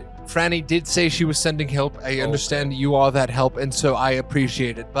understand. Franny did say she was sending help. I understand you are that help, and so I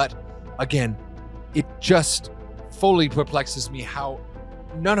appreciate it. But again, it just fully perplexes me how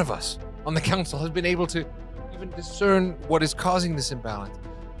none of us on the council has been able to even discern what is causing this imbalance.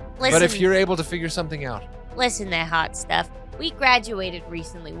 Listen, But if you're able to figure something out, listen, there, hot stuff. We graduated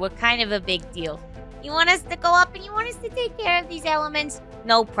recently. We're kind of a big deal. You want us to go up and you want us to take care of these elements?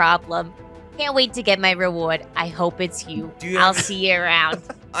 No problem. Can't wait to get my reward. I hope it's you. Do you I'll have- see you around.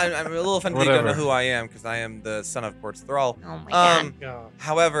 I'm a little offended you don't know Whatever. who I am because I am the son of Port's Thrall. Oh my god. God.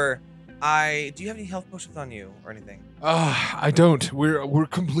 However, do you have any health potions on you or anything? I don't. We're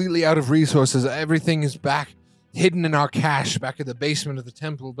completely out of resources. Everything is back hidden in our cache back in the basement of the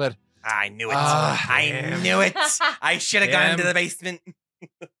temple. But I knew it. I knew it. I should have gone into the basement.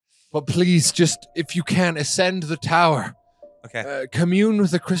 please, just if you can, ascend the tower. Okay, Commune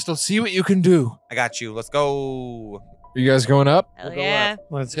with the crystal. See what you can do. I got you. Let's go. Are you guys going up? Hell yeah.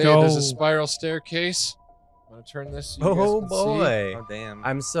 Let's Okay, go. there's a spiral staircase. I'm gonna turn this. So you guys Oh can see. boy. Oh damn.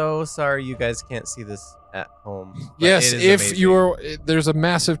 I'm so sorry you guys can't see this at home. but Yes, it is if amazing. you are, there's a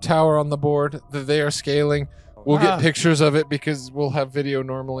massive tower on the board that they are scaling. We'll Ah. get pictures of it because we'll have video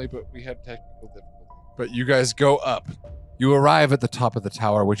normally, but we had technical difficulty. But you guys go up. You arrive at the top of the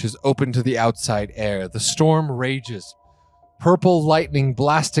tower, which is open to the outside air. The storm rages. Purple lightning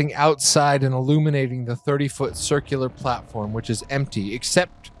blasting outside and illuminating the 30-foot circular platform, which is empty,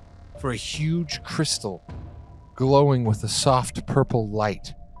 except for a huge crystal glowing with a soft purple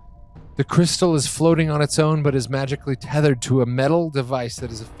light. The crystal is floating on its own, but is magically tethered to a metal device that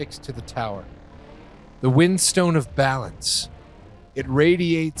is affixed to the tower. The Windstone of Balance. It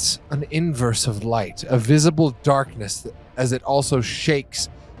radiates an inverse of light, a visible darkness as it also shakes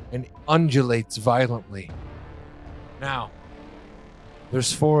and undulates violently. Now,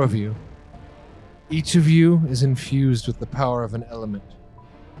 there's 4 of you. Each of you is infused with the power of an element.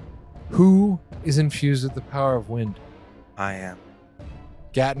 Who is infused with the power of wind? I am.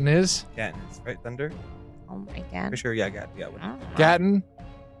 Gatton is? Katniss, right? Thunder? Oh my god. For sure, yeah, I got it. Gatton,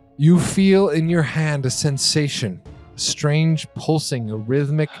 you feel in your hand a sensation, a strange pulsing, a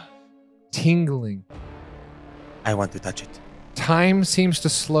rhythmic tingling. I want to touch it. Time seems to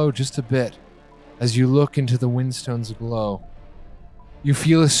slow just a bit as you look into the Windstone's glow. You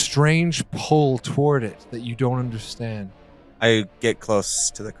feel a strange pull toward it that you don't understand. I get close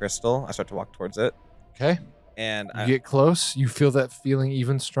to the crystal. I start to walk towards it. Okay? And You get close, you feel that feeling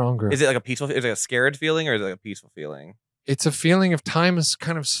even stronger. is it like a peaceful, is it a scared feeling or is it like a peaceful feeling? It's a feeling of time is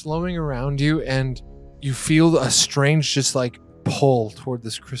kind of slowing around you, and you feel a strange, just like pull toward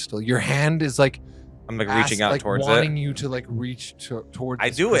this crystal. Your hand is like I'm like reaching out like towards wanting it. you to like reach toward. I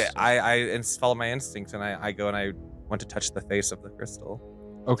this do it. crystal. I follow my instincts and I go and I want to touch the face of the crystal.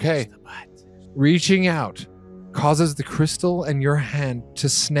 Okay. Reaching out causes the crystal and your hand to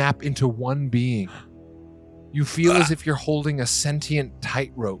snap into one being. You feel as if you're holding a sentient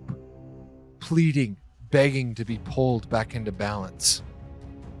tightrope, pleading, begging to be pulled back into balance.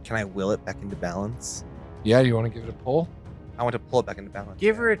 Can I will it back into balance? Yeah, do you want to give it a pull? I want to pull it back into balance.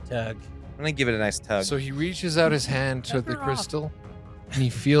 Give her a tug. I'm gonna give it a nice tug. So he reaches out his hand to the crystal, and he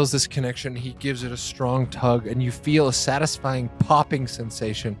feels this connection. He gives it a strong tug, and you feel a satisfying popping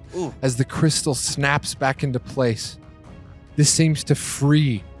sensation Ooh. as the crystal snaps back into place. This seems to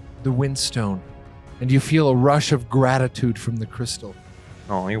free the Windstone, and you feel a rush of gratitude from the crystal.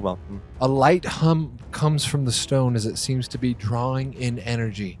 Oh, you're welcome. A light hum comes from the stone as it seems to be drawing in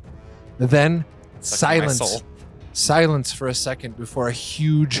energy. Then Sucking my silence. soul. Silence for a second before a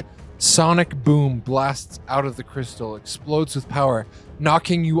huge sonic boom blasts out of the crystal, explodes with power,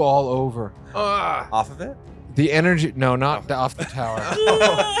 knocking you all over. Off of it? The energy, no, not off the tower.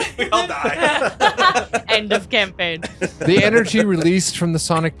 We all die. End of campaign. The energy released from the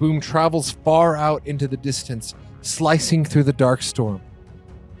sonic boom travels far out into the distance, slicing through the dark storm.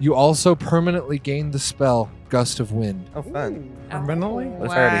 You also permanently gain the spell Gust of Wind. Oh, fun. Permanently? What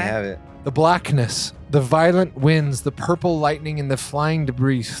if I already have it? The blackness, the violent winds, the purple lightning, and the flying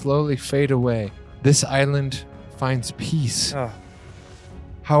debris slowly fade away. This island finds peace. Oh,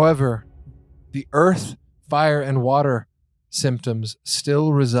 However, the earth, fire, and water symptoms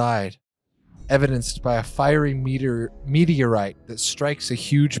still reside, evidenced by a fiery meteorite that strikes a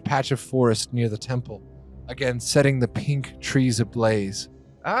huge patch of forest near the temple, again setting the pink trees ablaze.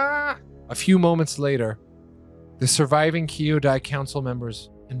 A few moments later, the surviving Kyodai council members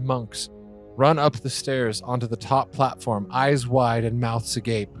and monks run up the stairs onto the top platform, eyes wide and mouths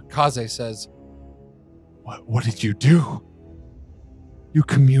agape. Kaze says, What did you do? You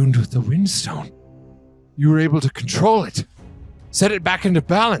communed with the Windstone. You were able to control it. Set it back into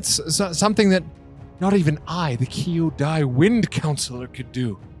balance. Something that not even I, the Kyodai Wind Counselor, could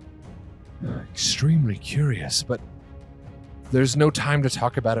do. Extremely curious, but there's no time to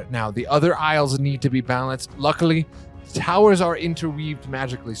talk about it now. The other aisles need to be balanced. Luckily, the towers are interweaved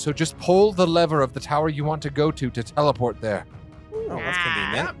magically, so just pull the lever of the tower you want to go to teleport there. oh that's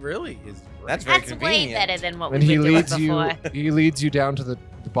convenient. That really is. That's very That's way convenient. better than what And we've he been doing leads before. you. He leads you down to the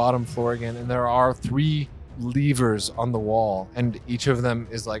bottom floor again, and there are 3 levers on the wall, and each of them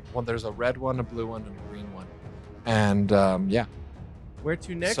is like there's a red one, a blue one, and a green one. And yeah. Where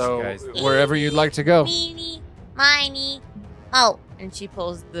to next, So guys? wherever you'd like to go. Meeny, miny. Oh, And she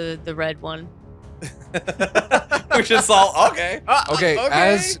pulls the red one. Which is all okay. Okay,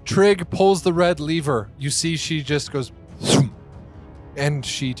 as Trig pulls the red lever, you see she just goes, zoom, and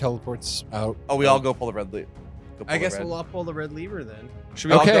she teleports out. Oh, we all go pull the red leaf. I guess we'll all pull the red lever then. Should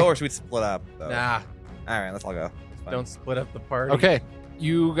we all Okay. go or should we split up? Though? Nah, All right, let's all go. It's fine. don't split up the party. Okay,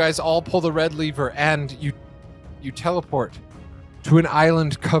 you guys all pull the red lever, and you teleport to an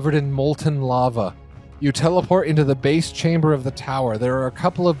island covered in molten lava. You teleport into the base chamber of the tower. There are a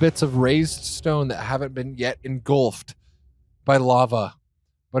couple of bits of raised stone that haven't been yet engulfed by lava,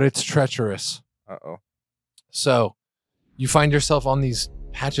 but it's treacherous. Uh-oh. So you find yourself on these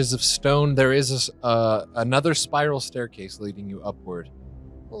patches of stone. There is another spiral staircase leading you upward.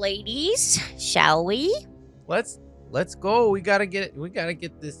 ladies, shall we? Let's go. We gotta get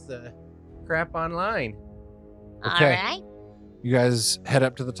this crap online. Okay. All right. You guys head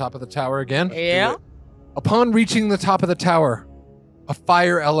up to the top of the tower again. Yeah. Upon reaching the top of the tower, a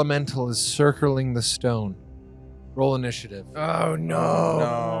fire elemental is circling the stone. Roll initiative. Oh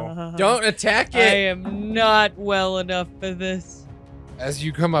no! No. Don't attack I it. am not well enough for this. As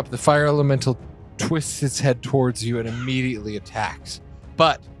you come up, the fire elemental twists its head towards you and immediately attacks.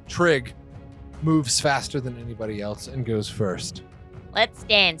 But Trig moves faster than anybody else and goes first. Let's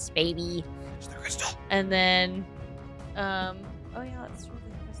dance, baby. And then, oh yeah, that's true.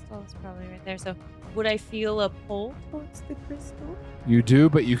 The crystal is probably right there. So, would I feel a pull towards the crystal? You do,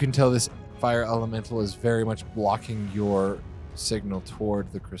 but you can tell this fire elemental is very much blocking your signal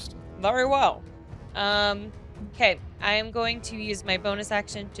toward the crystal. Very well. Okay, I am going to use my bonus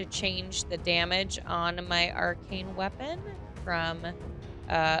action to change the damage on my arcane weapon from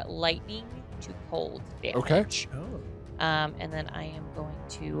lightning to cold damage. Okay. Oh. And then I am going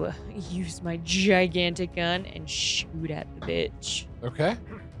to use my gigantic gun and shoot at the bitch. Okay.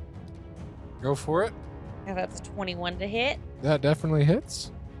 Go for it. Yeah, that's 21 to hit, That definitely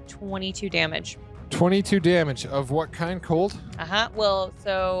hits. 22 damage. 22 damage. Of what kind? Cold? Well,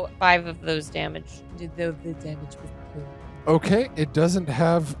 so 5 of those damage. The damage was killed. Okay. It doesn't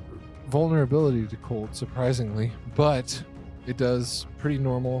have vulnerability to cold, surprisingly, but it does pretty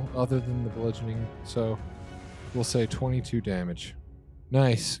normal other than the bludgeoning. So we'll say 22 damage.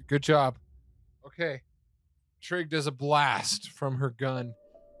 Nice. Good job. Okay. Trig does a blast from her gun,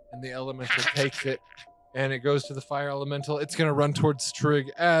 and the elemental takes it, and it goes to the fire elemental. It's going to run towards Trig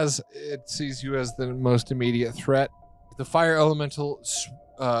as it sees you as the most immediate threat. The fire elemental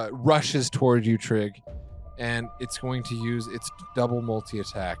rushes toward you, Trig, and it's going to use its double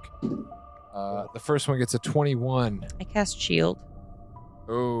multi-attack. The first one gets a 21. I cast shield.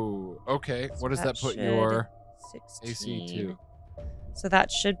 Oh, okay. So What does that put should- your 16. AC to? So that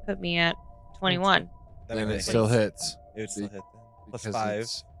should put me at 21. That And makes it still sense. hits. It would still hit then. Plus because 5.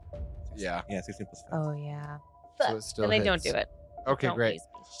 it's- Yeah, Yeah, 16 plus 5. Oh, yeah. so it still Then I hits. don't do it. Okay, Don't great. use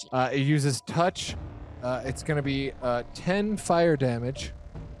me. Shit. It uses touch. It's going to be 10 fire damage.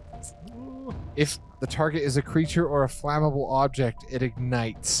 If the target is a creature or a flammable object, it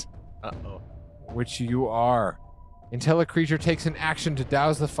ignites, Uh-oh. which you are. Until a creature takes an action to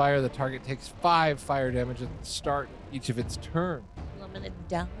douse the fire, the target takes 5 fire damage at the start of each of its turns. I'm gonna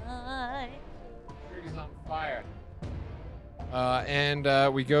die. Trig is on fire.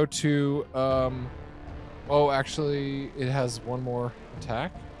 And we go to. Actually, it has one more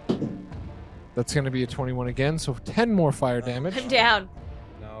attack. That's going to be a 21 again, so 10 more fire damage. I'm down.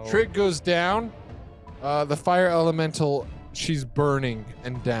 No. Trig goes down. The fire elemental, she's burning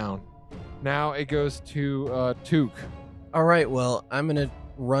and down. Now it goes to Took. All right. Well, I'm gonna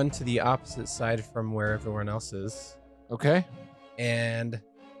run to the opposite side from where everyone else is Okay. and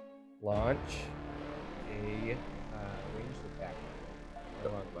launch a ranged attack.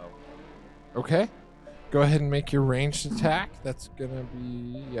 Okay. Go ahead and make your ranged attack. That's going to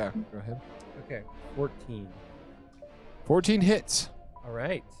be. Yeah, go ahead. Okay. 14. 14 hits. All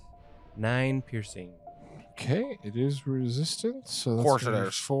right. 9 piercing. Okay, it is resistant, so that's Course it gonna be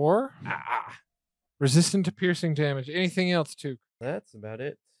is. 4. Resistant to piercing damage. Anything else, Took? That's about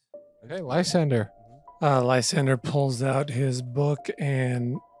it. Okay, Lysander. Lysander pulls out his book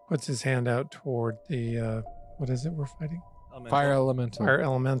and puts his hand out toward the what is it we're fighting? Fire elemental. Fire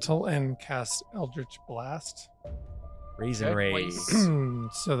elemental and casts Eldritch Blast. Raisin Okay. rays.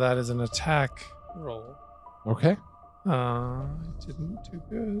 So that is an attack roll. Okay. Didn't do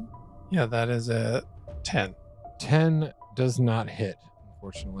good. Yeah, that is a 10. 10 does not hit,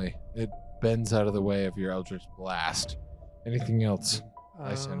 unfortunately. It bends out of the way of your Eldritch Blast. Anything else?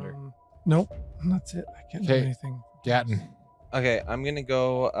 Lysander. Nope. That's it. I can't do Okay. anything. Gatton. Okay, I'm gonna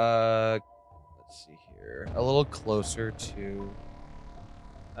go. Let's see here, a little closer to.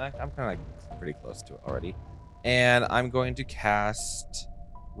 I'm kind of like pretty close to it already, and I'm going to cast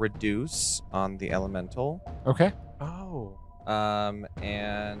Reduce on the elemental. Okay. Oh.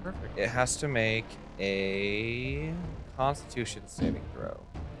 And Perfect. it has to make a Constitution saving throw.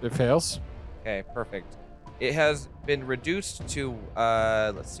 It fails. Okay, perfect. It has been reduced to,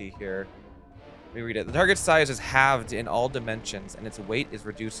 let's see here. Let me read it. The target size is halved in all dimensions, and its weight is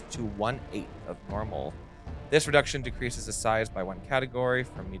reduced to 1/8 of normal. This reduction decreases the size by 1 category,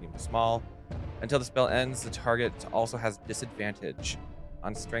 from medium to small. Until the spell ends, the target also has disadvantage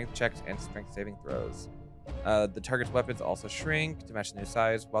on strength checks and strength saving throws. The target's weapons also shrink to match the new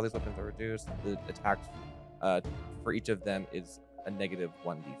size. While these weapons are reduced, the attack for each of them is a negative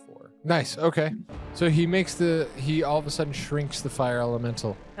 1d4. Nice. Okay. So he all of a sudden shrinks the fire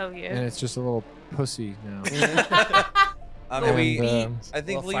elemental, Oh and yeah. it's just a little pussy now. And And, I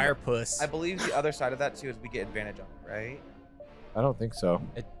think Little fire puss. I believe the other side of that too is we get advantage on it, right? I don't think so.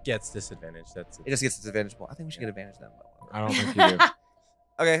 It gets disadvantage. That's It just gets disadvantage. Well, I think we should get advantage then. I don't think you do.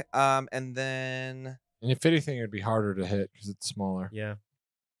 Okay. And then And if anything, it'd be harder to hit because it's smaller, yeah.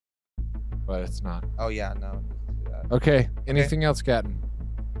 but it's not. oh yeah, no. Do that. Okay. Anything else, Gatton?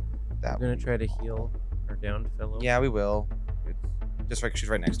 That I'm gonna try to heal our downed fellow. Yeah, we will. It's just right, 'cause she's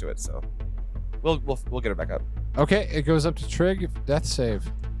right next to it, so we'll get her back up. Okay. It goes up to Trig. Death save.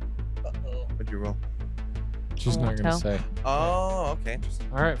 What'd you roll? She's I not won't gonna tell. say. Oh, okay, interesting.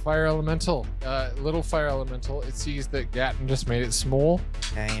 All right. Fire elemental. Little fire elemental. It sees that Gatton just made it small,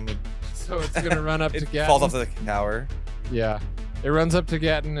 Damn it. so it's gonna run up to It Gatton. falls off the tower. Yeah. It runs up to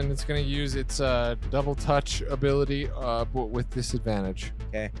Gatton and it's going to use its double touch ability but with disadvantage.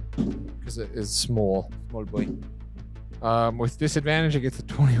 Okay. Because it is small. Small boy. With disadvantage, it gets a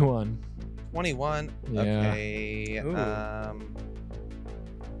 21. 21. Yeah. Okay. Ooh.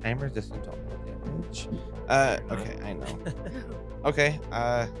 I'm resistant to all damage. Okay, I know. Okay.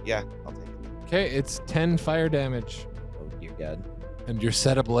 Yeah, I'll take it. Okay, it's 10 fire damage. Oh dear God. And you're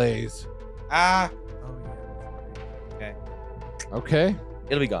set ablaze. Ah. Oh yeah. Okay.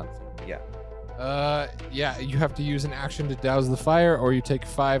 It'll be gone soon. Yeah. Yeah, you have to use an action to douse the fire, or you take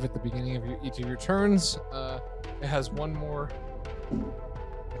 5 at the beginning of each of your turns. It has one more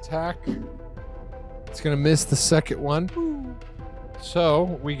attack. It's going to miss the second one. So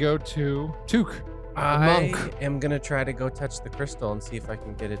we go to Took. I monk. am gonna try to go touch the crystal and see if I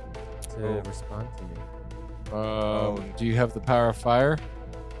can get it to Oh. respond to me. Do you have the power of fire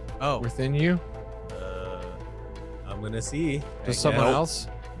Oh. within you? I'm gonna see. Does someone Nope. else?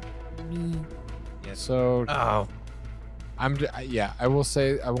 Yes. So Oh. yeah, I will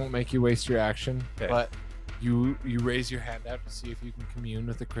say I won't make you waste your action, Okay. but you raise your hand out to see if you can commune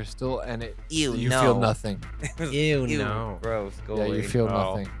with the crystal, and Ew, you no. feel nothing. Ew, no. Gross. Go Yeah, away. you feel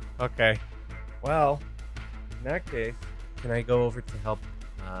Oh. nothing. Okay. Well, in that case, can I go over to help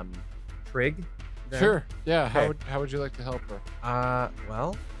Trig? then? Sure. Yeah. Okay. How would you like to help her?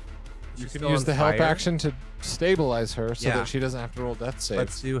 Well, You she's can still use on the help fire. action to stabilize her so Yeah. that she doesn't have to roll death saves.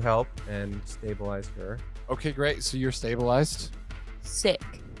 Let's do help and stabilize her. Okay, great. So you're stabilized. Sick.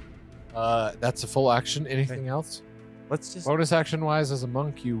 That's a full action. Anything else? Let's just. Bonus action wise, as a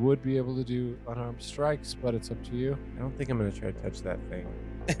monk, you would be able to do unarmed strikes, but it's up to you. I don't think I'm gonna try to touch that thing.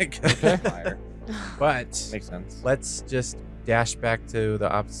 Okay. Fire. But Makes sense. let's just dash back to the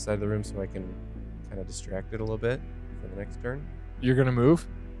opposite side of the room so I can kind of distract it a little bit for the next turn. You're gonna move.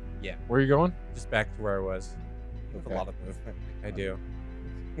 Yeah. Where are you going? Just back to where I was. That's Okay. a lot of movement. I do.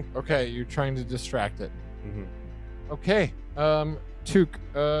 Okay, you're trying to distract it. Mm-hmm. Okay. Took.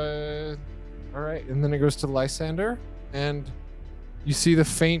 All right, and then it goes to Lysander, and you see the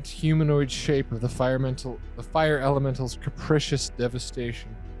faint humanoid shape of the fire elemental's capricious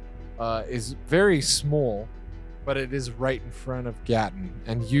devastation is very small, but it is right in front of Gatton,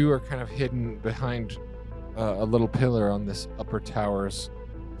 and you are kind of hidden behind a little pillar on this upper tower's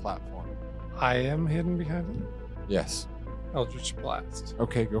platform. I am hidden behind it. Yes. Eldritch Blast.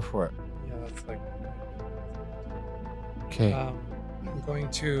 Okay, go for it. Yeah, that's like. Okay. I'm going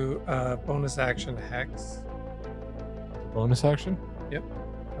to bonus action Hex. Bonus action. Yep.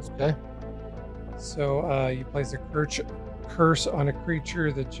 Okay. So you place a curse on a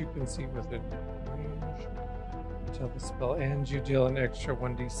creature that you can see within range. Until the spell ends, you deal an extra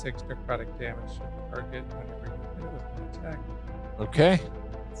 1d6 necrotic damage to the target whenever you hit with an attack. Okay.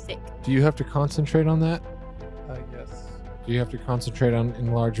 Sick. Do you have to concentrate on that? Yes. Do you have to concentrate on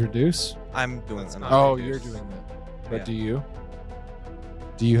enlarge reduce? I'm doing that. Oh, you're doing that. But Yeah. do you?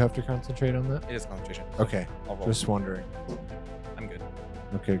 Do you have to concentrate on that? It is concentration. Okay. I'll roll. Just wondering. I'm good.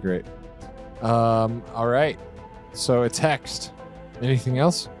 Okay, great. All right. So it's hexed. Anything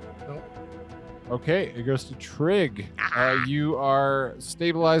else? Nope. Okay, it goes to Trig. You are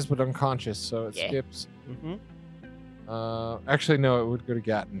stabilized but unconscious, so it Yeah. skips. Mm-hmm. Actually, no, it would go to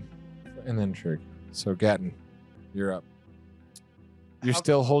Gatton, and then Trig. So Gatton, you're up. You're How-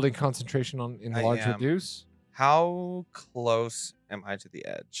 still holding concentration on in I large am. reduce. How close am I to the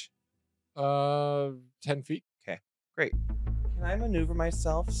edge? 10 feet. Great. Can I maneuver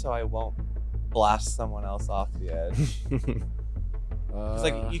myself so I won't blast someone else off the edge? It's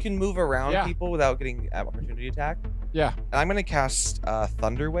like you can move around yeah. people without getting opportunity attack. Yeah. And I'm gonna cast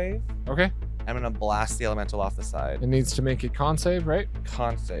Thunder Wave. Okay. I'm gonna blast the elemental off the side. It needs to make a con save, right?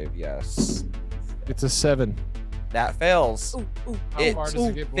 Con save, yes. It's a 7. That fails. How far does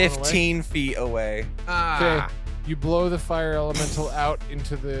it get blown away? 15 feet away. Okay. You blow the fire elemental out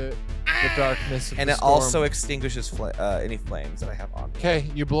into the darkness of And the it storm. also extinguishes any flames that I have on me. Okay,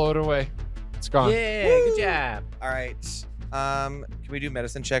 you blow it away. It's gone. Yeah, good job. All right. Can we do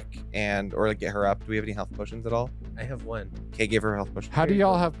medicine check or like get her up? Do we have any health potions at all? I have one. Okay, give her a health potion. How do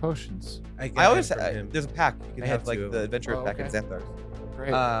y'all have potions? I I always it from him. there's a pack. You can I have had like two of the them. adventure Oh, pack okay. and Xanthars.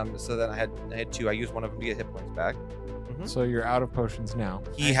 Great. So then I had two. I used one of them to get hit points back. So you're out of potions now.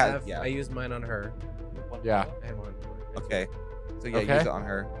 He had yeah. I used mine on her. Yeah. I had one. Okay. So yeah, Okay. use it on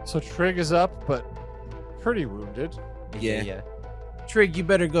her. So Trig is up, but pretty wounded. Yeah. Trig, you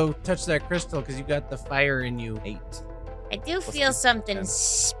better go touch that crystal because you got the fire in you. 8. I do feel something 10.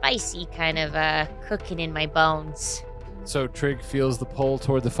 spicy kind of cooking in my bones. So Trig feels the pull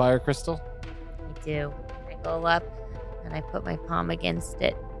toward the fire crystal. I do. I go up and I put my palm against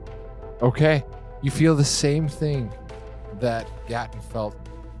it. Okay. You feel the same thing that Gatton felt.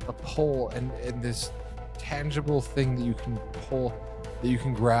 A pull and this tangible thing that you can pull, that you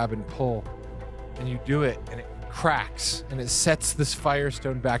can grab and pull. And you do it and it cracks and it sets this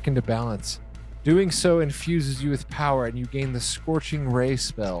firestone back into balance. Doing so infuses you with power and you gain the Scorching Ray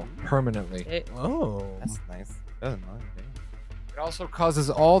spell permanently. Oh. That's nice. Better than mine. It also causes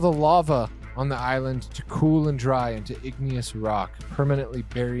all the lava on the island to cool and dry into igneous rock, permanently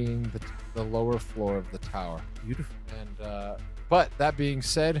burying the lower floor of the tower. Beautiful. And but that being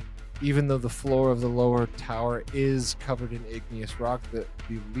said, even though the floor of the lower tower is covered in igneous rock, the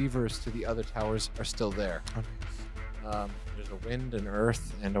levers to the other towers are still there. There's a wind, an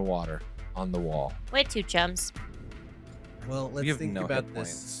earth, and a water on the wall. We're two chums. Well, We let's have think no about hit this.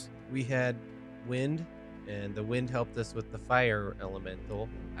 points. We had wind, and the wind helped us with the fire elemental.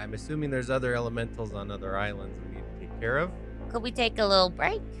 I'm assuming there's other elementals on other islands we need to take care of. Could we take a little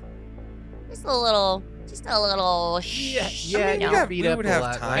break? Just a little Yeah, you you know, got beat we up would a have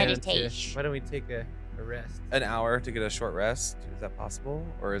lot. time. Why don't you- Meditation. Why don't we take a rest? An hour to get a short rest. Is that possible?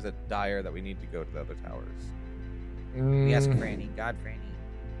 Or is it dire that we need to go to the other towers? Yes, Mm, Franny. God, Franny.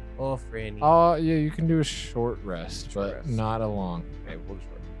 Oh, Franny. yeah, you can do a short rest, Short but rest. not a long. Okay, we'll just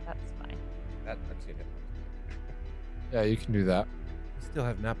short. That's fine. That's good. Yeah, you can do that. We still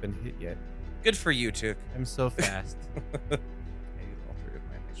have not been hit yet. Good for you, Took. I'm so fast. I used all 3 of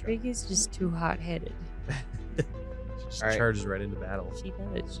my extra. Trig is just too hot-headed. Just All right. charges right into battle. She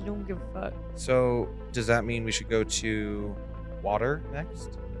does. She don't give a fuck. So, does that mean we should go to water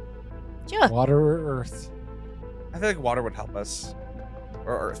next? Sure. Water or earth? I feel like water would help us.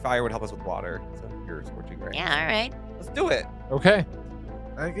 Or fire would help us with water. So you're scorching right. Yeah, all right. Let's do it. Okay.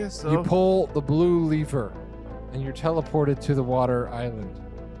 I guess so. You pull the blue lever, and you're teleported to the water island.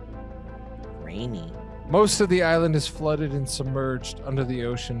 Rainy. Most of the island is flooded and submerged under the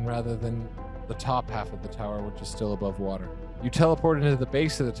ocean rather than the top half of the tower, which is still above water. You teleport into the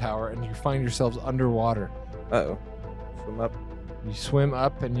base of the tower, and you find yourselves underwater. Uh-oh. Swim up. You swim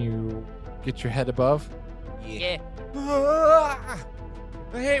up, and you get your head above. Yeah.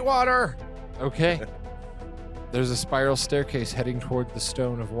 I hate water. Okay. There's a spiral staircase heading toward the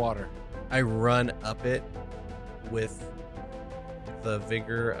stone of water. I run up it with the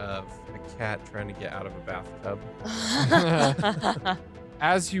vigor of a cat trying to get out of a bathtub.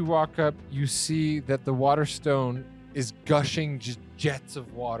 As you walk up, you see that the water stone is gushing just jets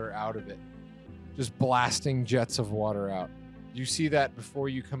of water out of it. Just blasting jets of water out. You see that before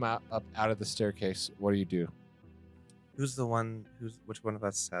you come up out of the staircase. What do you do? Which one of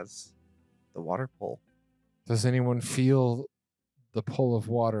us has the water pole? Does anyone feel the pull of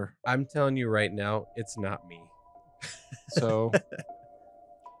water? I'm telling you right now, it's not me. So,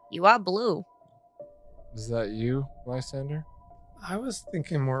 You are blue. is that you, Lysander? I was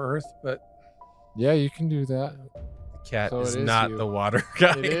thinking more Earth, but Yeah, you can do that. The cat So is it is not you. the water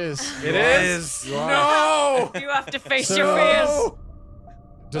guy. It is. It You are. is. You are. No. You have to face So- your fears.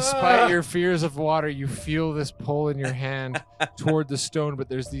 Despite your fears of water, you feel this pull in your hand toward the stone, but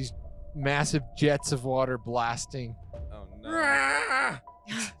there's these massive jets of water blasting. Oh no.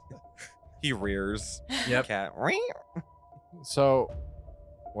 He rears. Yep. Cat. So,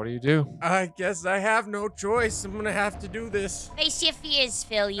 what do? I guess I have no choice. I'm gonna have to do this. Face your fears,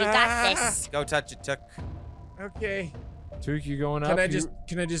 Phil. You got this. Go touch it, Took. Okay. Took, you going up?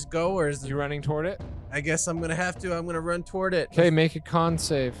 Can I just go, or is You running toward it? I guess I'm gonna have to. I'm gonna run toward it. Okay, make a con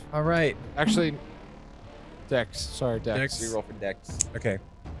save. All right. Actually, Dex. Sorry, Dex. Dex. Roll for Dex. Okay.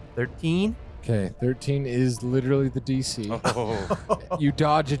 13. Okay, 13 is literally the DC. Oh. You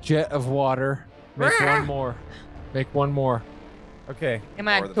dodge a jet of water. Make one more. Make one more. Okay. Come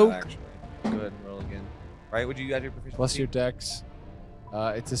More on. than that, actually. Go ahead and roll again. Right? Would you guys do proficiency? Plus your Dex.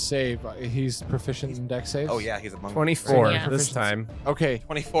 It's a save. He's proficient in Dex saves. Oh yeah, he's a monk. 24 Yeah. this time. Okay.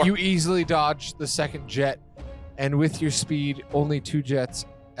 24. You easily dodge the second jet, and with your speed, only 2 jets,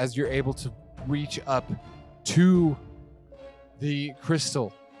 as you're able to reach up to the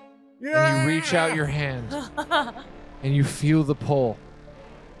crystal. And you reach out your hand, and you feel the pull.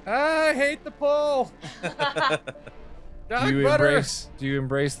 I hate the pull. Dog Do you butter.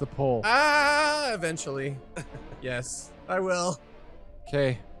 embrace the pull? Eventually. Yes, I will.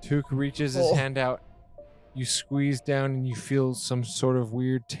 Okay, Took reaches his Oh. hand out. You squeeze down and you feel some sort of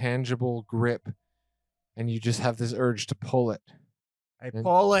weird tangible grip, and you just have this urge to pull it. I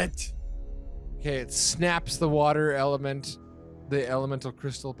pull it. Okay, it snaps the water element, the elemental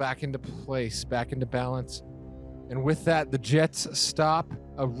crystal, back into place, back into balance. And with that, the jets stop.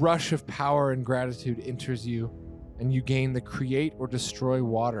 A rush of power and gratitude enters you, and you gain the create or destroy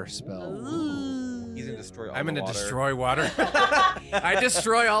water spell. He's gonna destroy all I'm the gonna water. destroy water. I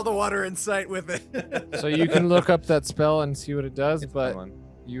destroy all the water in sight with it. So you can look up that spell and see what it does, It's a but fun one.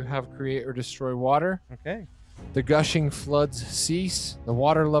 you have create or destroy water. Okay. The gushing floods cease, the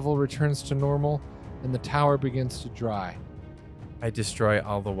water level returns to normal, and the tower begins to dry. I destroy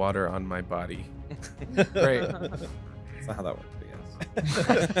all the water on my body. Great. That's not how that works, but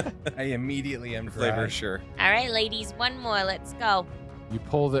yes. I immediately am Flavor, dry. sure. All right, ladies, one more. Let's go. You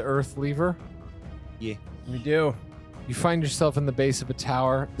pull the earth lever. We do. You find yourself in the base of a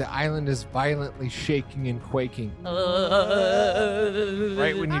tower. The island is violently shaking and quaking. Right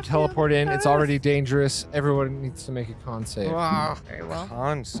when you teleport in, it's already dangerous. Everyone needs to make a con save. Very well.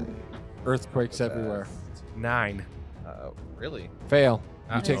 Con save. Earthquakes everywhere. 9. Really? Fail.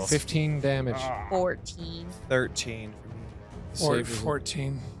 You take Uh-oh. 15 damage. 14. 13 for me. Save is-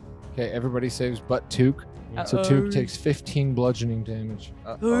 14. Okay, everybody saves but Took. So Took takes 15 bludgeoning damage.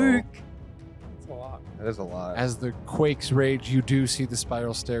 Uh-oh. That's a lot. That is a lot. As the quakes rage, you do see the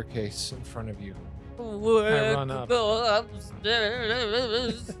spiral staircase in front of you. I run up.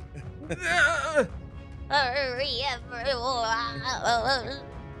 Upstairs. Hurry, everyone.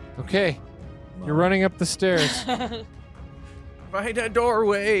 Okay, you're running up the stairs. Find a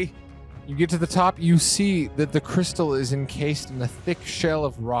doorway. You get to the top, you see that the crystal is encased in a thick shell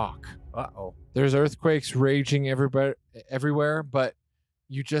of rock. Uh-oh. There's earthquakes raging everywhere, but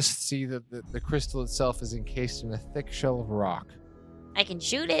you just see that the crystal itself is encased in a thick shell of rock. I can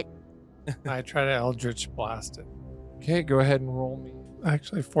shoot it. I try to Eldritch Blast it. Okay, go ahead and roll me.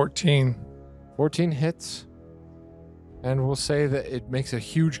 Actually, 14. 14 hits. And we'll say that it makes a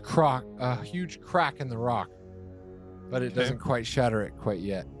huge crack in the rock, but it Okay. doesn't quite shatter it quite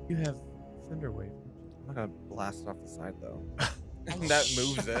yet. You have Thunderwave. I'm not gonna blast it off the side though. I That sh-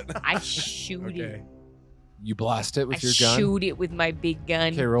 moves it. I shoot Okay. it. You blast it with I your gun. shoot it with my big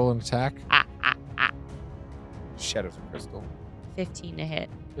gun. Okay, roll an attack. Shadows of crystal. 15 to hit.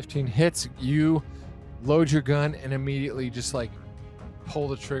 15 hits. You load your gun and immediately just like pull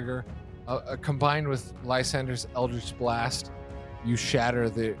the trigger. Combined with Lysander's Eldritch Blast, you shatter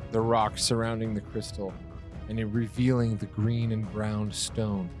the rock surrounding the crystal, and you're revealing the green and brown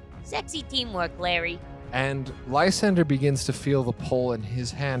stone. Sexy teamwork, Larry. And Lysander begins to feel the pull in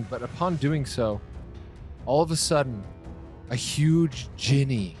his hand, but upon doing so, all of a sudden, a huge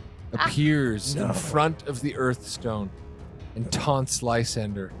Jinny appears in front of the Earthstone and taunts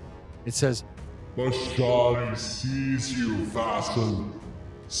Lysander. It says, The shine sees you, vassal.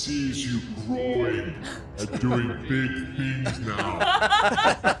 Sees you growing and doing big things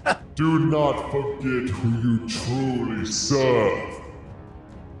now. Do not forget who you truly serve.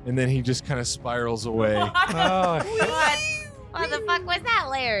 and then he just kind of spirals away. Oh, What the fuck was that,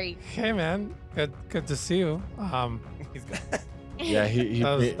 Larry? hey man, good to see you. He's got Yeah, he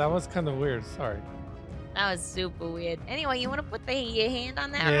That was kind of weird. Sorry. That was super weird. Anyway, you want to put your hand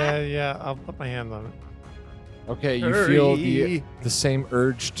on that? Yeah, I'll put my hand on it. Okay, you feel the same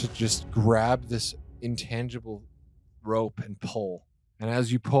urge to just grab this intangible rope and pull. And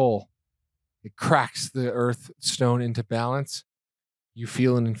as you pull, it cracks the earth stone into balance, You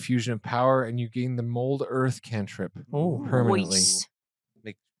feel an infusion of power, and you gain the Mold Earth cantrip permanently. Nice.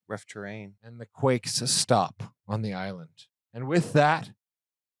 Make rough terrain. And the quakes stop on the island. And with that,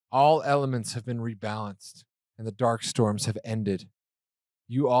 all elements have been rebalanced, and the dark storms have ended.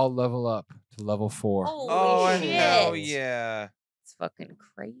 You all level up to level 4. Holy shit. hell yeah. It's fucking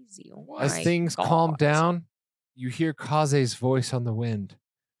crazy. Oh As my things calm God. down, you hear Kaze's voice on the wind.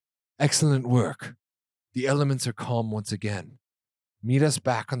 Excellent work. The elements are calm once again. Meet us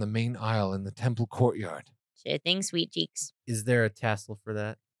back on the main aisle in the temple courtyard. Sure thing, sweet cheeks. Is there a tassel for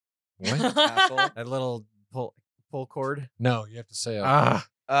that? What? Castle. A little pull cord? No, you have to say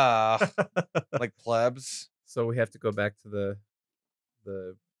Like plebs. So we have to go back to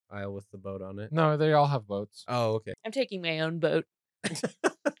the aisle with the boat on it. No, they all have boats. Oh, okay. I'm taking my own boat.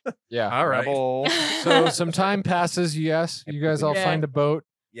 Yeah. All right. Rebel. So some time passes, yes. You guys all Yeah. find a boat.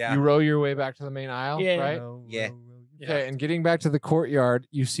 Yeah. You row your way back to the main aisle, Yeah. right? Yeah. Okay, and getting back to the courtyard,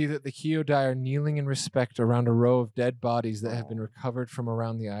 you see that the Kyodai are kneeling in respect around a row of dead bodies that have been recovered from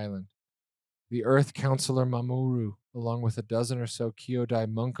around the island. The Earth Counselor Mamoru, along with a dozen or so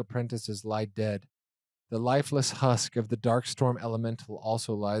Kyodai monk apprentices, lie dead. The lifeless husk of the Darkstorm Elemental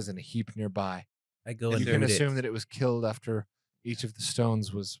also lies in a heap nearby. I go And and you can loot assume it. that it was killed after each of the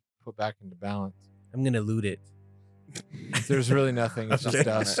stones was put back into balance. I'm gonna loot it. There's really nothing, it's just Okay.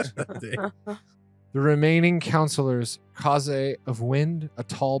 dust. The remaining counselors, Kaze of Wind, a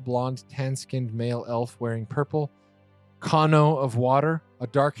tall, blonde, tan-skinned male elf wearing purple, Kano of Water, a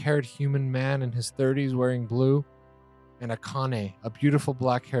dark-haired human man in his 30s wearing blue, and Akane, a beautiful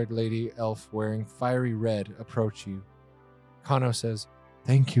black-haired lady elf wearing fiery red, approach you. Kano says,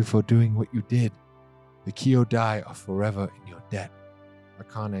 "Thank you for doing what you did. The Kyodai are forever in your debt."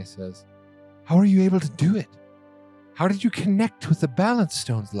 Akane says, "How are you able to do it? How did you connect with the balance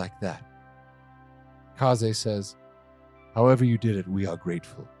stones like that?" Kaze says, "However you did it, we are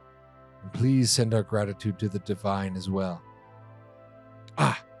grateful. And please send our gratitude to the divine as well.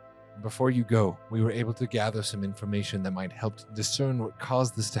 Before you go, we were able to gather some information that might help to discern what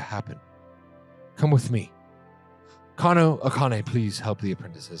caused this to happen. Come with me. Kano, Akane, please help the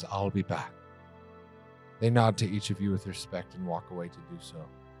apprentices. I'll be back." They nod to each of you with respect and walk away to do so.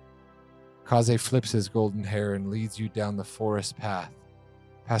 Kaze flips his golden hair and leads you down the forest path,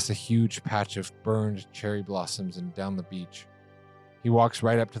 past a huge patch of burned cherry blossoms and down the beach. He walks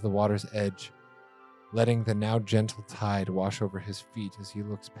right up to the water's edge, letting the now gentle tide wash over his feet as he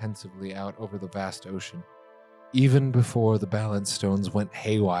looks pensively out over the vast ocean. Even before the balance stones went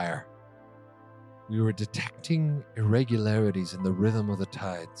haywire, we were detecting irregularities in the rhythm of the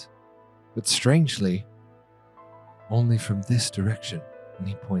tides. But strangely, only from this direction, and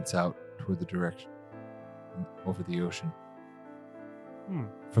he points out toward the direction over the ocean.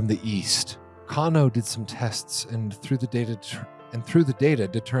 From the east. Kano did some tests and through the data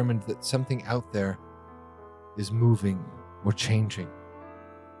determined that something out there is moving or changing.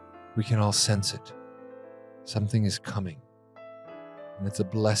 We can all sense it. Something is coming. And it's a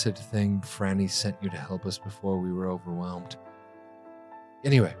blessed thing Franny sent you to help us before we were overwhelmed.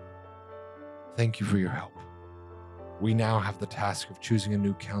 Anyway, thank you for your help. We now have the task of choosing a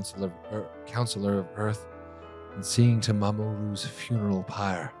new counselor of Earth and seeing to Mamoru's funeral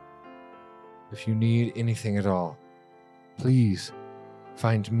pyre. If you need anything at all, please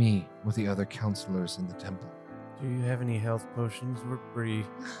find me with the other counselors in the temple. Do you have any health potions? We're pretty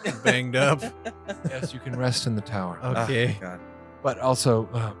banged up. Yes, you can rest in the tower. Okay. God. But also,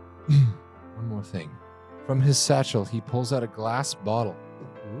 one more thing. From his satchel, he pulls out a glass bottle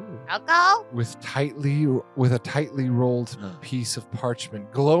Alcohol? with a tightly rolled piece of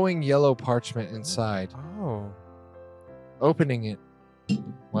parchment, glowing yellow parchment inside. Oh. Opening it,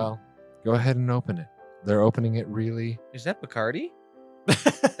 well, go ahead and open it. They're opening it really. Is that Bacardi?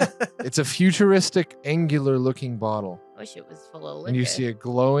 It's a futuristic, angular-looking bottle, Wish it was full of liquor. and you see a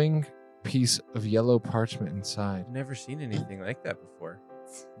glowing piece of yellow parchment inside. I've never seen anything like that before.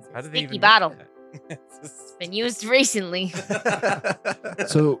 How did they Sticky even bottle. make It's been used recently. that?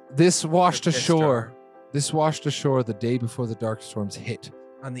 So this washed Piss ashore. jar. This washed ashore the day before the dark storms hit.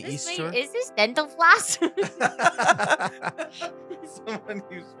 On the east Wait, shore? is this dental floss? Someone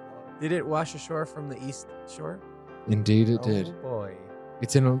used. Did it wash ashore from the east shore? Indeed, it did. Oh boy.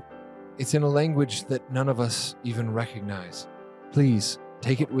 It's in a language that none of us even recognize. Please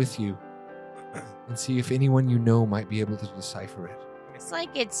take it with you and see if anyone you know might be able to decipher it. Looks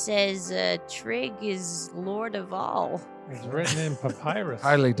like it says Trig is Lord of all. It's written in papyrus.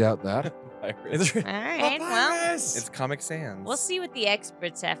 Highly doubt that. All right, well, It's Comic Sans. we'll see what the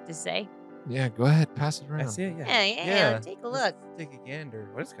experts have to say. Yeah, go ahead, pass it around. I see it, Yeah, yeah. yeah, take a look. Take a gander.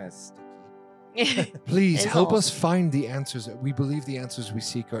 What is kind of sticky? Please It's help us awesome. find the answers. We believe the answers we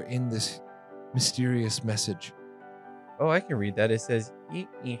seek are in this mysterious message. Oh, I can read that. It says,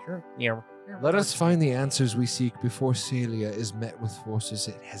 Let us find the answers we seek before Ceylia is met with forces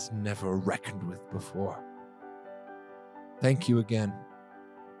it has never reckoned with before. Thank you again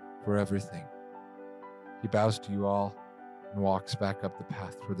for everything. He bows to you all and walks back up the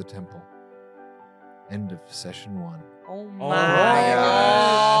path toward the temple. End of session 1. Oh my my gosh.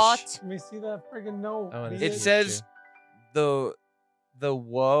 god. Let me see that friggin' note. I wanna Read see It it. says the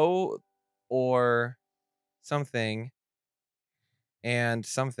woe or something and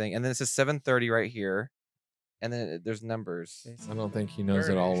something, and then it says 7:30 right here, and then there's numbers. I don't think he knows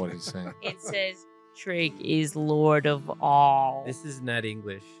at all what he's saying. It says Trig is Lord of all. This is not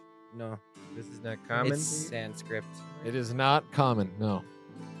English. No, This is not common. it's Sanskrit. It is not common, no.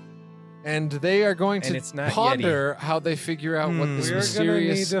 And they are going And to it's not ponder how they figure out what this We're gonna need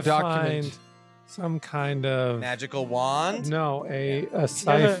mysterious to document. find some kind of Magical wand. no, a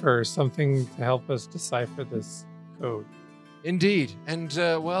cipher, something to help us decipher this code. Indeed. And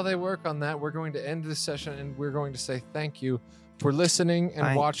while they work on that, we're going to end this session and we're going to say thank you for listening and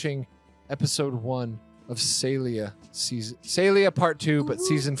Thanks. watching episode 1 of Ceylia season Ceylia part 2, but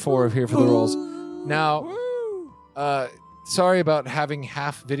season 4 of Here for the Rolls. Now, sorry about having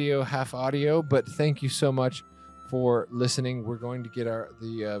half video, half audio, but thank you so much for listening. We're going to get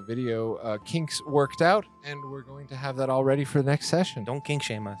the video kinks worked out, and we're going to have that all ready for the next session. Don't kink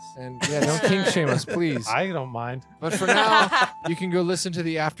shame us. And yeah, don't kink shame us, please. I don't mind. But for now, you can go listen to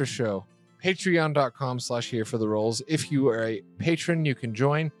the after show. Patreon.com/here for the rolls. If you are a patron, you can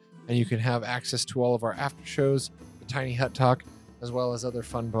join and you can have access to all of our after shows, the Tiny Hut Talk, as well as other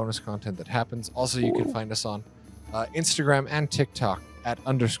fun bonus content that happens. Also, you can find us on Instagram and TikTok at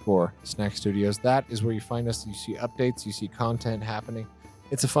 _Snack Studios. That is where you find us. You see updates, you see content happening.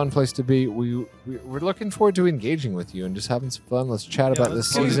 It's a fun place to be. We're looking forward to engaging with you and just having some fun. Let's chat about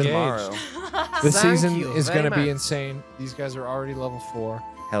this Let's go season. tomorrow. This Thank season you is very going to be much. insane. These guys are already level 4.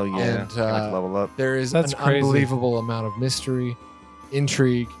 Hell yeah! And, I'd like to level up. There is That's an crazy. unbelievable amount of mystery,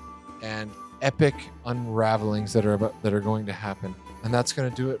 intrigue, and epic unravelings that are going to happen. And that's going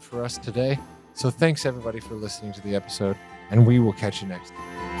to do it for us today. So thanks everybody for listening to the episode, and we will catch you next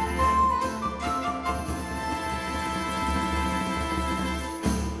time.